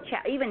your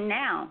child, even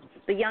now,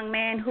 the young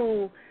man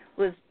who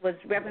was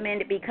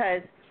reprimanded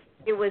because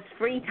it was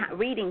free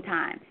reading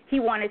time. He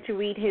wanted to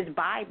read his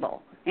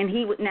Bible, and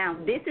now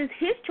this is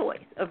his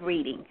choice of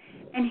reading,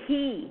 and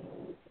he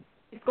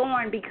is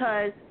scorned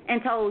because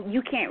and told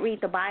you can't read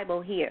the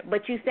Bible here,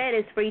 but you said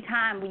it's free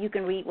time where you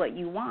can read what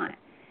you want.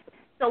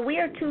 So we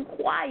are too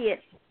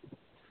quiet.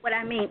 What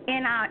I mean,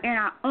 in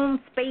our own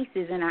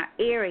spaces, in our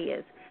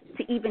areas,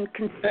 to even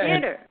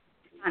consider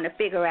trying to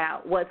figure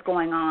out what's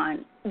going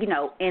on,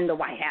 in the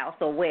White House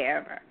or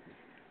wherever.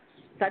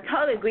 So I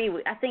totally agree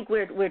I think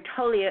we're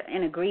totally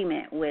in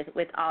agreement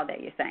with all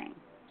that you're saying.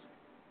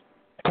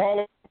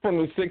 Caller from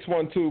the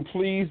 612,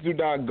 please do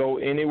not go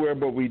anywhere,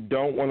 but we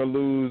don't want to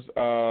lose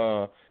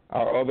our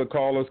other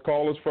callers.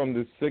 Callers from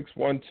the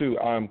 612,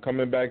 I'm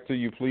coming back to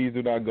you. Please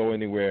do not go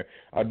anywhere.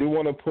 I do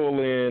want to pull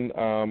in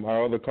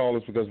our other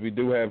callers because we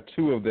do have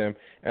two of them,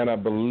 and I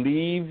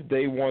believe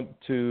they want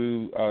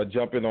to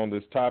jump in on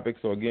this topic.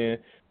 So, again,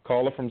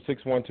 caller from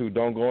 612,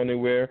 don't go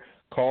anywhere.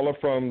 Caller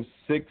from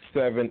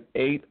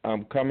 678,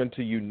 I'm coming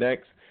to you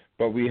next.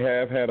 But we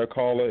have had a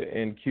caller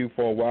in queue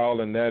for a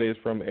while, and that is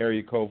from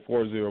area code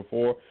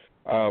 404.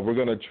 We're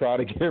going to try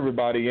to get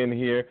everybody in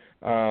here.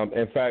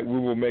 In fact, we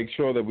will make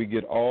sure that we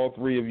get all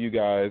three of you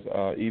guys,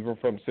 even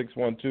from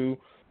 612,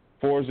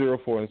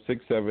 404, and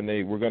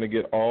 678. We're going to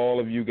get all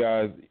of you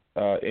guys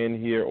in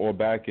here or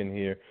back in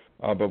here.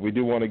 But we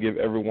do want to give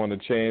everyone a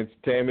chance.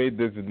 Tammy,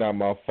 this is not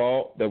my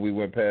fault that we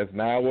went past an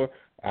hour.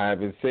 I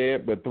haven't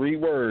said but 3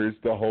 words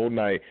the whole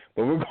night.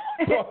 But we're going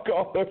to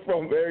call it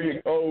from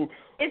area code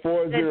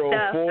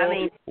 404. I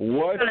mean,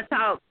 we're going to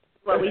talk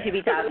what we should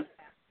be talking about.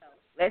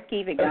 Let's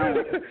keep it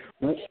going.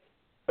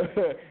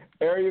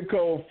 Area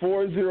code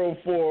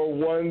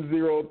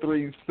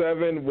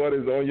 404-1037. What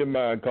is on your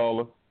mind,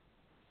 caller?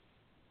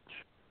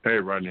 Hey,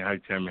 Rodney. Hi,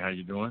 Tammy. How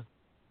you doing?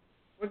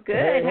 We're good.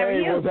 How are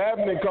you? What's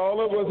happening,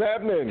 caller? What's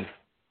happening?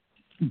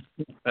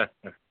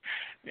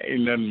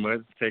 Ain't nothing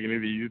much. Taking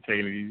it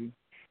easy.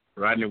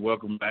 Rodney,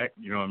 welcome back.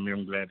 You know what I mean?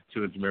 I'm glad that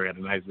you and Mary had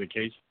a nice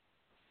vacation.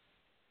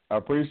 I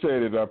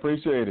appreciate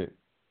it.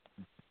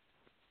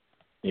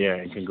 Yeah,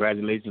 and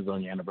congratulations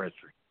on your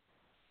anniversary.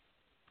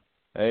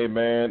 Hey,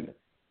 man.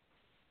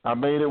 I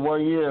made it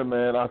 1 year,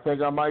 man. I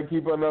think I might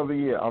keep another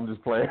year. I'm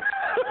just playing.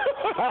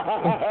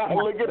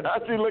 Look at how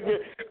she looking.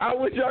 I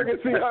wish y'all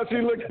could see how she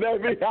looking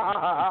at me.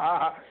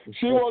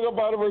 She woke up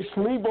out of her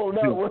sleep on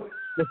that one.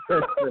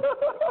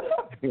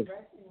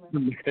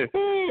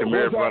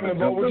 What's happening,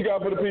 Bo? What you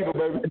got for the people,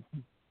 baby?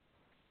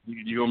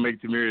 You gonna make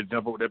Tamira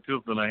jump over that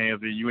pistol in her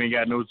hands and you ain't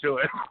got no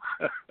choice.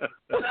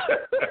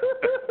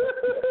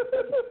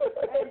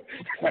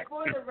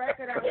 For the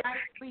record, I'm not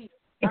asleep.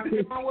 I'm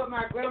doing what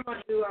my grandma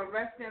do. I'm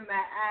resting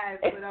my eyes,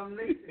 but I'm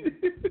listening.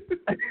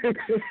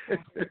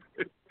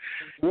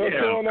 What's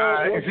going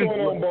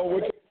on,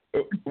 Bo?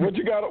 What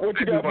you got for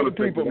the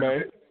people,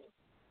 man?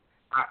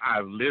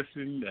 I've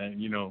listened, and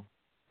you know,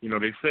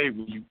 they say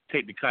when you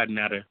take the cotton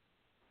out of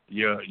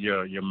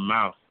your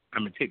mouth,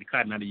 take the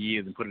cotton out of your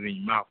ears and put it in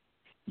your mouth,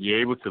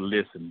 you're able to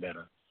listen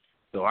better.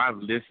 So I've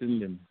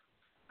listened and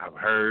I've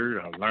heard,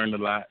 I've learned a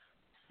lot,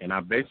 and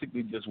I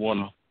basically just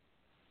want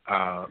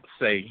to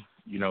say,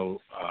 a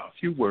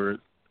few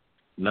words,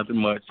 nothing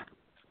much,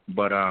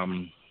 but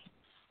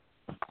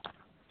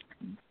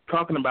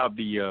talking about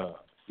the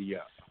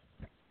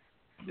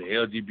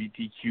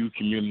LGBTQ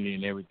community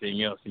and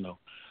everything else,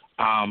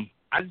 I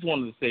just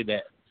wanted to say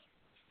that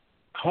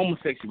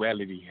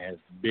homosexuality has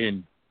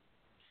been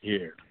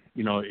here.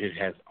 You know, it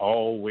has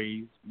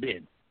always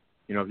been.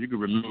 You know, if you can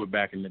remember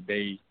back in the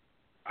day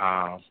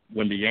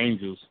when the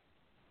angels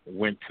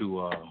went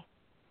to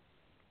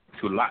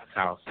Lot's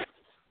house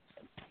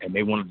and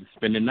they wanted to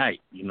spend the night,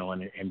 you know,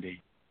 and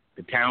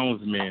the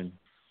townsmen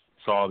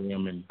saw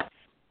them and,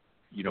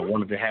 you know,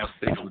 wanted to have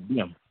sex with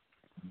them.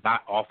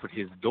 Lot offered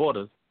his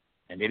daughters,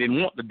 and they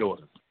didn't want the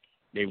daughters.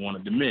 They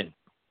wanted the men.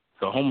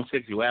 So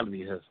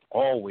homosexuality has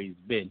always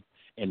been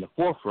in the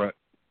forefront,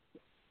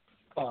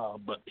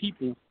 but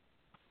people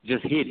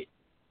just hid it.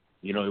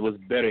 You know, it was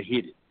better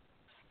hidden.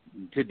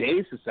 In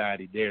today's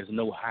society, there's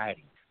no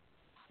hiding.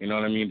 You know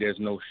what I mean? There's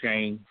no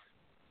shame.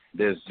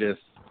 There's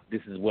just,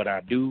 this is what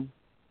I do.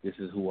 This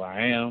is who I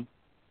am.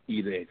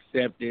 Either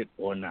accept it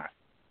or not,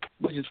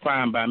 which is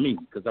fine by me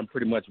because I'm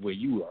pretty much where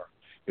you are.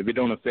 If it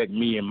don't affect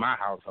me and my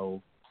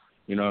household,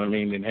 you know what I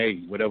mean, then,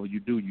 hey, whatever you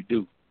do, you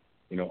do.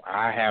 You know,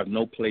 I have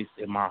no place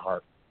in my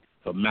heart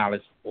for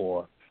malice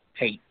or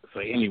hate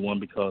for anyone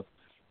because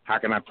how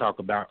can I talk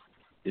about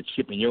the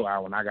chip in your eye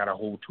when I got a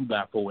whole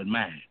 2x4 in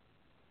mine?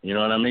 You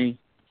know what I mean?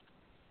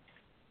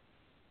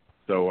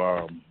 So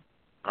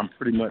I'm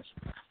pretty much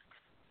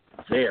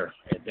there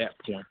at that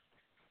point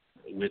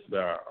with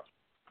that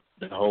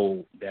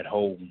whole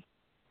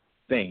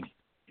thing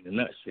in a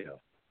nutshell.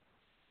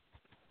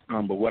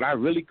 But what I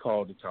really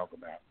called to talk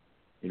about,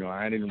 you know,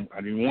 I didn't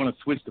want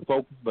to switch the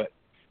focus, but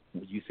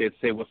you said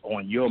say what's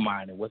on your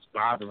mind and what's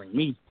bothering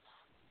me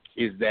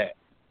is that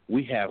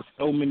we have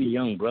so many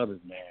young brothers,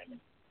 man.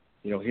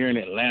 You know, here in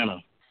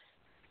Atlanta,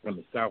 from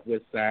the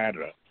southwest side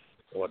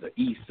or the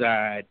east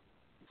side,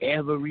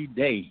 every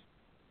day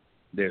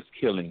there's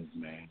killings,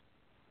 man.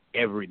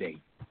 Every day.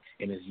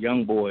 And it's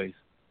young boys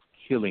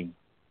killing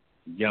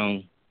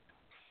young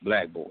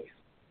black boys.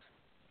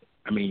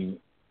 I mean,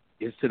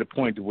 it's to the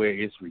point to where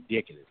it's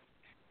ridiculous.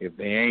 If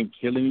they ain't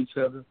killing each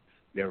other,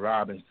 they're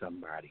robbing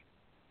somebody.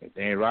 If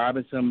they ain't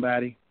robbing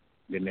somebody,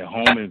 then they're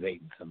home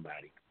invading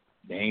somebody.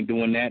 If they ain't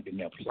doing that, then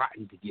they're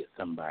plotting to get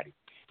somebody,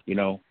 you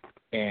know.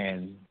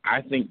 And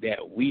I think that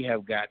we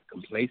have got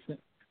complacent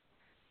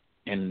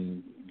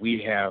and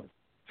we have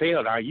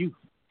failed our youth,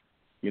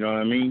 you know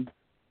what I mean,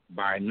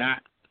 by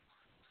not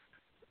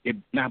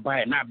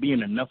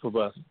being enough of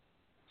us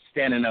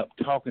standing up,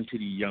 talking to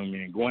these young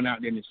men, going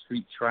out in the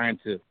street trying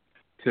to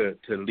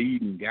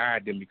lead and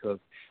guide them because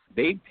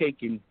they've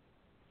taken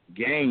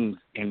gangs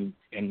and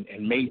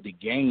made the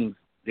gangs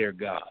their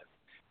gods.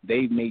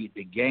 They've made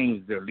the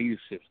gangs their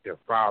leaderships, their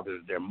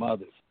fathers, their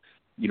mothers.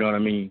 You know what I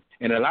mean?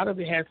 And a lot of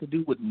it has to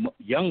do with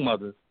young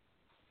mothers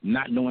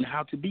not knowing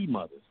how to be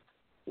mothers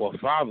or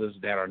fathers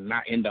that are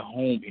not in the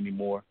home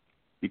anymore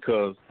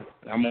because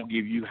I'm going to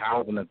give you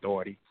housing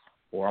authority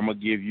or I'm going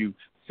to give you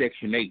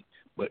Section 8,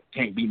 but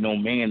can't be no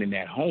man in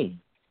that home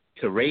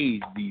to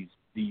raise these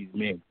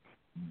men.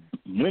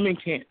 Women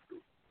can't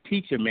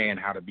teach a man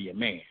how to be a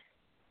man.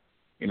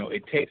 You know,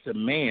 it takes a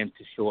man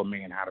to show a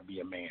man how to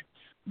be a man.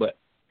 But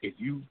if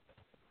you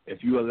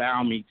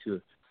allow me to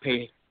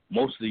pay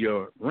most of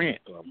your rent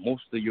or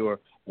most of your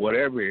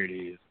whatever it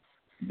is,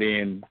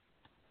 then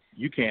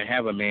you can't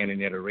have a man in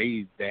there to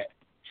raise that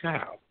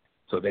child.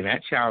 So then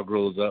that child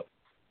grows up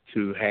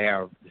to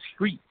have the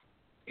street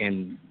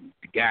and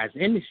the guys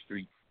in the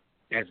street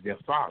as their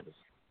fathers.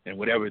 And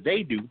whatever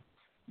they do,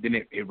 then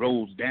it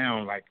rolls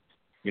down like,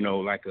 you know,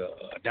 like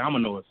a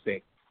domino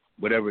effect.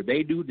 Whatever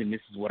they do, then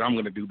this is what I'm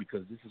going to do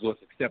because this is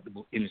what's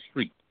acceptable in the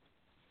street.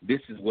 This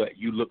is what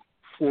you look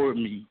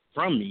from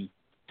me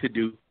to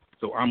do,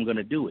 so I'm going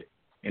to do it.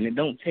 And it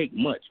don't take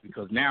much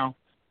because now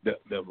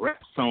the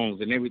rap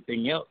songs and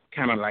everything else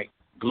kind of like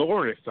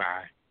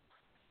glorify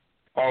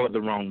all of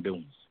the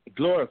wrongdoings. It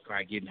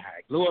glorifies getting high.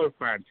 It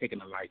glorifies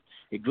taking a life.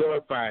 It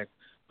glorifies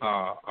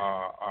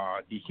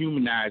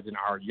dehumanizing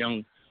our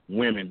young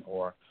women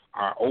or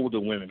our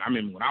older women. I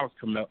mean, when I was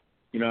coming up,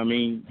 you know what I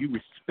mean, you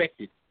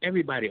respected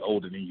everybody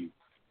older than you,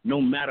 no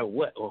matter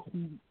what or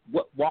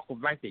what walk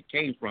of life they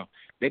came from.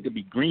 They could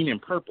be green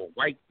and purple,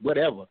 white,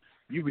 whatever.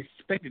 You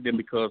respected them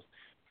because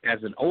as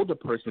an older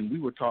person, we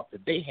were taught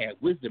that they had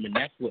wisdom, and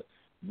that's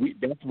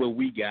where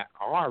we got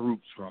our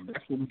roots from.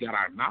 That's where we got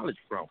our knowledge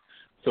from.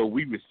 So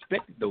we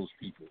respected those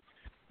people.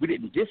 We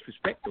didn't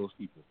disrespect those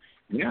people.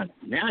 Now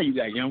you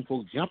got young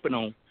folks jumping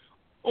on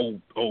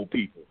old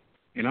people,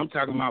 and I'm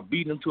talking about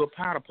beating them to a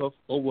powder puff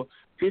over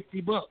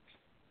 $50.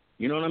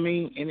 You know what I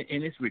mean?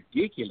 And it's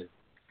ridiculous.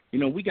 You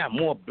know, we got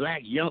more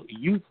black young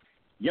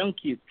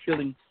kids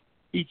killing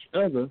each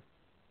other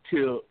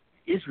till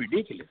it's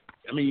ridiculous.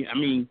 I mean,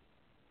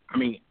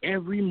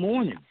 every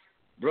morning,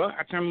 bro,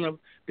 I turn on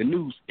the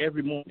news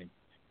every morning.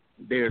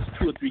 There's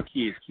 2 or 3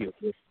 kids killed.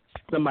 There's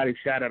somebody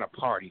shot at a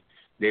party.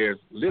 There's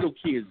little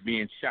kids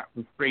being shot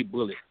from stray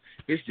bullets.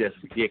 It's just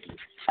ridiculous.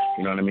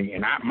 You know what I mean?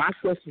 And my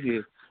question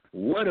is,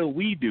 what do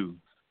we do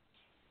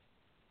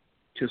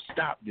to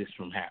stop this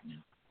from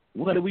happening?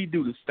 What do we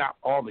do to stop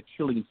all the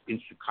killings in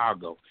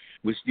Chicago,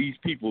 which these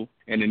people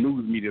and the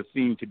news media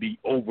seem to be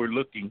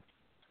overlooking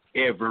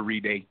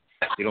every day?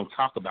 They don't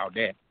talk about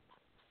that.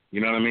 You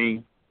know what I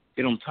mean?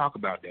 They don't talk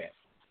about that.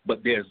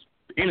 But there's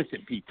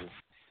innocent people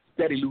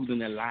steady losing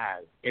their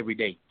lives every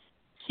day.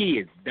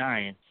 Kids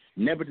dying,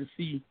 never to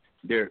see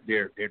their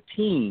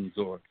teens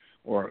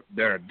or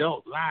their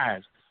adult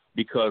lives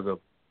because of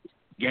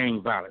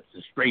gang violence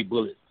and stray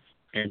bullets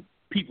and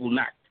people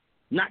not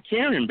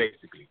caring,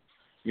 basically.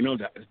 You know,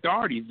 the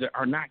authorities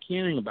are not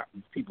caring about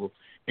these people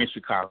in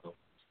Chicago.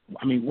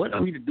 I mean, what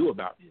are we to do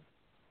about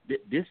this?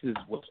 This is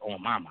what's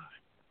on my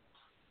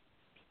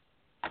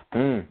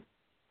mind.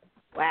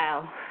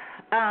 Wow.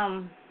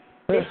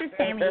 This is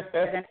Tammy. I'll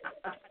try to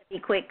be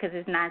quick because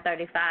it's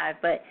 9:35.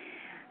 But,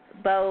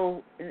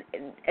 Bo,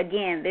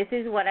 again, this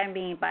is what I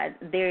mean by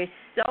there's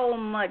so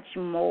much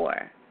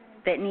more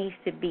that needs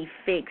to be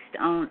fixed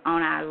on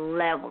our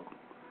level.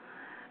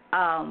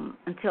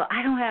 Until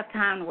I don't have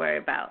time to worry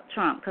about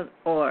Trump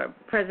or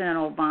President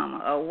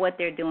Obama or what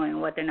they're doing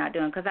and what they're not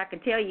doing, because I can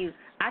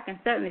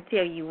certainly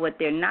tell you what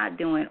they're not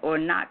doing or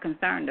not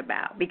concerned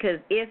about, because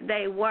if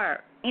they were,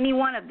 any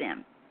one of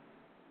them,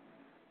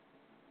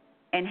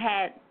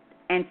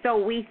 and so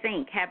we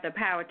think have the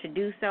power to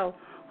do so,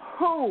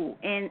 who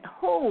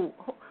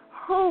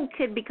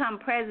could become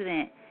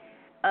president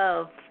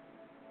of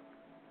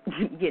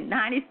the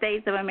United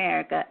States of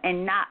America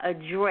and not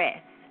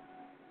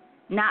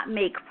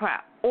make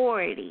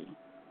priority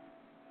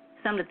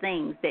some of the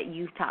things that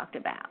you've talked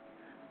about?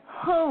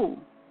 Who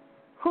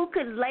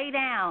could lay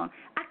down?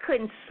 I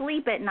couldn't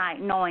sleep at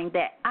night knowing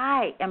that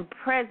I am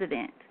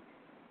president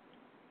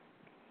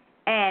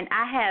and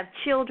I have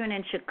children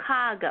in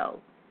Chicago,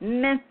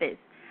 Memphis.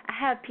 I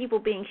have people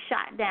being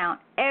shot down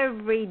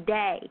every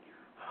day.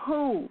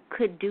 Who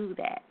could do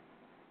that,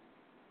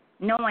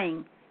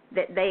 knowing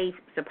that they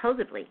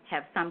supposedly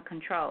have some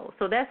control?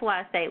 So that's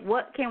why I say,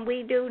 what can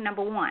we do?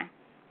 Number one,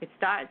 it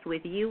starts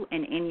with you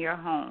and in your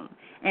home.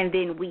 And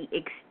then we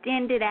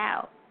extend it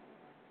out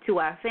to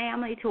our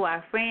family, to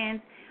our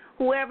friends,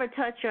 whoever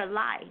touched your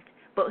life.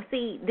 But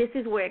see, this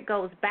is where it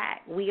goes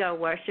back. We are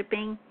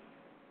worshiping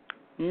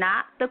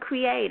not the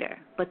creator,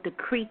 but the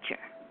creature.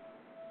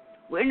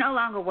 We're no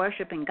longer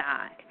worshiping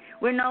God.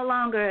 We're no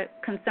longer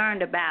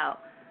concerned about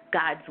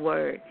God's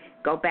word.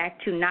 Go back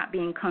to not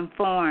being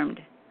conformed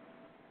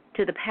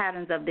to the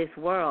patterns of this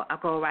world. I'll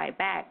go right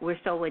back. We're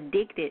so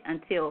addicted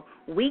until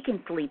we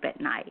can sleep at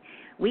night.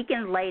 We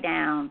can lay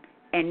down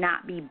and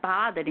not be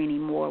bothered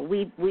anymore.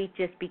 We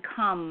just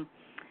become,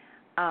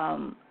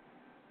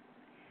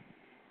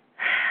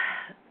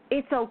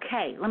 it's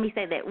okay. Let me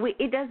say that.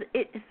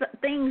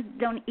 Things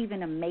don't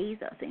even amaze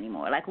us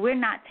anymore. Like we're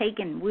not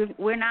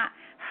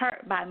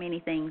hurt by many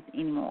things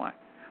anymore.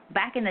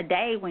 Back in the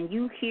day when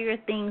you hear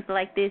things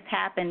like this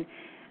happen,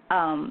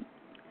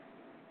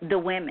 the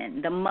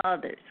women, the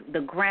mothers, the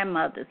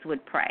grandmothers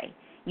would pray.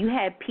 You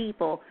had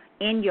people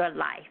in your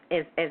life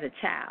as a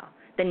child.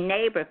 The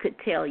neighbor could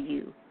tell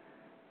you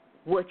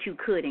what you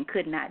could and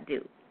could not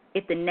do.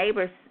 If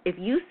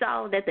you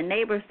saw that the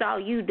neighbor saw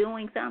you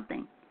doing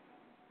something,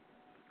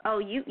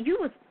 you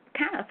was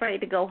kind of afraid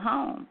to go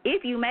home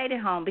if you made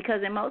it home,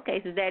 because in most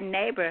cases that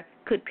neighbor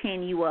could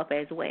pin you up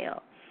as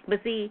well. But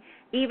see,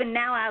 even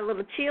now our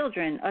little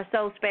children are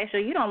so special.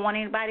 You don't want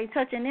anybody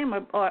touching them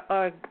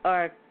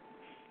or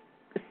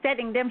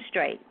setting them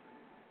straight.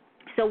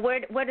 So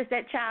where does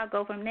that child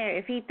go from there?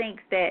 If he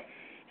thinks that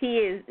he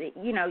is,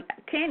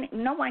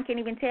 no one can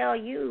even tell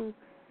you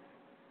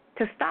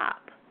to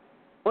stop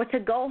or to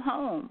go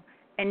home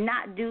and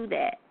not do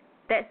that.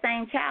 That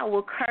same child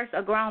will curse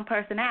a grown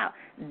person out.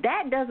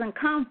 That doesn't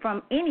come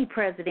from any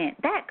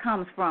president. That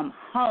comes from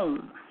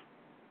home.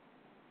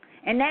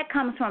 And that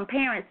comes from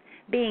parents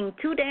being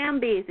too damn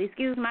busy,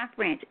 excuse my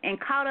French, and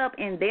caught up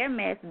in their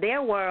mess,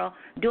 their world,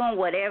 doing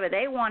whatever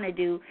they want to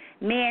do,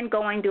 men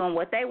doing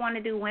what they want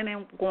to do,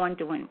 women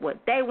doing what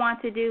they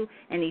want to do,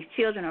 and these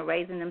children are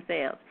raising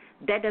themselves.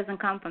 That doesn't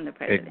come from the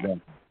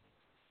president.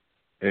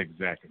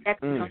 Exactly. That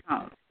comes from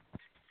home.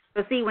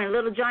 So see, when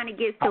little Johnny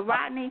gets to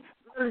Rodney,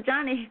 little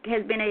Johnny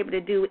has been able to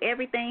do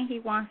everything he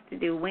wants to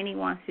do when he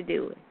wants to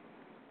do it.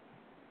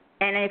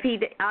 And if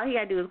all he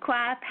got to do is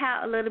cry,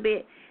 pout a little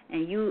bit,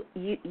 and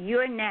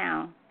you're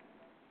now,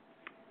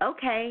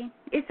 okay,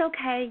 it's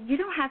okay. You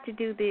don't have to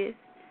do this.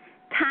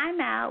 Time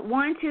out.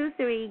 1, 2,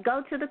 3.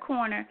 Go to the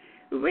corner.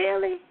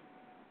 Really?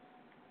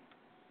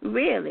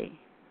 Really?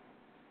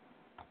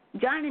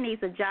 Johnny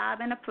needs a job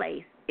and a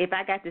place. If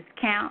I got this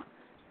count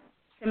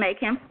to make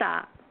him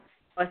stop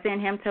or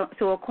send him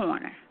to a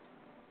corner,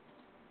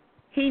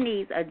 he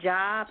needs a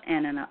job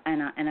and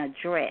an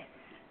address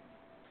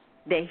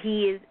that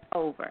he is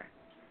over.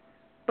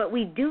 But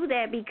we do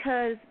that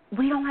because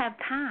we don't have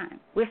time.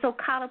 We're so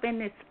caught up in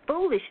this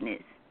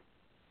foolishness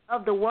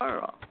of the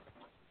world.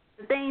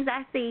 The things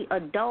I see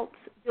adults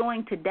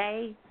doing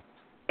today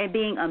and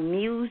being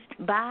amused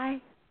by,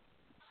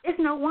 it's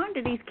no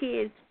wonder these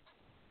kids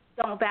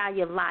don't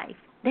value life.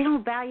 They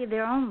don't value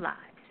their own lives.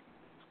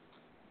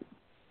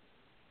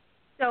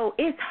 So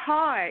it's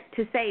hard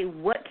to say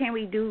what can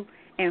we do,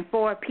 and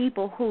for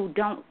people who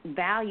don't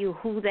value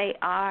who they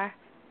are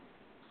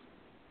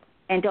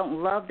and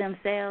don't love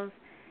themselves,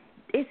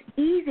 it's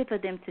easy for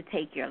them to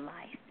take your life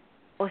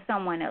or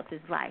someone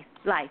else's life.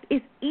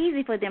 It's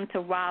easy for them to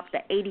rob the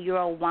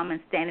 80-year-old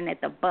woman standing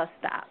at the bus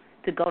stop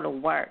to go to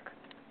work.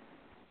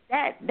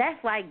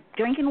 That's like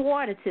drinking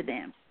water to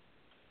them,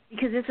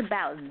 because it's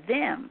about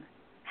them,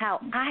 how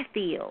I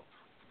feel,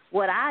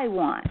 what I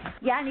want.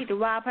 Yeah, I need to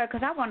rob her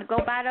because I want to go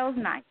buy those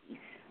Nikes,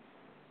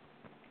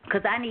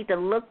 because I need to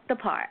look the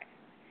part.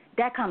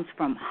 That comes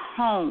from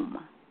home.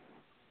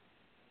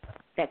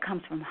 That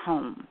comes from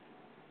home.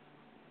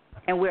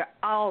 And we're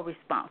all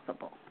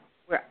responsible.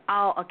 We're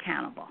all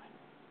accountable.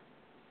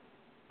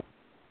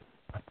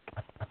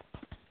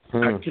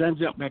 Can I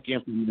jump back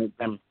in for a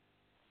minute?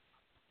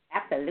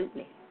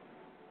 Absolutely.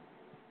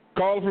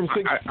 Call from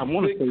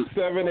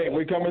 678.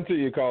 We're coming to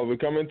you, call. We're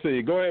coming to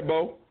you. Go ahead,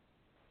 Bo.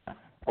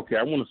 Okay,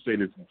 I want to say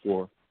this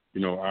before,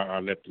 I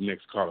let the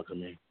next caller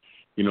come in.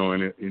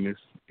 And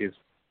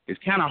it's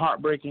kind of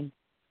heartbreaking.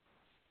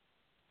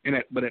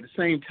 But at the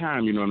same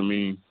time, you know what I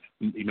mean?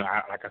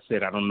 Like I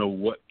said, I don't know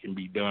what can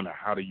be done or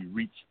how do you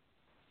reach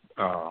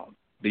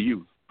the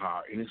youth.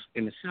 In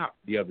the shop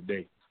the other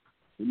day,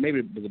 maybe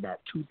it was about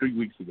 2-3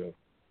 weeks ago,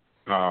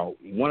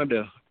 one of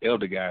the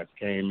elder guys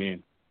came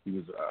in. He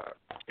was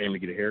came to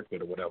get a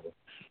haircut or whatever,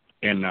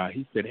 and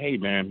he said, "Hey,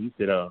 man," he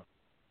said,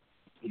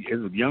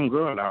 "there's a young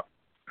girl out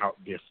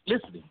there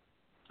soliciting."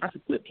 I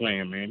said, "Quit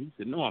playing, man." He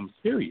said, "No, I'm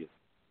serious."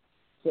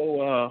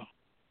 So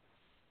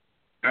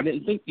I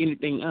didn't think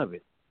anything of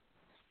it.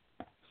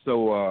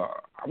 So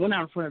I went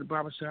out in front of the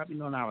barber shop,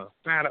 and I was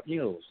fired up,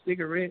 a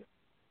cigarette,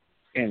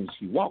 and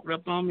she walked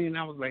up on me, and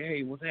I was like,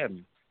 "Hey, what's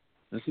happening?"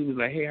 And she was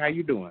like, "Hey, how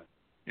you doing?"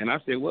 And I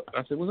said, "What?"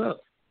 I said, "What's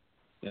up?"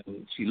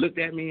 And she looked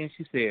at me, and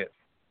she said,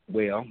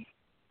 "Well,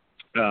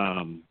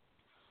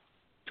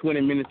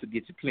 20 minutes will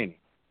get you plenty."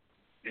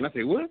 And I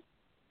said, "What?"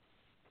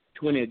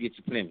 20 will get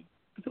you plenty.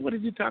 I said, "What are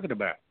you talking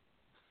about?"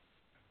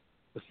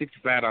 For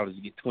 $65,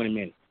 you get 20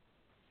 minutes.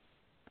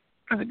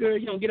 I said, "Girl,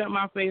 you don't get out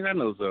my face. I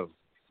know something."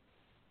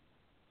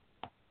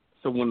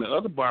 So when the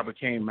other barber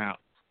came out,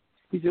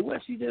 he said,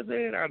 "What she just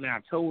said?" I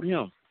told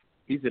him.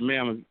 He said,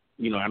 "Ma'am,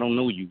 I don't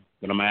know you,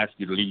 but I'm going to ask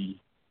you to leave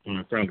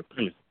in front of the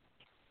premise.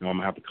 I'm going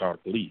to have to call the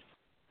police."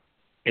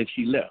 And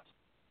she left.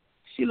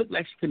 She looked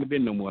like she couldn't have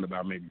been no more than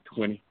about maybe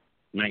 20,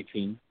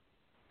 19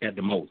 at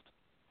the most.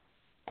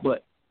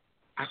 But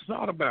I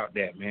thought about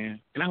that, man,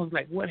 and I was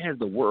like, what has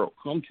the world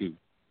come to?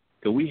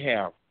 That we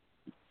have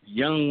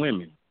young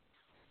women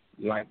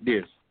like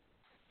this,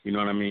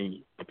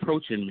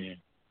 approaching men,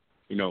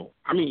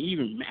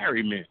 even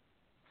married men,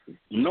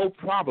 no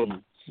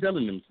problem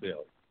selling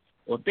themselves,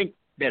 or think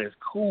that it's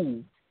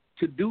cool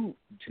to do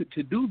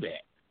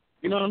that.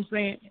 You know what I'm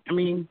saying? I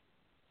mean,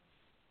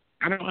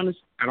 I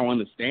don't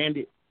understand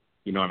it.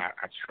 And I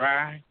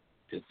try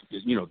to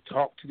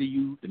talk to the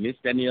youth and this,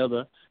 that, and the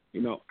other.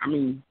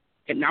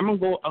 And I'm gonna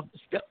go a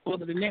step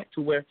further than that,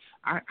 to where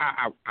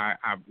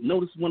I've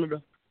noticed one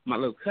of my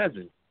little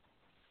cousins.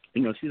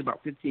 She's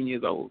about 15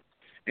 years old,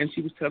 and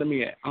she was telling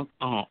me,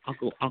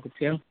 Uncle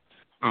Tim,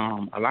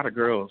 a lot of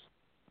girls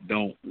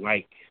don't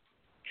like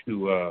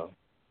to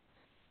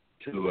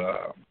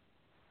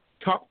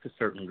talk to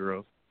certain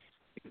girls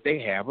if they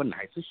have a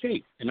nicer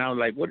shape. And I was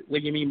like, what do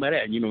you mean by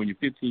that? And when you're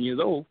 15 years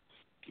old,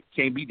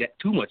 can't be that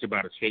too much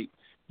about a shape.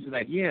 She's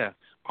like, yeah,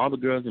 all the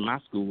girls in my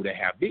school that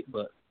have big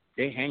butts,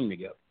 they hang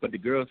together. But the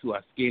girls who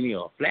are skinny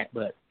or flat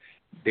butts,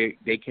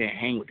 they can't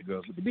hang with the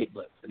girls with the big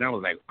butts. And I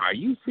was like, are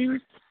you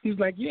serious? He's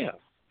like, yeah.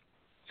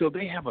 So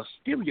they have a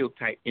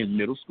stereotype in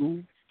middle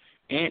school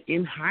and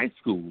in high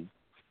school,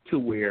 to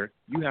where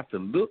you have to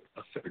look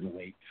a certain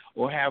way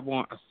or have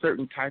on a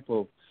certain type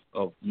of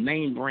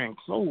name brand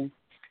clothes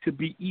to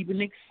be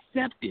even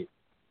accepted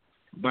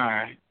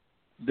by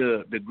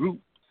the group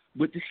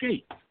with the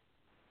shape.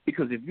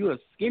 Because if you're a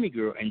skinny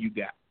girl and you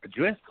got a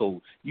dress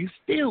code, you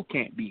still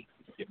can't be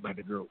accepted by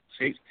the girl with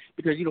shapes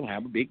because you don't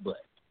have a big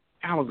butt.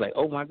 I was like,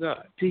 oh my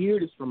God, to hear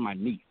this from my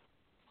niece,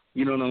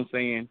 you know what I'm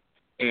saying?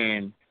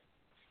 And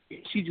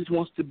she just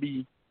wants to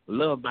be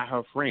loved by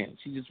her friends.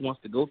 She just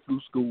wants to go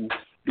through school,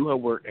 do her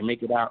work, and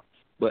make it out.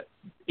 But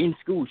in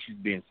school, she's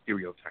being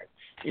stereotyped.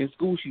 In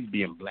school, she's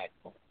being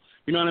blackballed.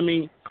 You know what I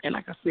mean? And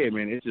like I said,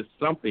 man, it's just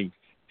something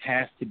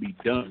has to be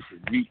done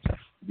to reach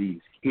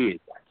these kids.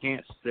 I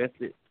can't stress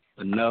it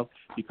enough,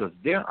 because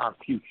they're our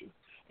future.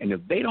 And if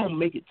they don't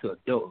make it to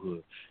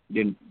adulthood,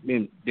 then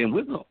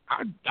we're gonna,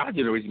 our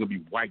generation gonna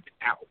be wiped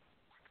out,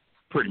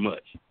 pretty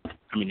much.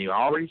 I mean, they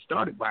already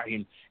started by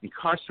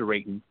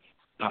incarcerating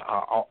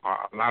a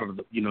lot of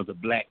the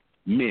black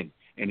men,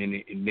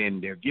 and then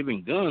they're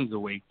giving guns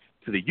away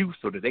to the youth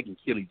so that they can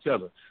kill each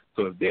other.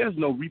 So if there's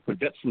no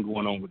reproduction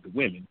going on with the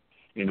women,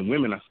 and the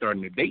women are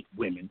starting to date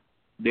women,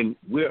 then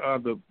where are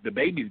the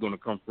babies going to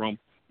come from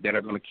that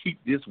are going to keep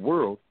this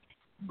world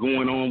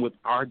going on with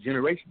our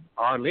generation,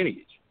 our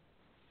lineage?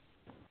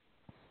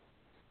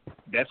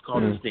 That's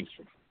called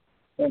extinction.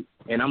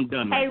 And I'm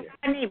done. Hey,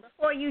 Rodney,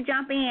 before you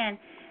jump in,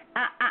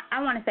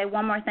 I want to say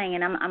one more thing,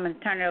 and I'm going to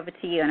turn it over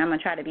to you, and I'm going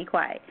to try to be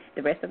quiet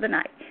the rest of the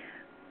night.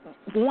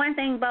 One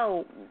thing,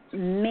 Bo,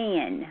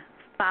 men,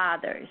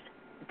 fathers,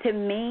 to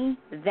me,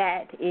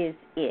 that is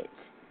it.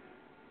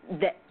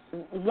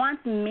 once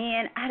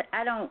men,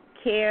 I don't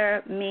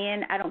care,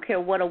 men, I don't care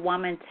what a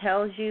woman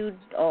tells you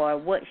or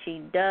what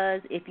she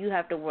does. If you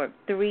have to work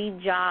 3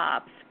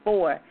 jobs,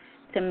 4,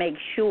 to make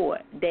sure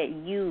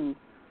that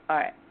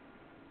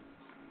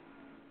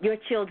your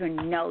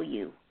children know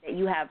you, that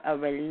you have a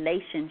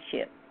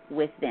relationship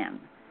with them.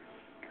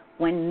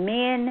 When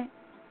men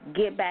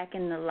get back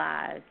in the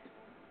lives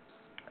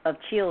of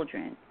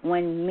children,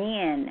 when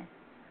men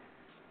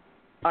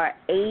are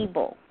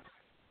able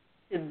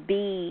to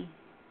be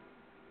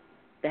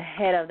the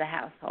head of the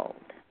household,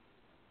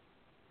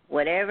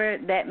 whatever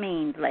that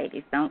means,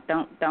 ladies, don't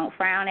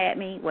frown at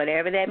me,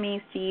 whatever that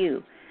means to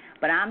you,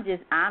 but I'm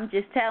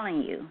just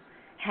telling you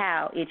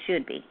how it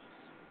should be.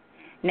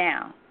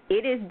 Now,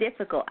 it is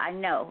difficult, I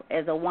know,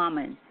 as a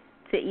woman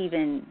to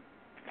even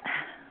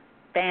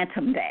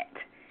phantom that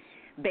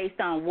based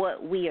on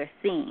what we are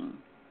seeing.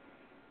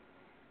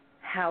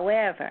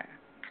 However,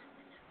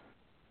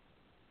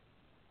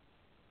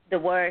 the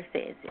word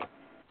says it,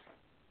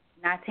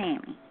 not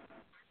Tammy.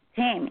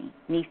 Tammy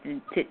needs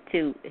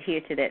to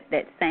adhere to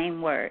that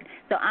same word.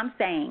 So I'm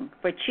saying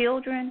for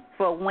children,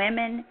 for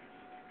women,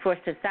 for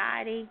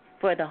society,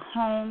 for the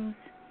homes,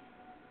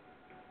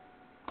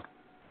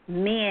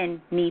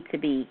 men need to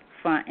be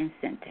front and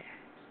center.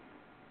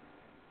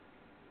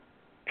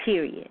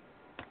 Period.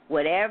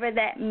 Whatever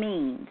that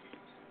means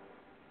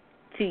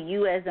to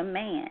you as a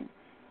man,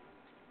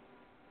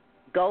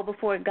 go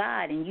before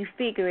God and you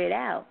figure it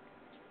out.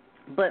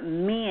 But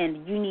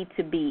men, you need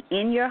to be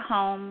in your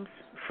homes,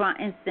 front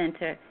and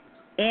center,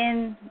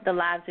 in the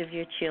lives of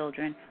your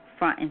children,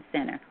 front and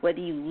center. Whether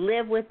you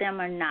live with them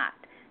or not,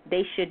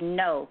 they should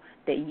know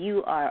that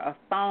you are a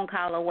phone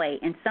call away.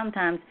 And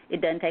sometimes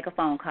it doesn't take a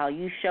phone call.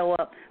 You show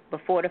up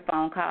before the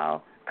phone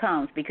call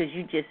comes because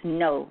you just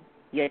know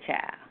your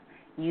child.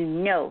 You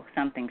know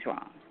something's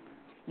wrong.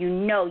 You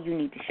know you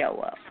need to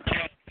show up.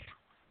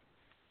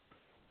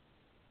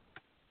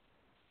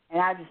 And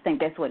I just think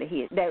that's what it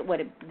is.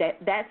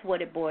 That's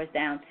what it boils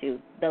down to,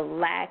 the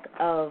lack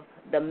of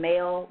the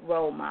male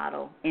role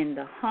model in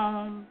the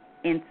home,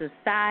 in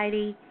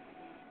society,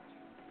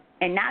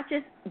 and not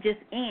just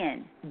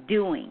in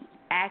doing,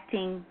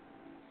 acting,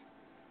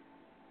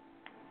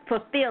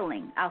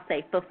 fulfilling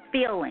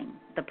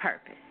the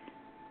purpose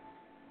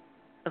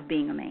of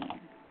being a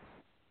man.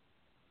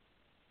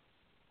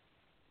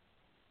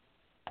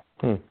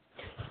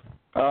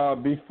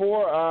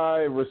 Before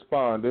I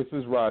respond, this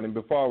is Rodney.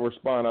 Before I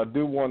respond, I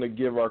do want to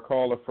give our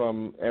caller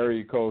from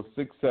area code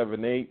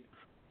 678.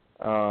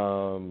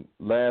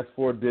 Last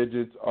 4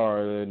 digits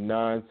are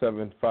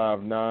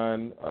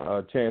 9759.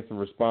 Chance to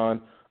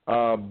respond.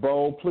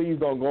 Bo, please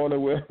don't go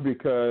anywhere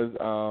because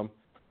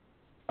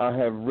I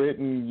have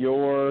written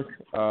your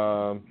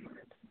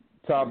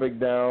topic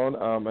down,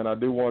 and I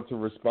do want to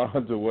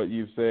respond to what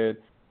you've said.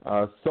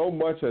 So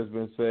much has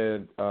been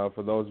said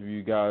for those of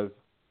you guys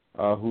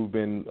who've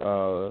been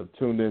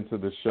tuned into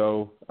the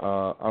show.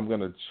 I'm going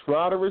to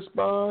try to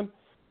respond,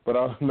 but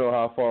I don't know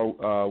how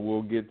far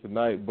we'll get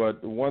tonight.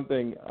 But one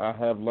thing I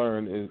have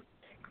learned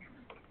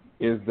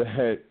is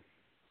that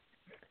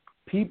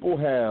people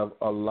have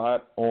a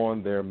lot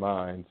on their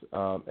minds.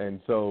 And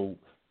so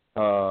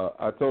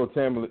I told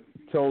Tammy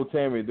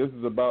this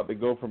is about to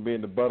go from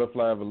being the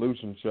Butterfly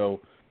Evolution show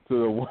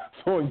to the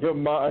What's on Your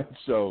Mind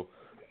show.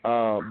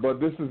 But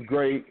this is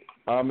great.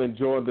 I'm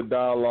enjoying the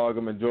dialogue.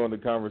 I'm enjoying the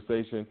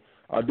conversation.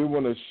 I do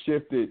want to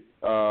shift it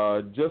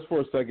just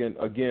for a second.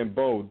 Again,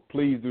 Bo,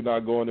 please do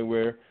not go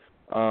anywhere.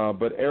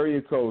 But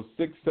area code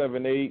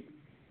 678,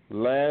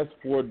 last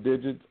 4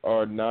 digits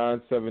are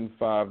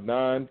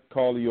 9759.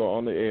 Caller, you are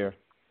on the air.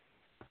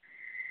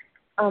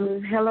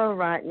 Hello,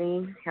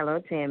 Rodney.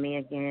 Hello, Tammy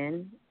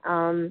again.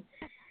 Hello.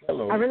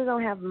 I really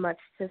don't have much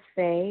to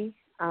say,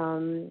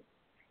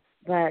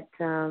 but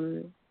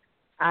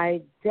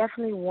I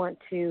definitely want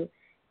to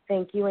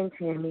thank you and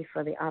Tammy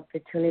for the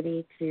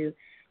opportunity to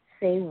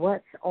say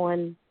what's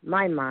on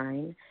my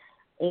mind.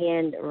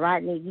 And,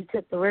 Rodney, you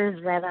took the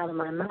words right out of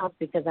my mouth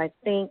because I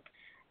think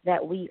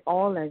that we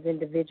all as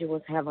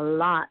individuals have a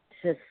lot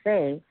to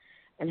say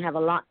and have a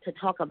lot to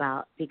talk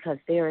about because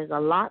there is a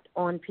lot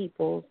on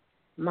people's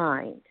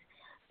mind.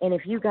 And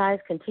if you guys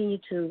continue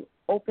to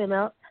open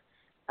up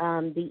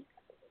the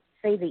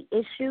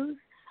issues,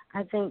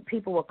 I think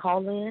people will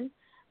call in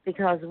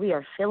because we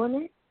are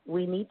feeling it.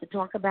 We need to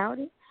talk about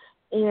it.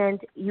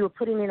 And you're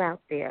putting it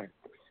out there.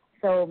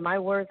 So my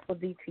words will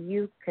be to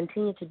you,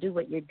 continue to do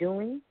what you're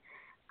doing.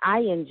 I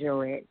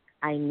enjoy it.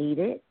 I need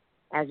it,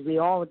 as we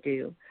all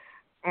do.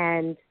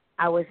 And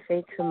I would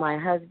say to my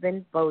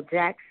husband, Bo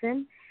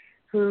Jackson,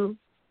 who,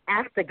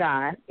 after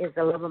God, is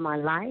the love of my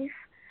life.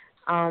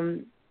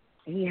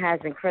 He has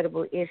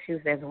incredible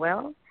issues as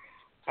well.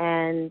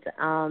 And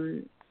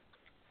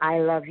I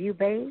love you,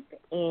 babe.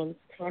 And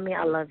Tammy,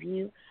 I love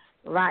you.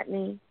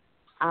 Rodney,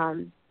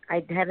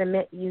 I haven't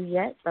met you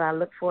yet, but I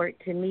look forward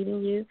to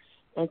meeting you.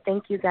 And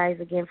thank you guys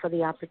again for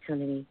the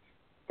opportunity.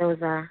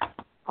 Those are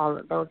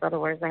the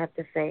words I have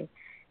to say.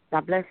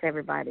 God bless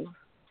everybody.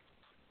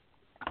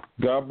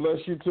 God bless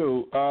you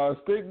too.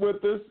 Stick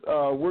with us.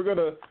 We're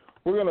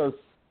gonna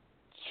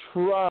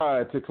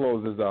try to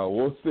close this out.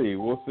 We'll see.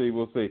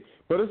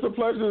 But it's a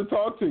pleasure to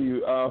talk to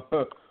you.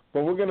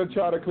 But we're going to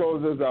try to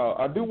close this out.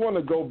 I do want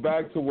to go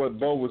back to what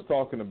Bo was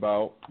talking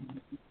about,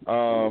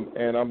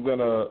 and I'm going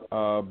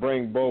to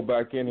bring Bo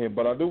back in here.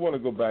 But I do want to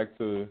go back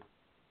to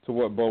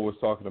what Bo was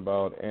talking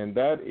about, and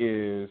that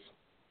is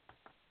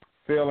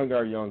failing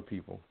our young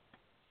people.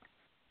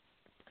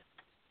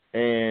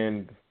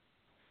 And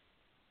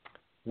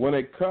when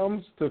it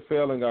comes to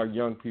failing our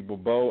young people,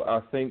 Bo, I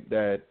think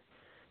that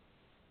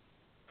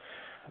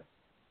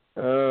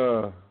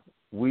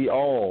we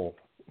all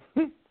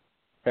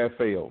have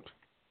failed.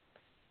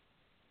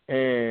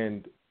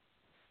 And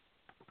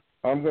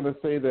I'm going to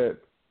say that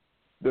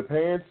the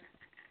parents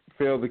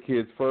fail the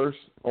kids first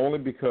only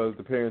because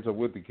the parents are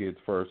with the kids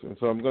first. And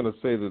so I'm going to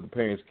say that the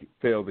parents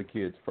fail the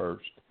kids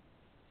first.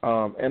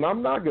 And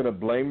I'm not going to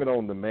blame it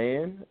on the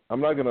man.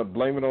 I'm not going to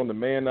blame it on the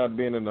man not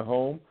being in the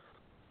home,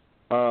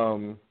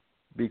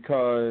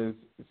 because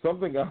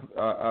something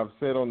I've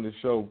said on this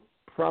show,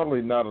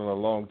 probably not in a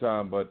long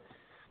time, but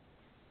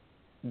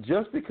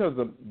just because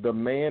the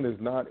man is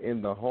not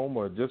in the home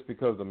or just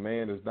because the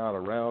man is not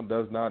around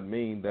does not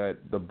mean that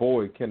the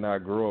boy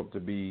cannot grow up to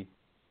be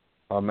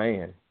a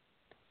man.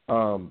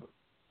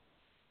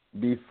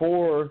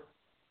 Before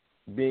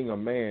being a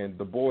man,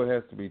 the boy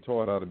has to be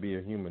taught how to be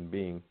a human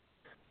being.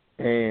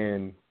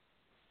 And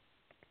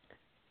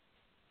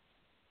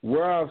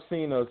where I've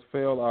seen us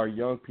fail our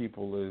young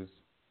people is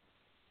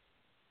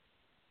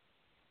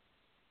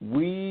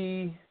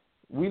we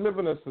live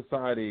in a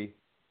society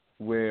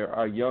where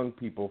our young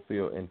people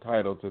feel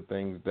entitled to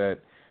things that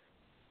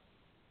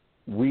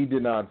we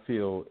did not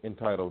feel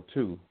entitled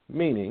to,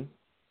 meaning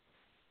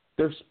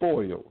they're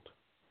spoiled.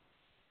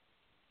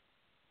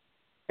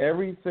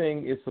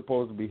 Everything is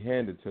supposed to be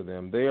handed to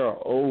them. They are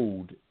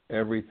owed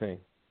everything.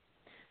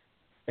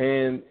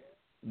 And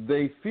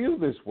they feel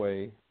this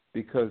way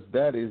because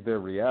that is their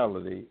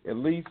reality, at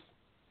least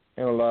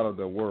in a lot of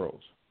their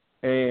worlds.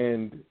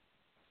 And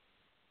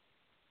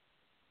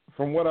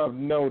from what I've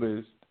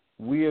noticed,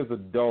 we as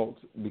adults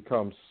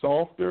become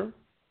softer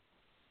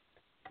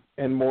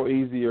and more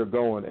easier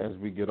going as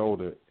we get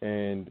older.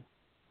 And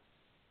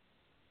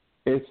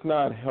it's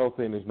not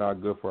healthy and it's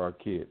not good for our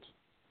kids.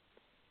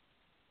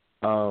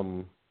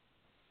 I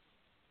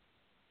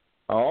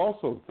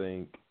also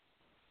think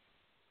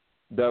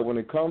that when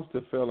it comes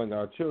to failing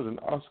our children,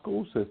 our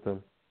school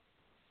system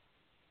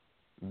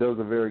does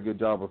a very good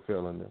job of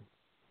failing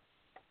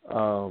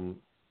them.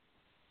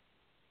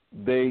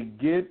 They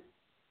get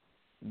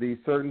these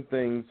certain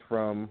things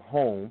from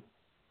home,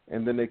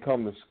 and then they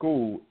come to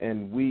school,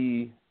 and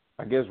we,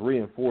 I guess,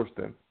 reinforce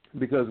them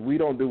because we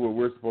don't do what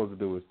we're supposed to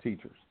do as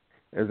teachers,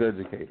 as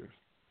educators.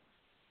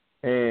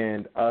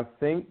 And I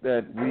think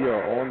that we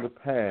are on the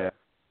path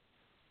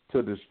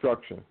to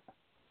destruction.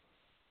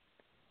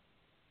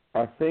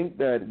 I think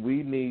that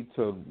we need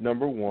to,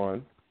 number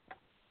one,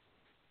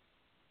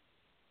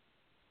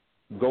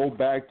 go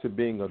back to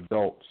being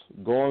adults.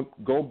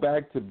 Go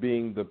back to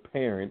being the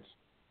parents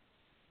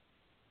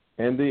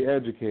and the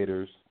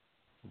educators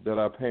that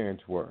our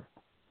parents were.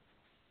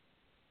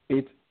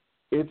 It's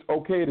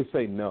okay to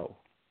say no.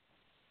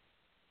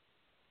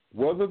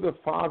 Whether the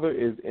father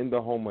is in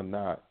the home or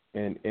not,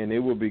 and it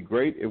would be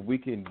great if we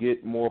can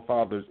get more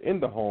fathers in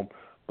the home,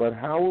 but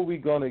how are we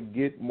going to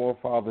get more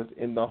fathers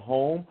in the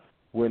home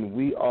when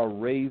we are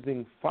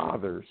raising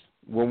fathers,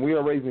 when we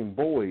are raising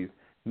boys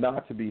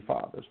not to be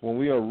fathers, when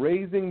we are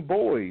raising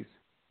boys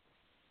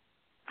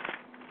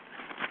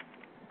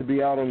to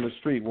be out on the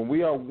street, when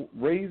we are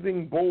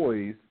raising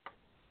boys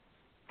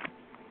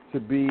to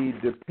be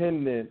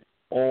dependent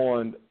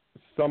on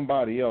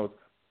somebody else?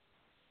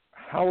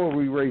 How are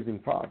we raising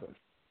fathers?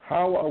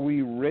 How are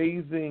we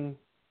raising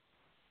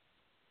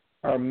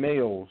our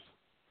males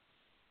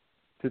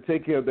to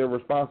take care of their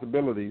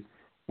responsibilities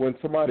when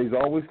somebody's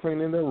always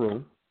cleaning their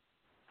room,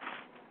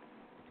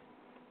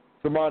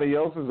 somebody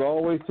else is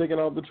always taking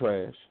out the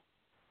trash,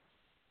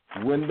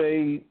 when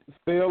they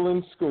fail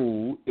in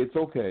school, it's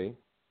okay?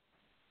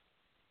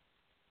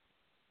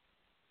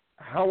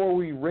 How are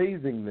we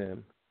raising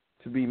them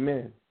to be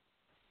men?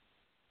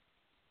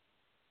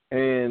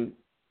 And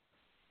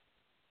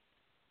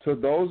to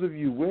those of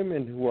you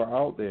women who are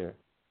out there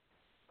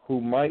who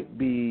might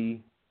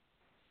be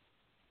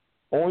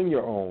on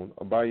your own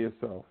or by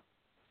yourself,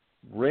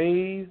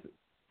 raise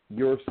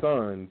your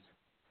sons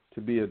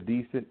to be a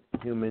decent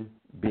human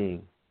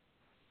being.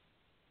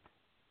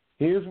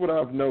 Here's what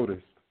I've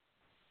noticed.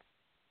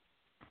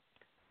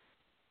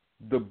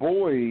 The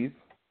boys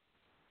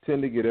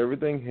tend to get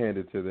everything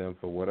handed to them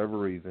for whatever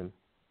reason,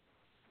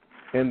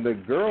 and the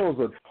girls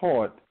are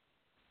taught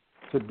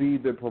to be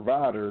the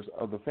providers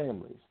of the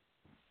families.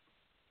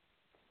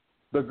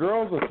 The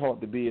girls are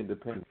taught to be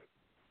independent,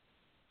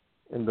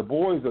 and the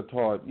boys are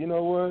taught, you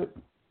know what,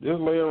 just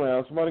lay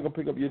around. Somebody's going to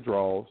pick up your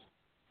drawers.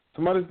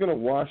 Somebody's going to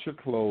wash your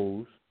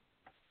clothes.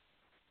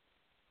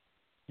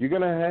 You're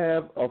going to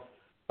have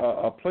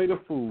a plate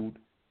of food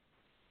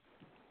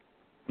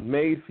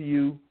made for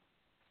you.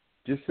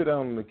 Just sit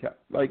down on the couch.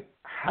 Like,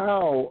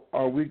 how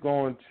are we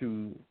going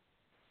to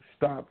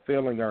stop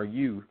failing our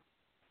youth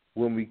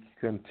when we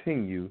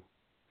continue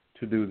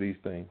to do these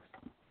things.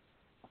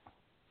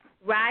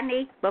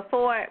 Rodney,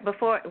 before,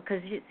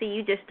 because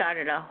you just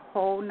started a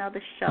whole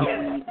nother show.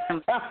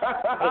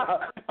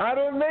 I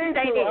didn't mean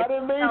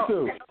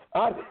to.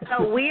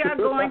 So we are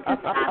going to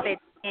stop it,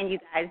 and you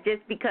guys,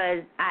 just because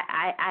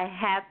I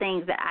have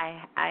things that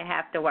I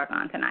have to work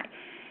on tonight,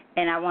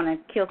 and I want to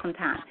kill some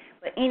time.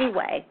 But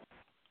anyway,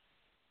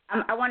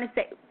 I want to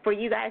say, for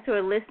you guys who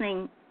are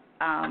listening,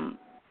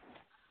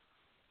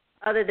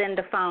 other than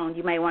the phone,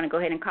 you may want to go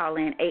ahead and call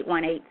in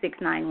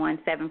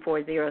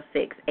 818-691-7406,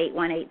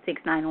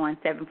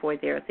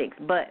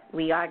 818-691-7406. But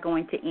we are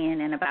going to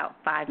end in about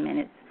 5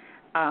 minutes,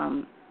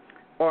 or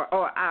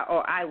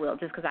I will,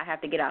 just because I have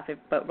to get off it.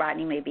 But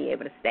Rodney may be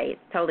able to stay.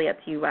 It's totally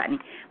up to you, Rodney.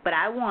 But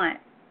I want,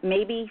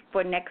 maybe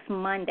for next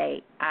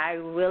Monday, I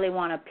really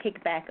want to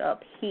pick back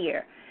up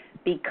here,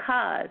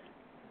 because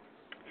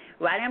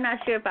Rodney, I'm not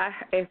sure if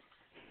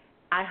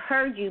I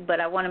heard you, but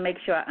I want to make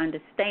sure I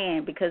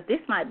understand, because this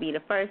might be the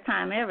first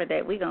time ever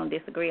that we're going to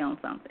disagree on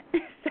something.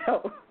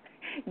 So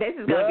this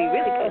is going to be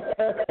really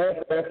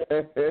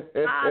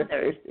good.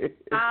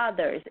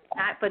 Fathers.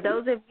 For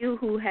those of you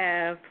who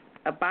have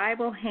a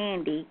Bible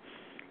handy,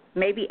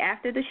 maybe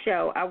after the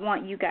show, I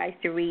want you guys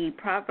to read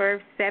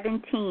Proverbs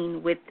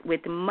 17 with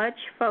much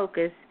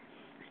focus,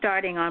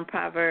 starting on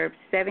Proverbs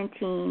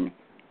 17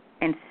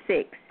 and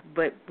 6.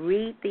 But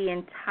read the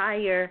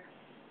entire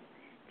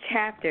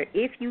chapter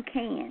if you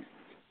can.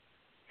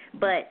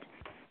 But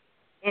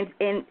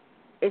in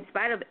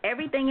spite of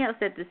everything else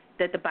that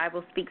the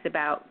Bible speaks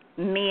about,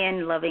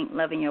 men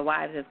loving your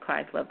wives as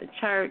Christ loved the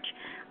church,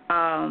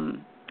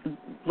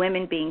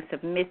 women being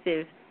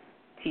submissive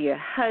to your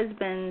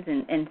husbands,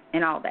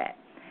 and all that.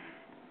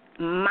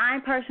 My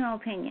personal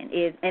opinion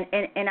is,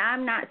 and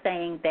I'm not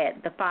saying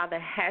that the father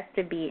has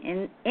to be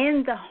in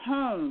the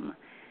home.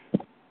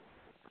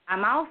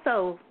 I'm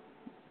also,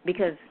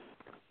 because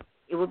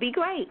it would be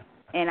great,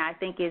 and I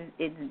think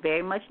it's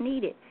very much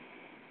needed.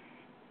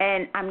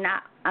 And I'm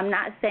not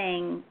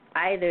saying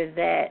either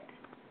that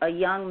a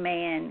young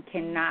man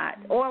cannot,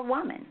 or a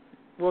woman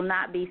will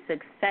not be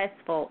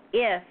successful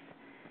if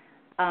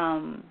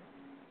a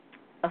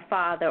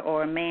father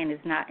or a man is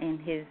not in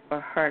his or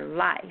her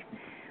life.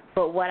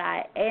 But what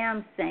I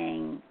am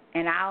saying,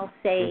 and I'll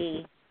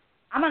say,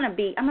 I'm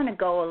gonna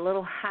go a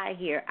little high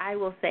here. I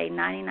will say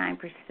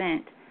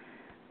 99%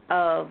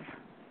 of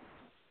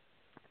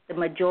the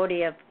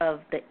majority of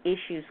the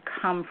issues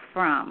come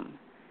from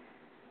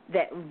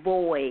that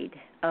void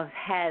of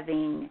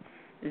having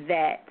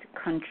that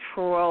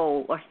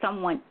control, or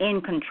someone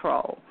in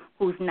control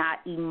who's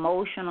not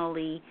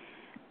emotionally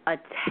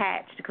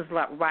attached. Because,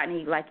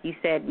 Rodney, like you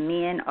said,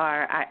 men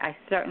are, I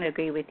certainly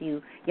agree with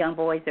you, young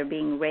boys are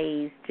being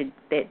raised to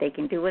that they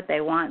can do what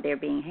they want. They're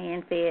being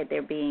hand-fed.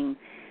 They're being,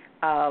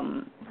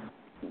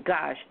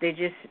 they're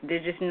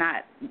just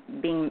not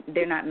being,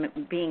 they're not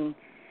being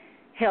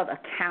held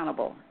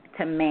accountable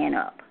to man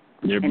up.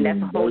 And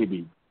that's a whole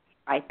baby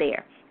right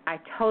there. I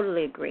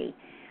totally agree.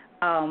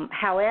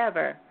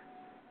 However,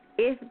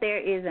 if there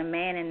is a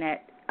man in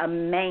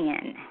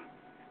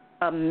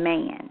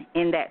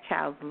that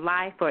child's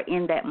life, or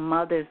in that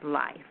mother's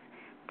life,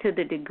 to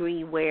the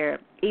degree where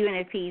even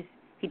if he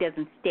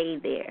doesn't stay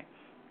there,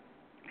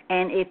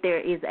 and if there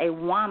is a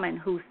woman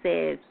who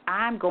says,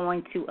 I'm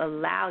going to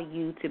allow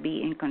you to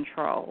be in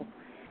control,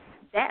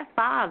 that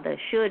father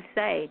should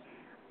say,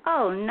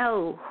 oh,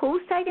 no,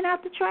 who's taking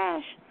out the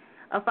trash?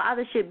 A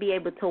father should be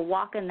able to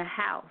walk in the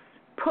house,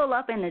 pull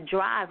up in the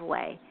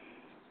driveway,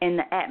 and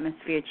the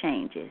atmosphere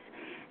changes.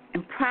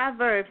 And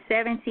Proverbs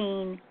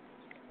 17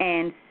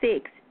 and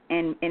 6,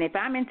 and if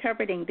I'm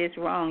interpreting this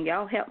wrong,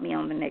 y'all help me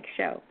on the next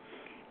show.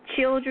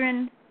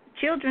 Children's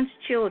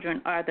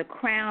children are the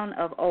crown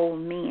of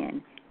old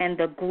men, and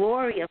the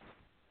glory of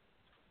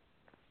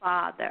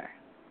father.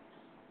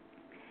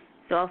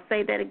 So I'll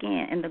say that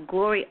again. And the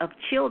glory of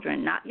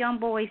children, not young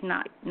boys,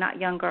 not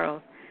young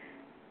girls,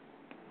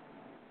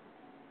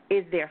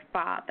 is their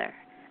father.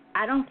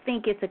 I don't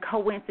think it's a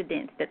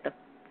coincidence that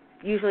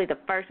usually the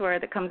first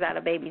word that comes out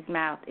of baby's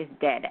mouth is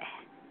daddy.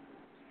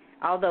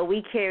 Although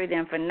we carry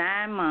them for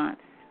 9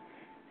 months,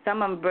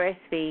 some of them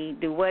breastfeed,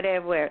 do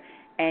whatever,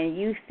 and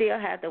you still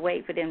have to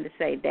wait for them to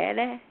say,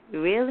 daddy,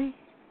 really?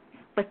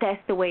 But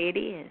that's the way it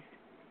is.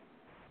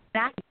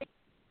 And I think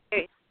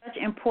there is such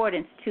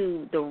importance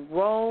to the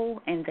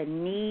role and the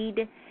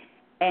need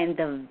and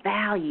the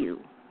value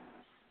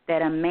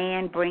that a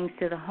man brings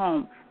to the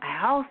home.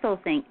 I also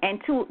think,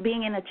 and to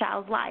being in a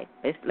child's life,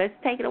 let's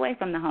take it away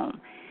from the home.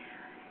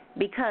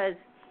 Because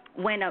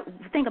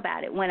think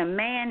about it, when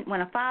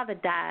a father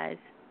dies,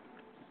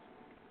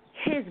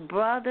 his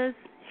brothers,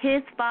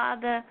 his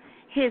father,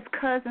 his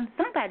cousins,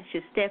 somebody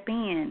should step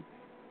in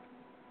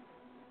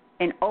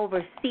and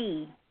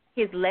oversee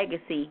his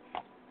legacy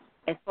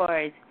as far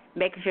as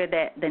making sure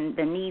that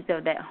the needs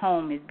of that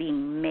home is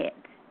being met.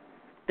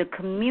 The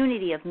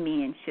community of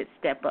men should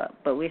step up,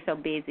 but we're so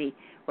busy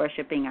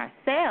worshiping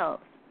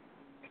ourselves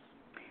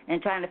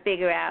and trying to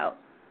figure out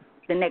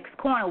the next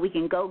corner we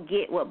can go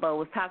get what Bo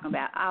was talking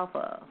about off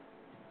of.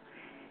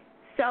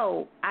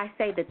 so I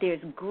say that there's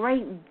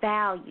great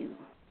value.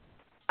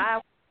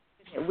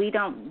 We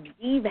don't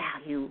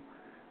devalue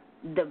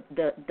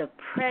the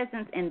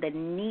presence and the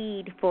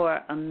need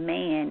for a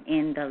man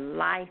in the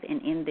life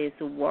and in this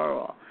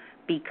world,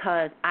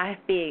 because I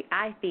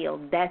feel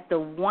that's the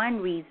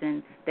one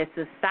reason that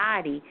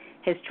society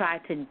has tried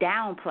to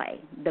downplay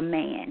the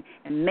man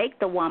and make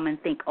the woman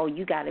think, oh,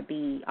 you got to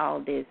be all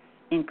this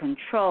in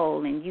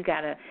control and you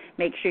got to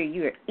make sure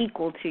you're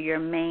equal to your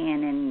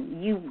man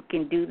and you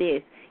can do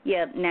this.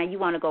 Yeah, now you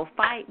want to go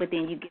fight, but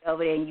then you get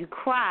over there and you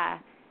cry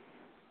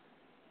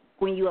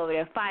when you over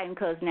there fighting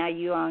because now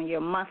you're on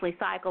your monthly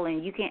cycle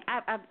and you can't.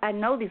 I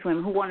know these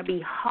women who want to be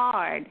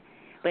hard,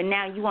 but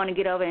now you want to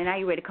get over there and now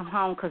you're ready to come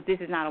home because this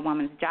is not a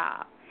woman's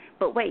job.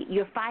 But wait,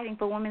 you're fighting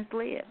for women's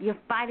live. You're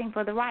fighting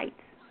for the rights.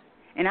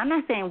 And I'm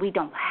not saying we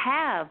don't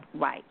have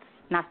rights,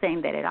 not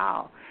saying that at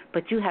all,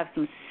 but you have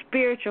some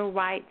spiritual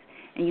rights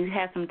and you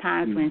have some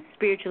times when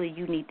spiritually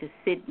you need to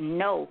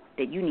know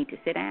that you need to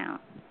sit down.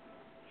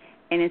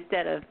 And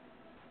instead of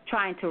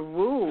trying to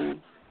rule,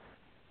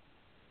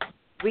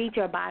 read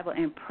your Bible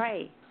and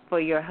pray for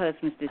your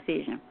husband's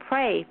decision.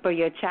 Pray for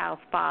your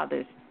child's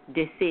father's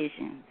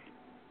decisions.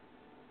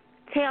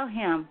 Tell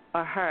him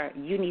or her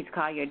you need to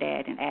call your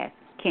dad and ask,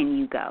 can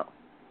you go?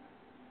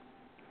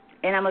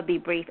 And I'm going to be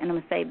brief, and I'm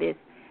going to say this.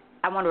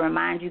 I want to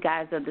remind you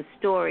guys of the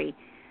story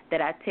that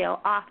I tell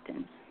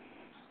often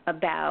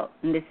about,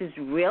 and this is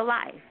real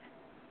life,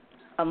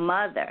 a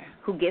mother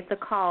who gets a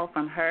call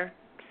from her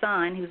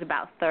son, who's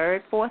about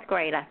 3rd, 4th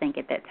grade, I think,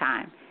 at that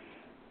time.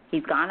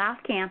 He's gone off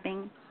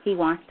camping. He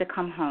wants to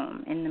come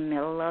home in the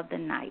middle of the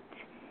night.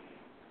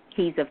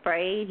 He's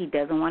afraid. He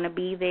doesn't want to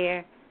be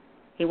there.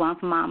 He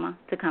wants Mama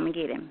to come and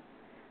get him.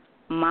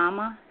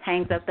 Mama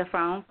hangs up the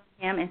phone from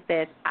him and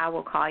says, I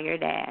will call your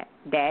dad.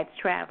 Dad's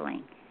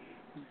traveling.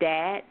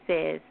 Dad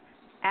says,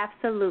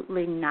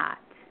 absolutely not.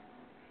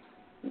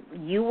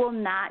 You will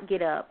not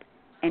get up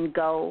and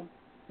go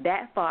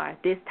that far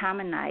this time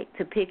of night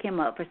to pick him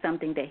up for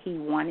something that he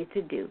wanted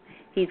to do.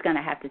 He's going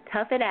to have to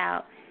tough it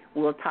out.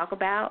 We'll talk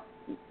about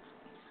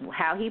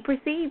how he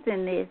proceeds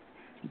in this,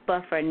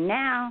 but for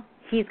now,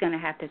 he's going to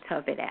have to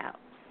tough it out.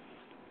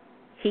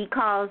 He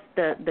calls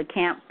the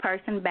camp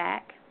person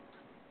back,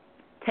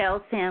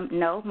 tells him,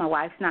 no, my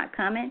wife's not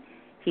coming.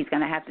 He's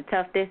going to have to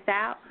tough this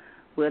out.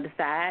 We'll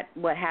decide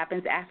what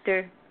happens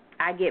after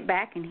I get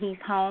back and he's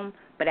home,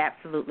 but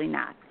absolutely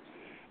not.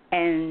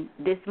 And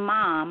this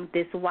mom,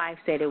 this wife,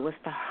 said it was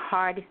the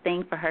hardest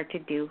thing for her to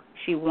do.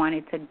 She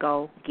wanted to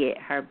go get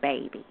her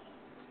baby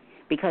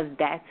because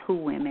that's who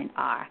women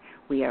are.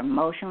 We are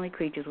emotionally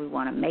creatures. We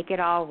want to make it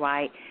all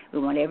right. We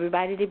want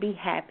everybody to be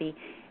happy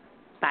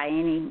by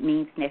any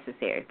means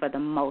necessary for the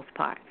most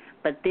part.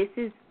 But this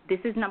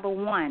is number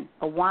one,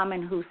 a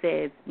woman who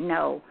says,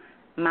 no,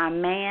 my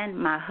man,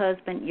 my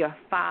husband, your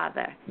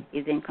father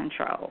is in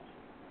control.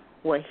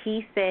 What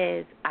he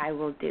says, I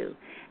will do.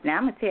 Now,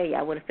 I'm going to tell you,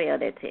 I would have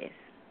failed that test.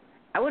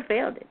 I would have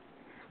failed it.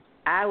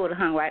 I would have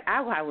hung right.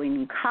 I wouldn't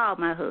even call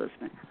my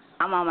husband.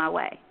 I'm on my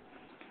way.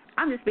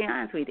 I'm just being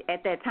honest with you.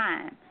 At that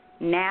time,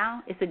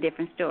 now it's a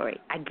different story.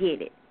 I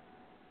get it.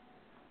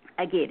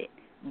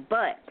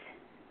 But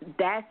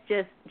that's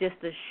just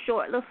a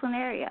short little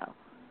scenario.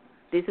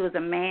 This was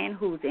a man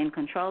who's in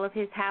control of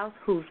his house,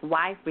 whose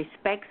wife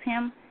respects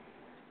him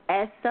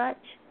as such,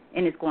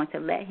 and is going to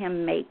let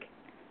him make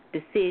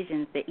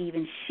decisions that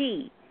even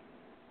she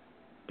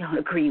don't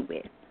agree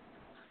with.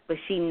 But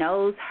she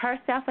knows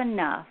herself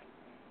enough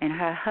and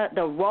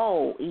the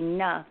role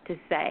enough to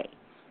say,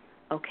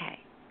 okay,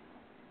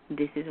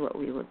 this is what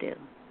we will do.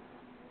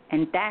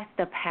 And that's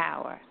the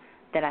power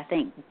that I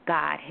think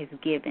God has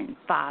given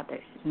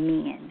fathers,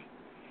 men,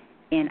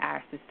 in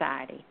our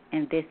society.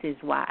 And this is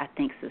why I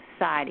think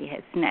society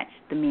has snatched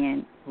the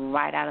men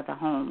right out of the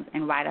homes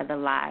and right out of the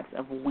lives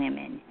of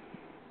women.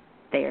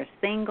 They are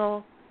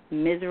single,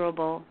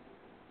 miserable,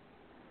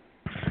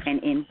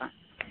 and in bondage.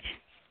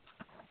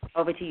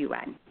 Over to you,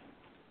 Rodney.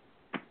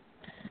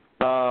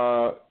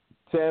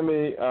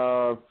 Tammy,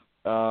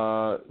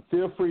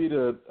 feel free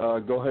to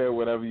go ahead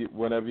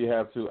whenever you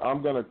have to.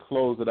 I'm going to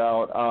close it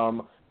out.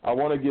 I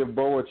want to give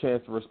Bo a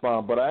chance to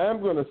respond, but I am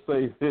going to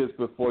say this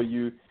before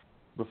you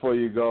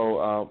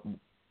go.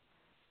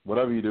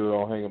 Whatever you do,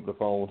 don't hang up the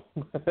phone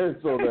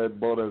so that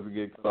Bo doesn't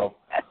get cut off.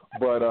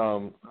 But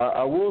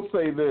I will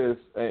say this,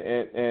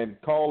 and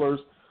callers,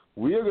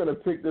 we are going to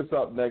pick this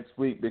up next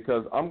week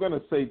because I'm going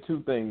to say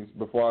two things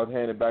before I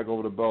hand it back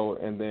over to Bo,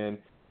 and then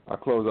I'll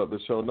close up the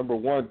show. Number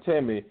one,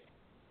 Tammy,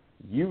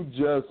 you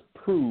just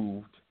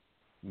proved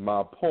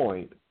my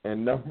point.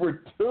 And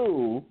number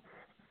two,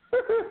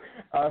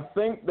 I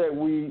think that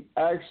we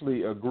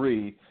actually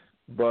agree,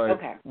 but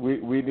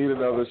we need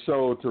another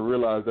show to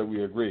realize that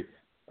we agree.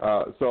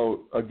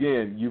 So,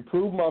 again, you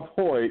proved my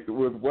point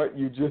with what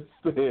you just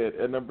said.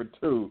 And number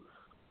two,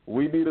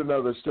 we need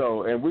another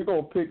show. And we're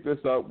going to pick this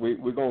up. We're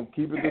going to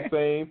keep it the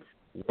same,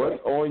 what's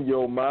on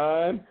your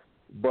mind.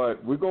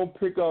 But we're going to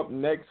pick up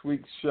next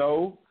week's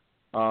show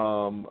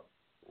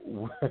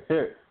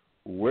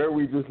where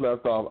we just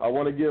left off. I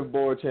want to give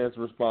Bo a chance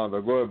to respond,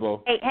 though. Go ahead,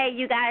 Bo. Hey,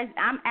 you guys,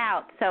 I'm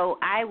out, so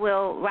I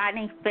will,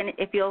 Rodney,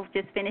 if you'll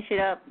just finish it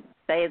up,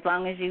 say as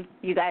long as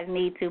you guys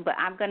need to, but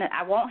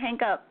I won't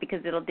hang up because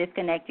it'll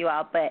disconnect you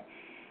all, but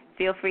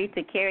feel free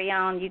to carry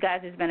on. You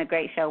guys, it's been a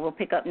great show. We'll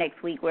pick up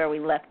next week where we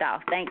left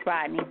off. Thanks,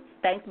 Rodney.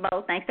 Thanks,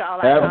 Bo. Thanks to all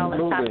our callers.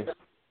 Absolutely.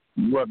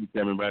 You're welcome,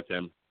 Tammy. Bye,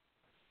 Tammy.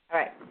 All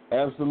right.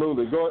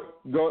 Absolutely. Go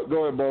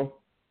ahead, Bo.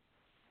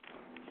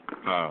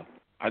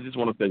 I just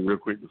want to say real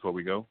quick before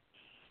we go,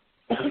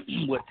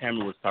 what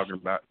Tammy was talking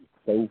about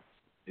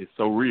is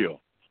so real.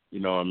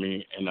 You know what I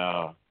mean?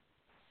 And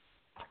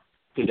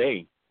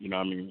today, you know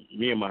what I mean,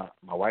 me and my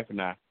wife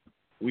and I,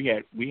 we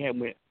had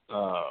went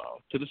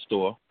to the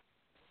store,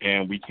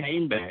 and we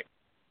came back,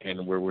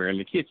 and we're in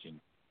the kitchen.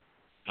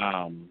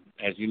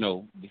 As you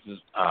know, this is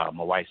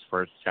my wife's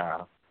first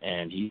child,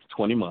 and he's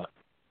 20 months.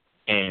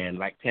 And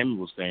like Tammy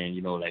was saying,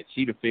 you know, like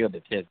she'd have failed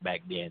the test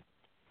back then.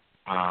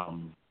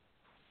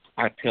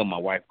 I tell my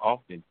wife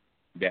often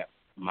that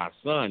my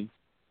son,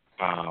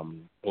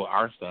 or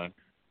our son,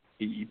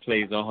 he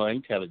plays on her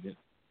intelligence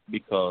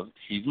because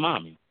she's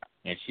mommy,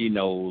 and she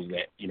knows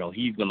that, you know,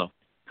 he's going to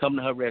come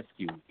to her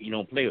rescue. He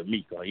don't play with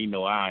me because he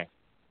know I'm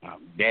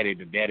daddy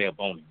up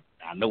on him.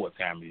 I know what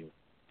time it is.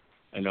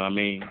 You know what I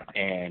mean?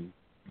 And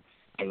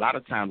a lot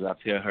of times I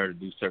tell her to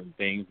do certain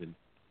things, and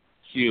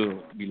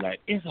she'll be like,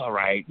 it's all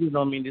right. You know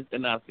what I mean? This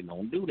and that. I say,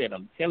 don't do that.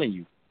 I'm telling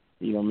you.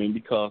 You know what I mean?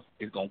 Because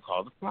it's going to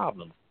cause a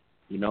problem,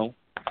 you know?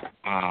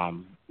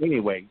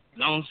 Anyway,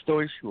 long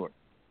story short,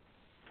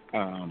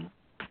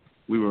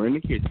 we were in the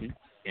kitchen,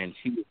 and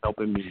she was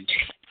helping me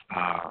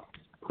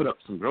put up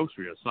some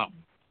grocery or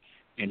something.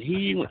 And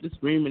he went to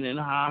screaming and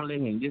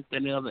hollering and this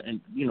and the other, and,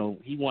 you know,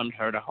 he wanted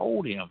her to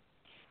hold him.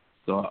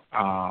 So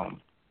I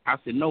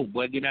said, no,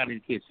 boy, get out of the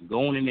kitchen.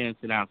 Go on in there and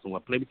sit down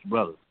somewhere. Play with your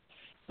brothers.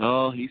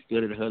 Oh, he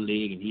stood at her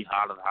leg, and he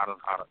hollered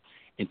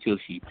until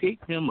she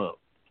picked him up.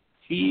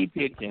 She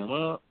picked him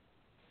up,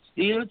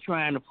 still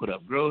trying to put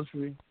up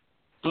groceries,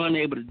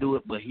 unable to do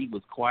it, but he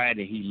was quiet,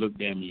 and he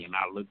looked at me, and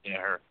I looked at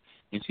her.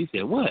 And she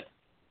said, what?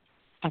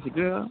 I said,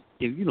 girl,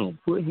 if you don't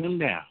put him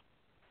down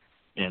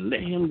and let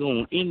him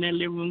go in that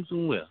living room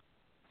somewhere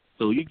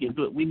so you can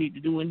do what we need to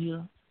do in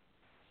here,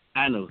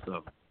 I know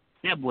something.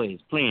 That boy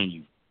is playing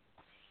you.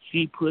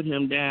 She put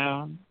him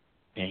down,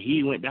 and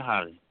he went to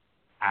hollering.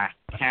 I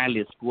kindly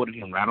escorted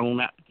him right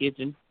on out the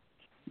kitchen,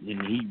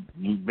 and he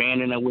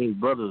ran in there where his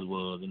brothers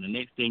was, and the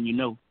next thing you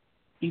know,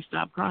 he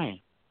stopped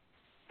crying,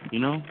 you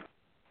know?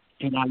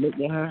 And I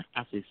looked at her,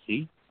 I said,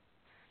 see,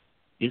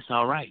 it's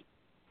all right.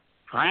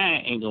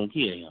 Crying ain't going to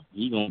kill him.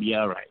 He going to be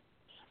all right.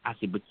 I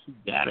said, but you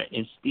got to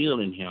instill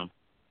in him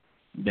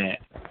that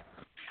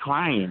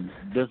crying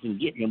doesn't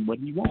get him what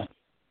he wants.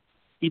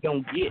 He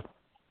don't get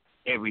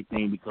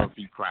everything because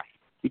he cries,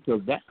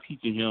 because that's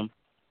teaching him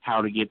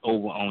how to get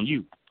over on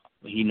you.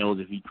 But he knows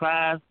if he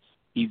cries,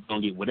 he's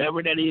going to get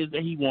whatever that is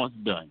that he wants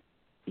done.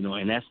 You know,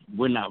 and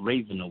we're not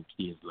raising no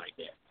kids like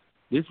that.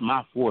 This is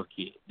my fourth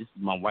kid. This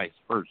is my wife's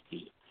first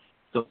kid.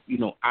 So, you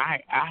know, I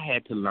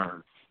had to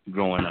learn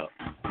growing up.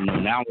 You know,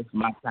 now it's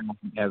my time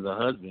as a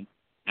husband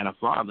and a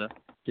father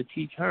to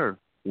teach her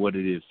what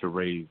it is to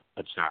raise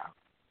a child.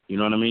 You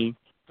know what I mean?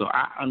 So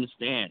I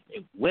understand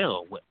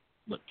well what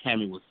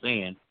Tammy was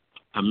saying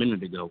a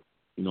minute ago,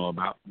 you know,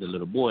 about the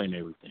little boy and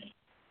everything.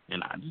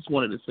 And I just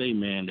wanted to say,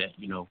 man, that,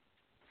 you know,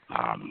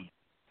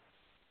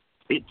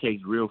 it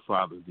takes real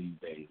fathers these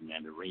days,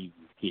 man, to raise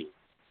these kids.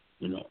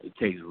 You know, it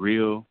takes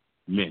real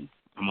men.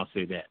 I'm gonna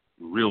say that,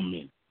 real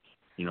men.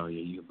 You know,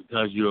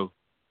 because you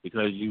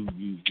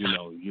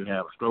know you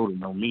have a scrotum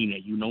don't mean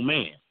that you no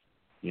man.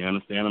 You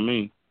understand what I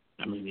mean?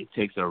 I mean, it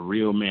takes a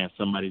real man,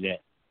 somebody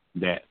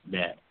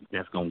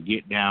that's gonna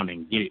get down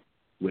and get it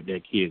with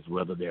their kids,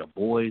 whether they're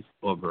boys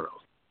or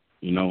girls.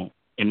 You know,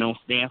 and don't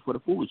stand for the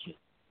foolishness.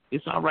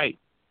 It's all right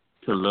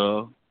to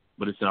love,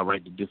 but it's all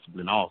right to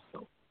discipline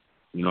also.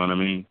 You know what I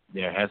mean?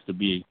 There has to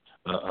be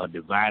a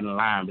dividing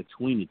line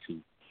between the two,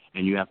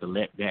 and you have to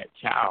let that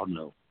child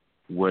know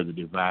where the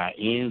divide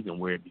ends and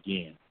where it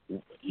begins.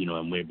 You know,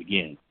 and where it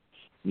begins.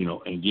 You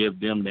know, and give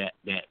them that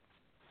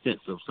sense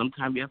of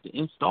sometimes you have to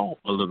install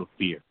a little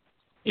fear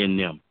in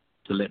them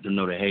to let them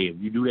know that, hey, if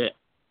you do that,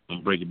 I'm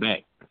gonna break it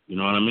back. You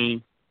know what I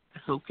mean?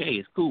 That's okay.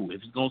 It's cool.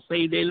 If it's gonna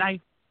save their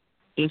life,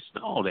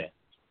 install that.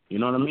 You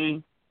know what I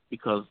mean?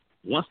 Because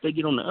once they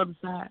get on the other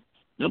side,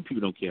 them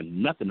people don't care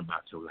nothing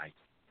about your life.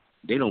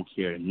 They don't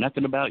care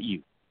nothing about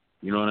you.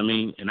 You know what I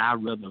mean? And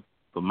I'd rather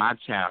for my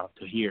child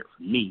to hear it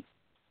from me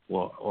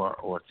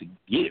or to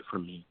get it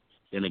from me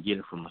than to get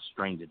it from a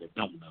stranger that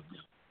don't love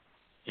them.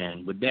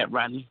 And with that,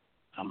 Rodney,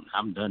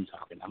 I'm done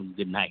talking. I'm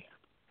good night.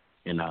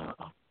 And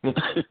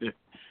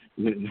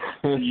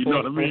you know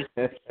what I mean?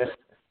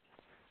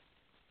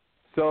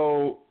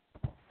 So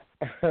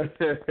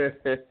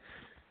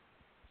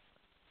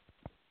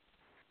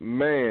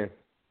man,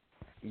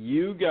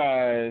 you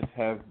guys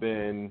have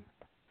been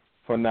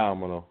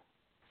phenomenal.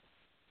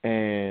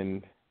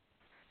 And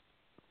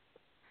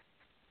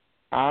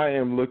I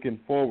am looking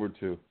forward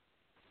to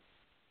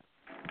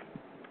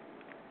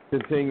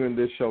continuing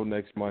this show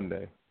next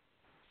Monday.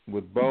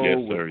 with Bo, Yes,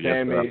 with sir. Yes,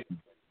 Tammy.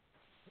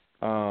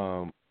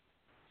 sir.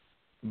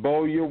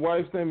 Bo, your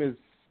wife's name is,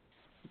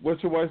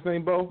 what's your wife's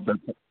name, Bo?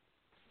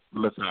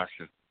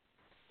 Latasha.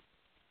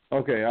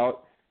 Okay, I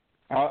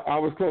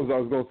was close. I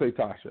was going to say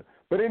Tasha.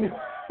 But anyway,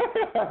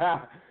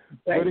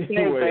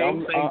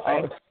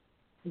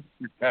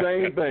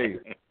 same thing.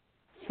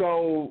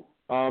 So,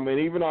 and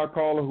even our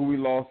caller who we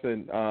lost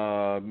in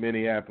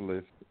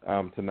Minneapolis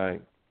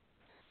tonight.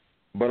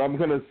 But I'm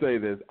going to say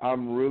this.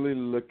 I'm really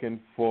looking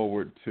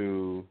forward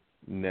to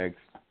next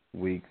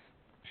week's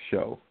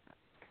show.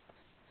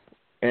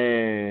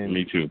 And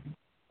me too.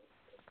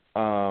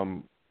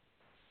 One,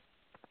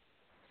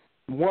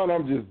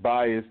 I'm just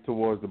biased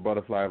towards the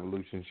Butterfly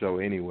Evolution show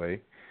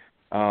anyway.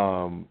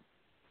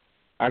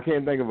 I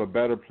can't think of a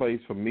better place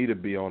for me to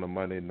be on a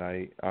Monday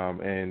night.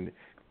 And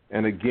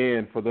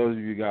again, for those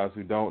of you guys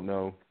who don't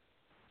know,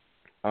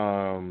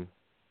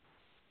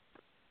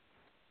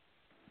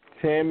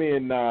 Tammy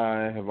and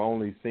I have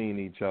only seen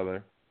each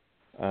other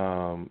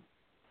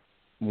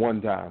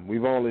one time.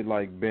 We've only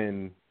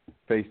been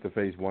face to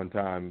face one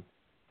time,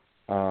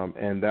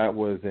 and that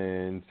was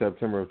in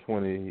September of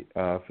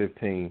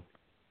 2015.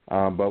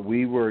 But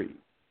we were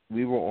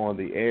on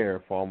the air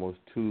for almost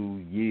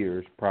 2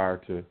 years prior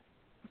to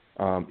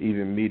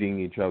even meeting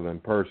each other in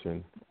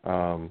person.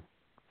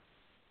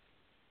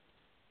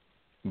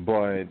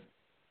 But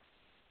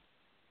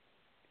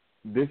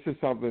this is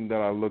something that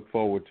I look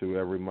forward to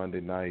every Monday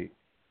night,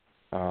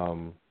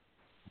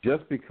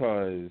 just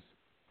because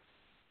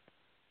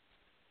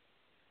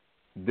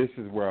this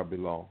is where I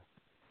belong.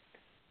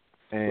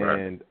 And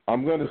right.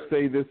 I'm going to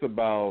say this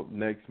about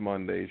next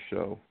Monday's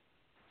show.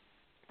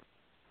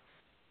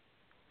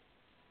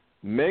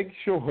 Make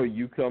sure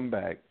you come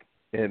back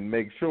and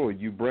make sure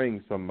you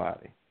bring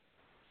somebody.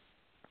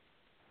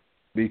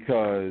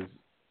 Because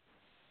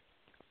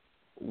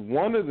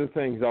one of the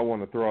things I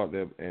want to throw out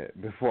there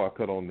before I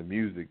cut on the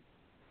music,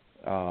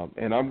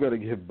 and I'm going to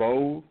give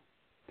Bo,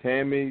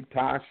 Tammy,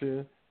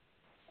 Tasha,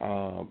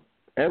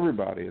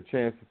 everybody a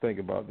chance to think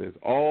about this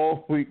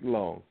all week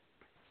long.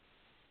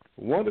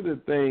 One of the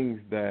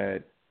things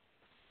that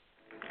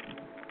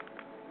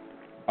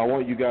I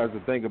want you guys to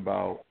think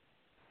about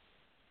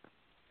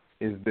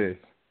is this.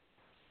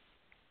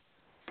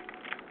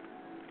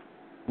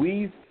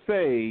 We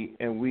say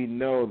and we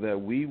know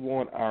that we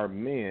want our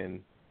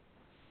men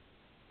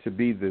to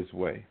be this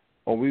way,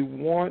 or we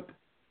want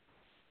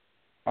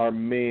our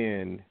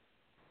men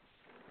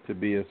to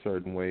be a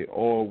certain way,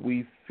 or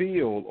we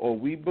feel or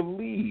we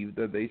believe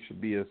that they should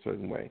be a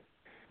certain way.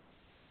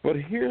 But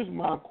here's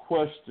my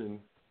question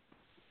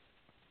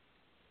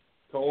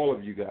to all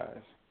of you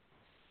guys.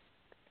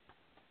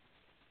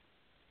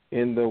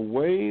 In the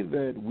way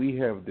that we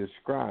have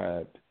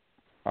described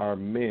our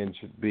men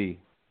should be,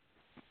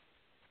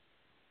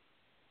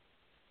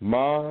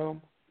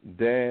 mom,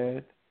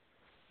 dad,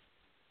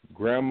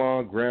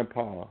 grandma,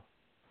 grandpa,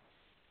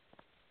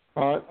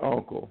 aunt,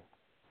 uncle,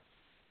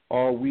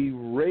 are we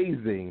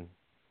raising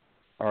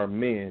our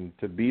men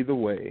to be the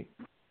way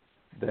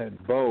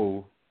that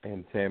Bo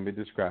and Tammy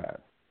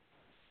described?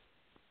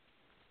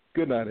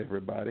 Good night,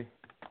 everybody.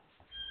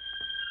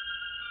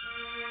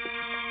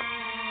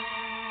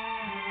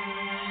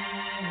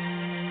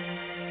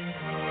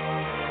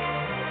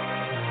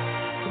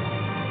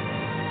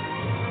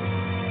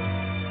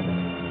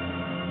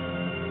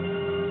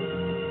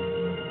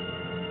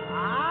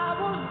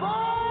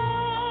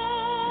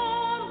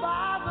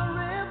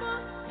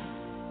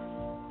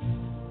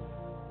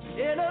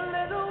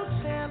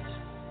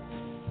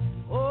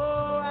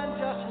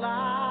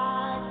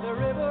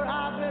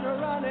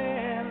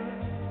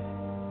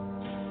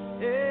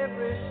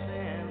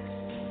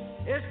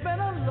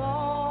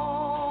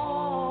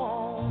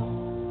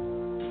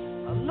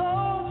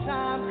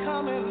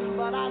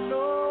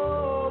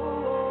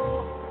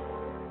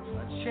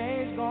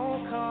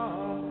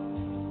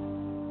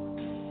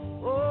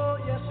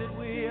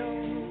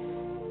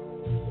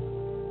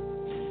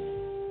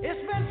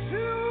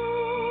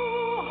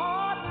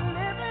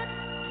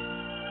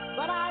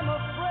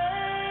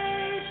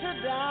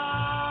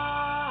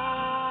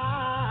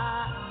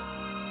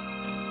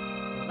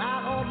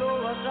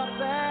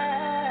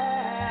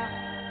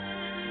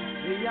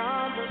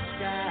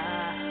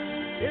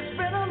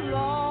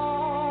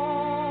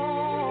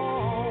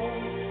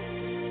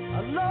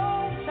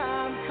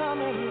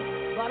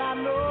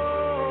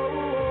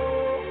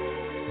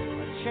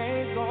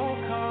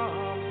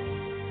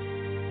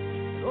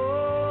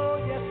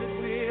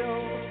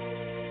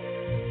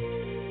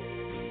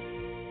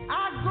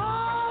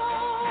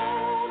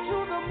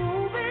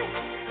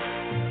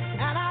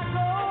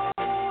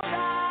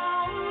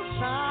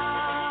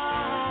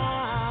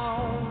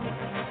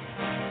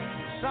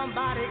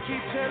 Somebody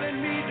keep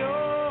telling me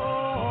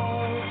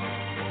don't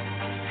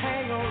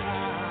hang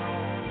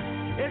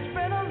around. It's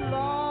been a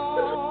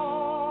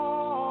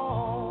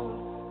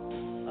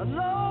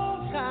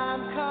long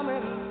time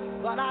coming,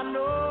 but I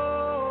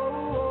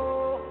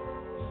know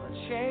a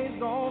change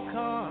gonna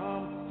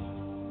come.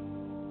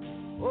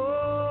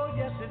 Oh,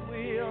 yes it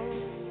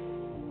will.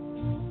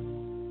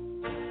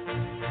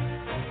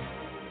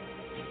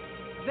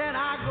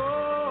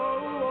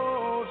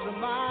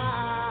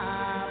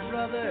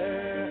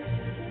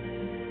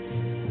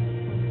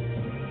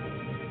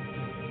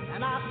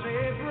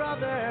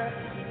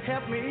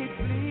 help me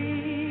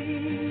please.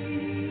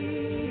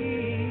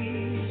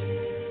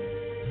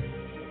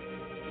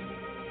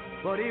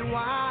 But he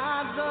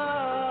winds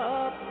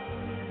up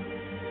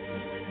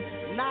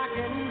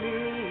knocking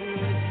me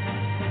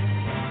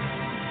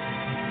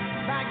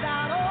back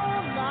down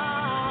on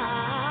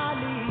my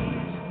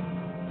knees.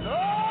 Oh,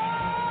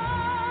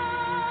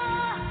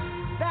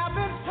 there've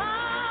been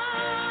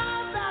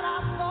times that I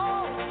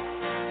thought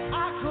I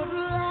could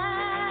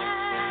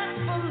last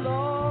for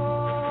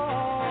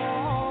long,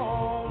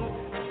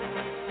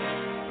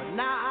 but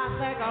now I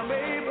think I'm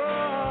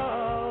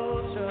able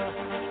to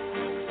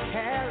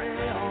carry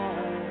on.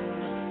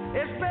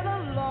 It's been a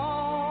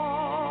long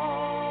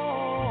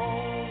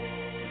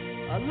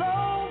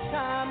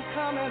time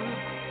coming,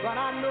 but I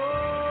know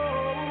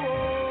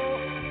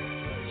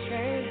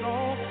change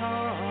gon'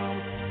 come.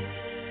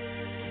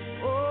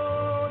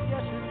 Oh,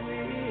 yes it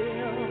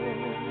will.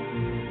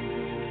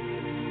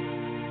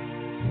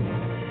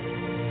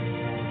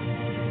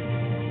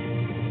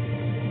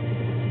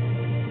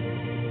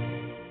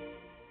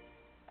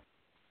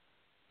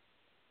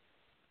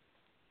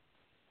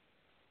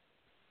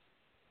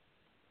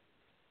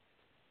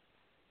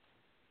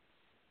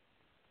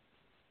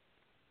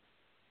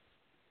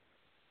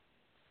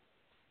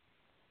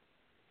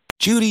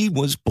 Judy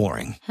was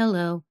boring.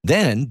 Hello.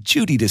 Then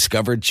Judy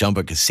discovered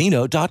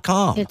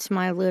ChumbaCasino.com. It's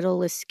my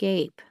little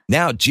escape.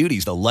 Now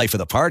Judy's the life of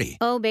the party.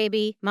 Oh,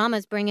 baby,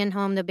 mama's bringing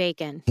home the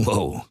bacon.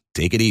 Whoa,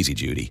 take it easy,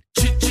 Judy.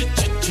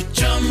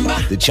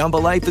 The Chumba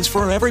life is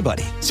for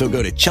everybody. So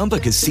go to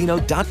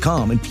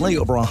ChumbaCasino.com and play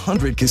over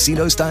 100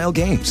 casino-style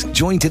games.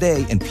 Join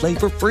today and play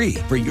for free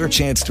for your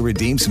chance to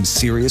redeem some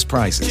serious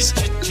prizes.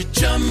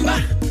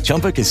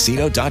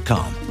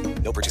 ChumbaCasino.com.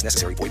 No purchase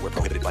necessary. Void where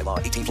prohibited by law.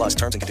 18 plus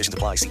terms and conditions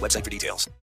apply. See website for details.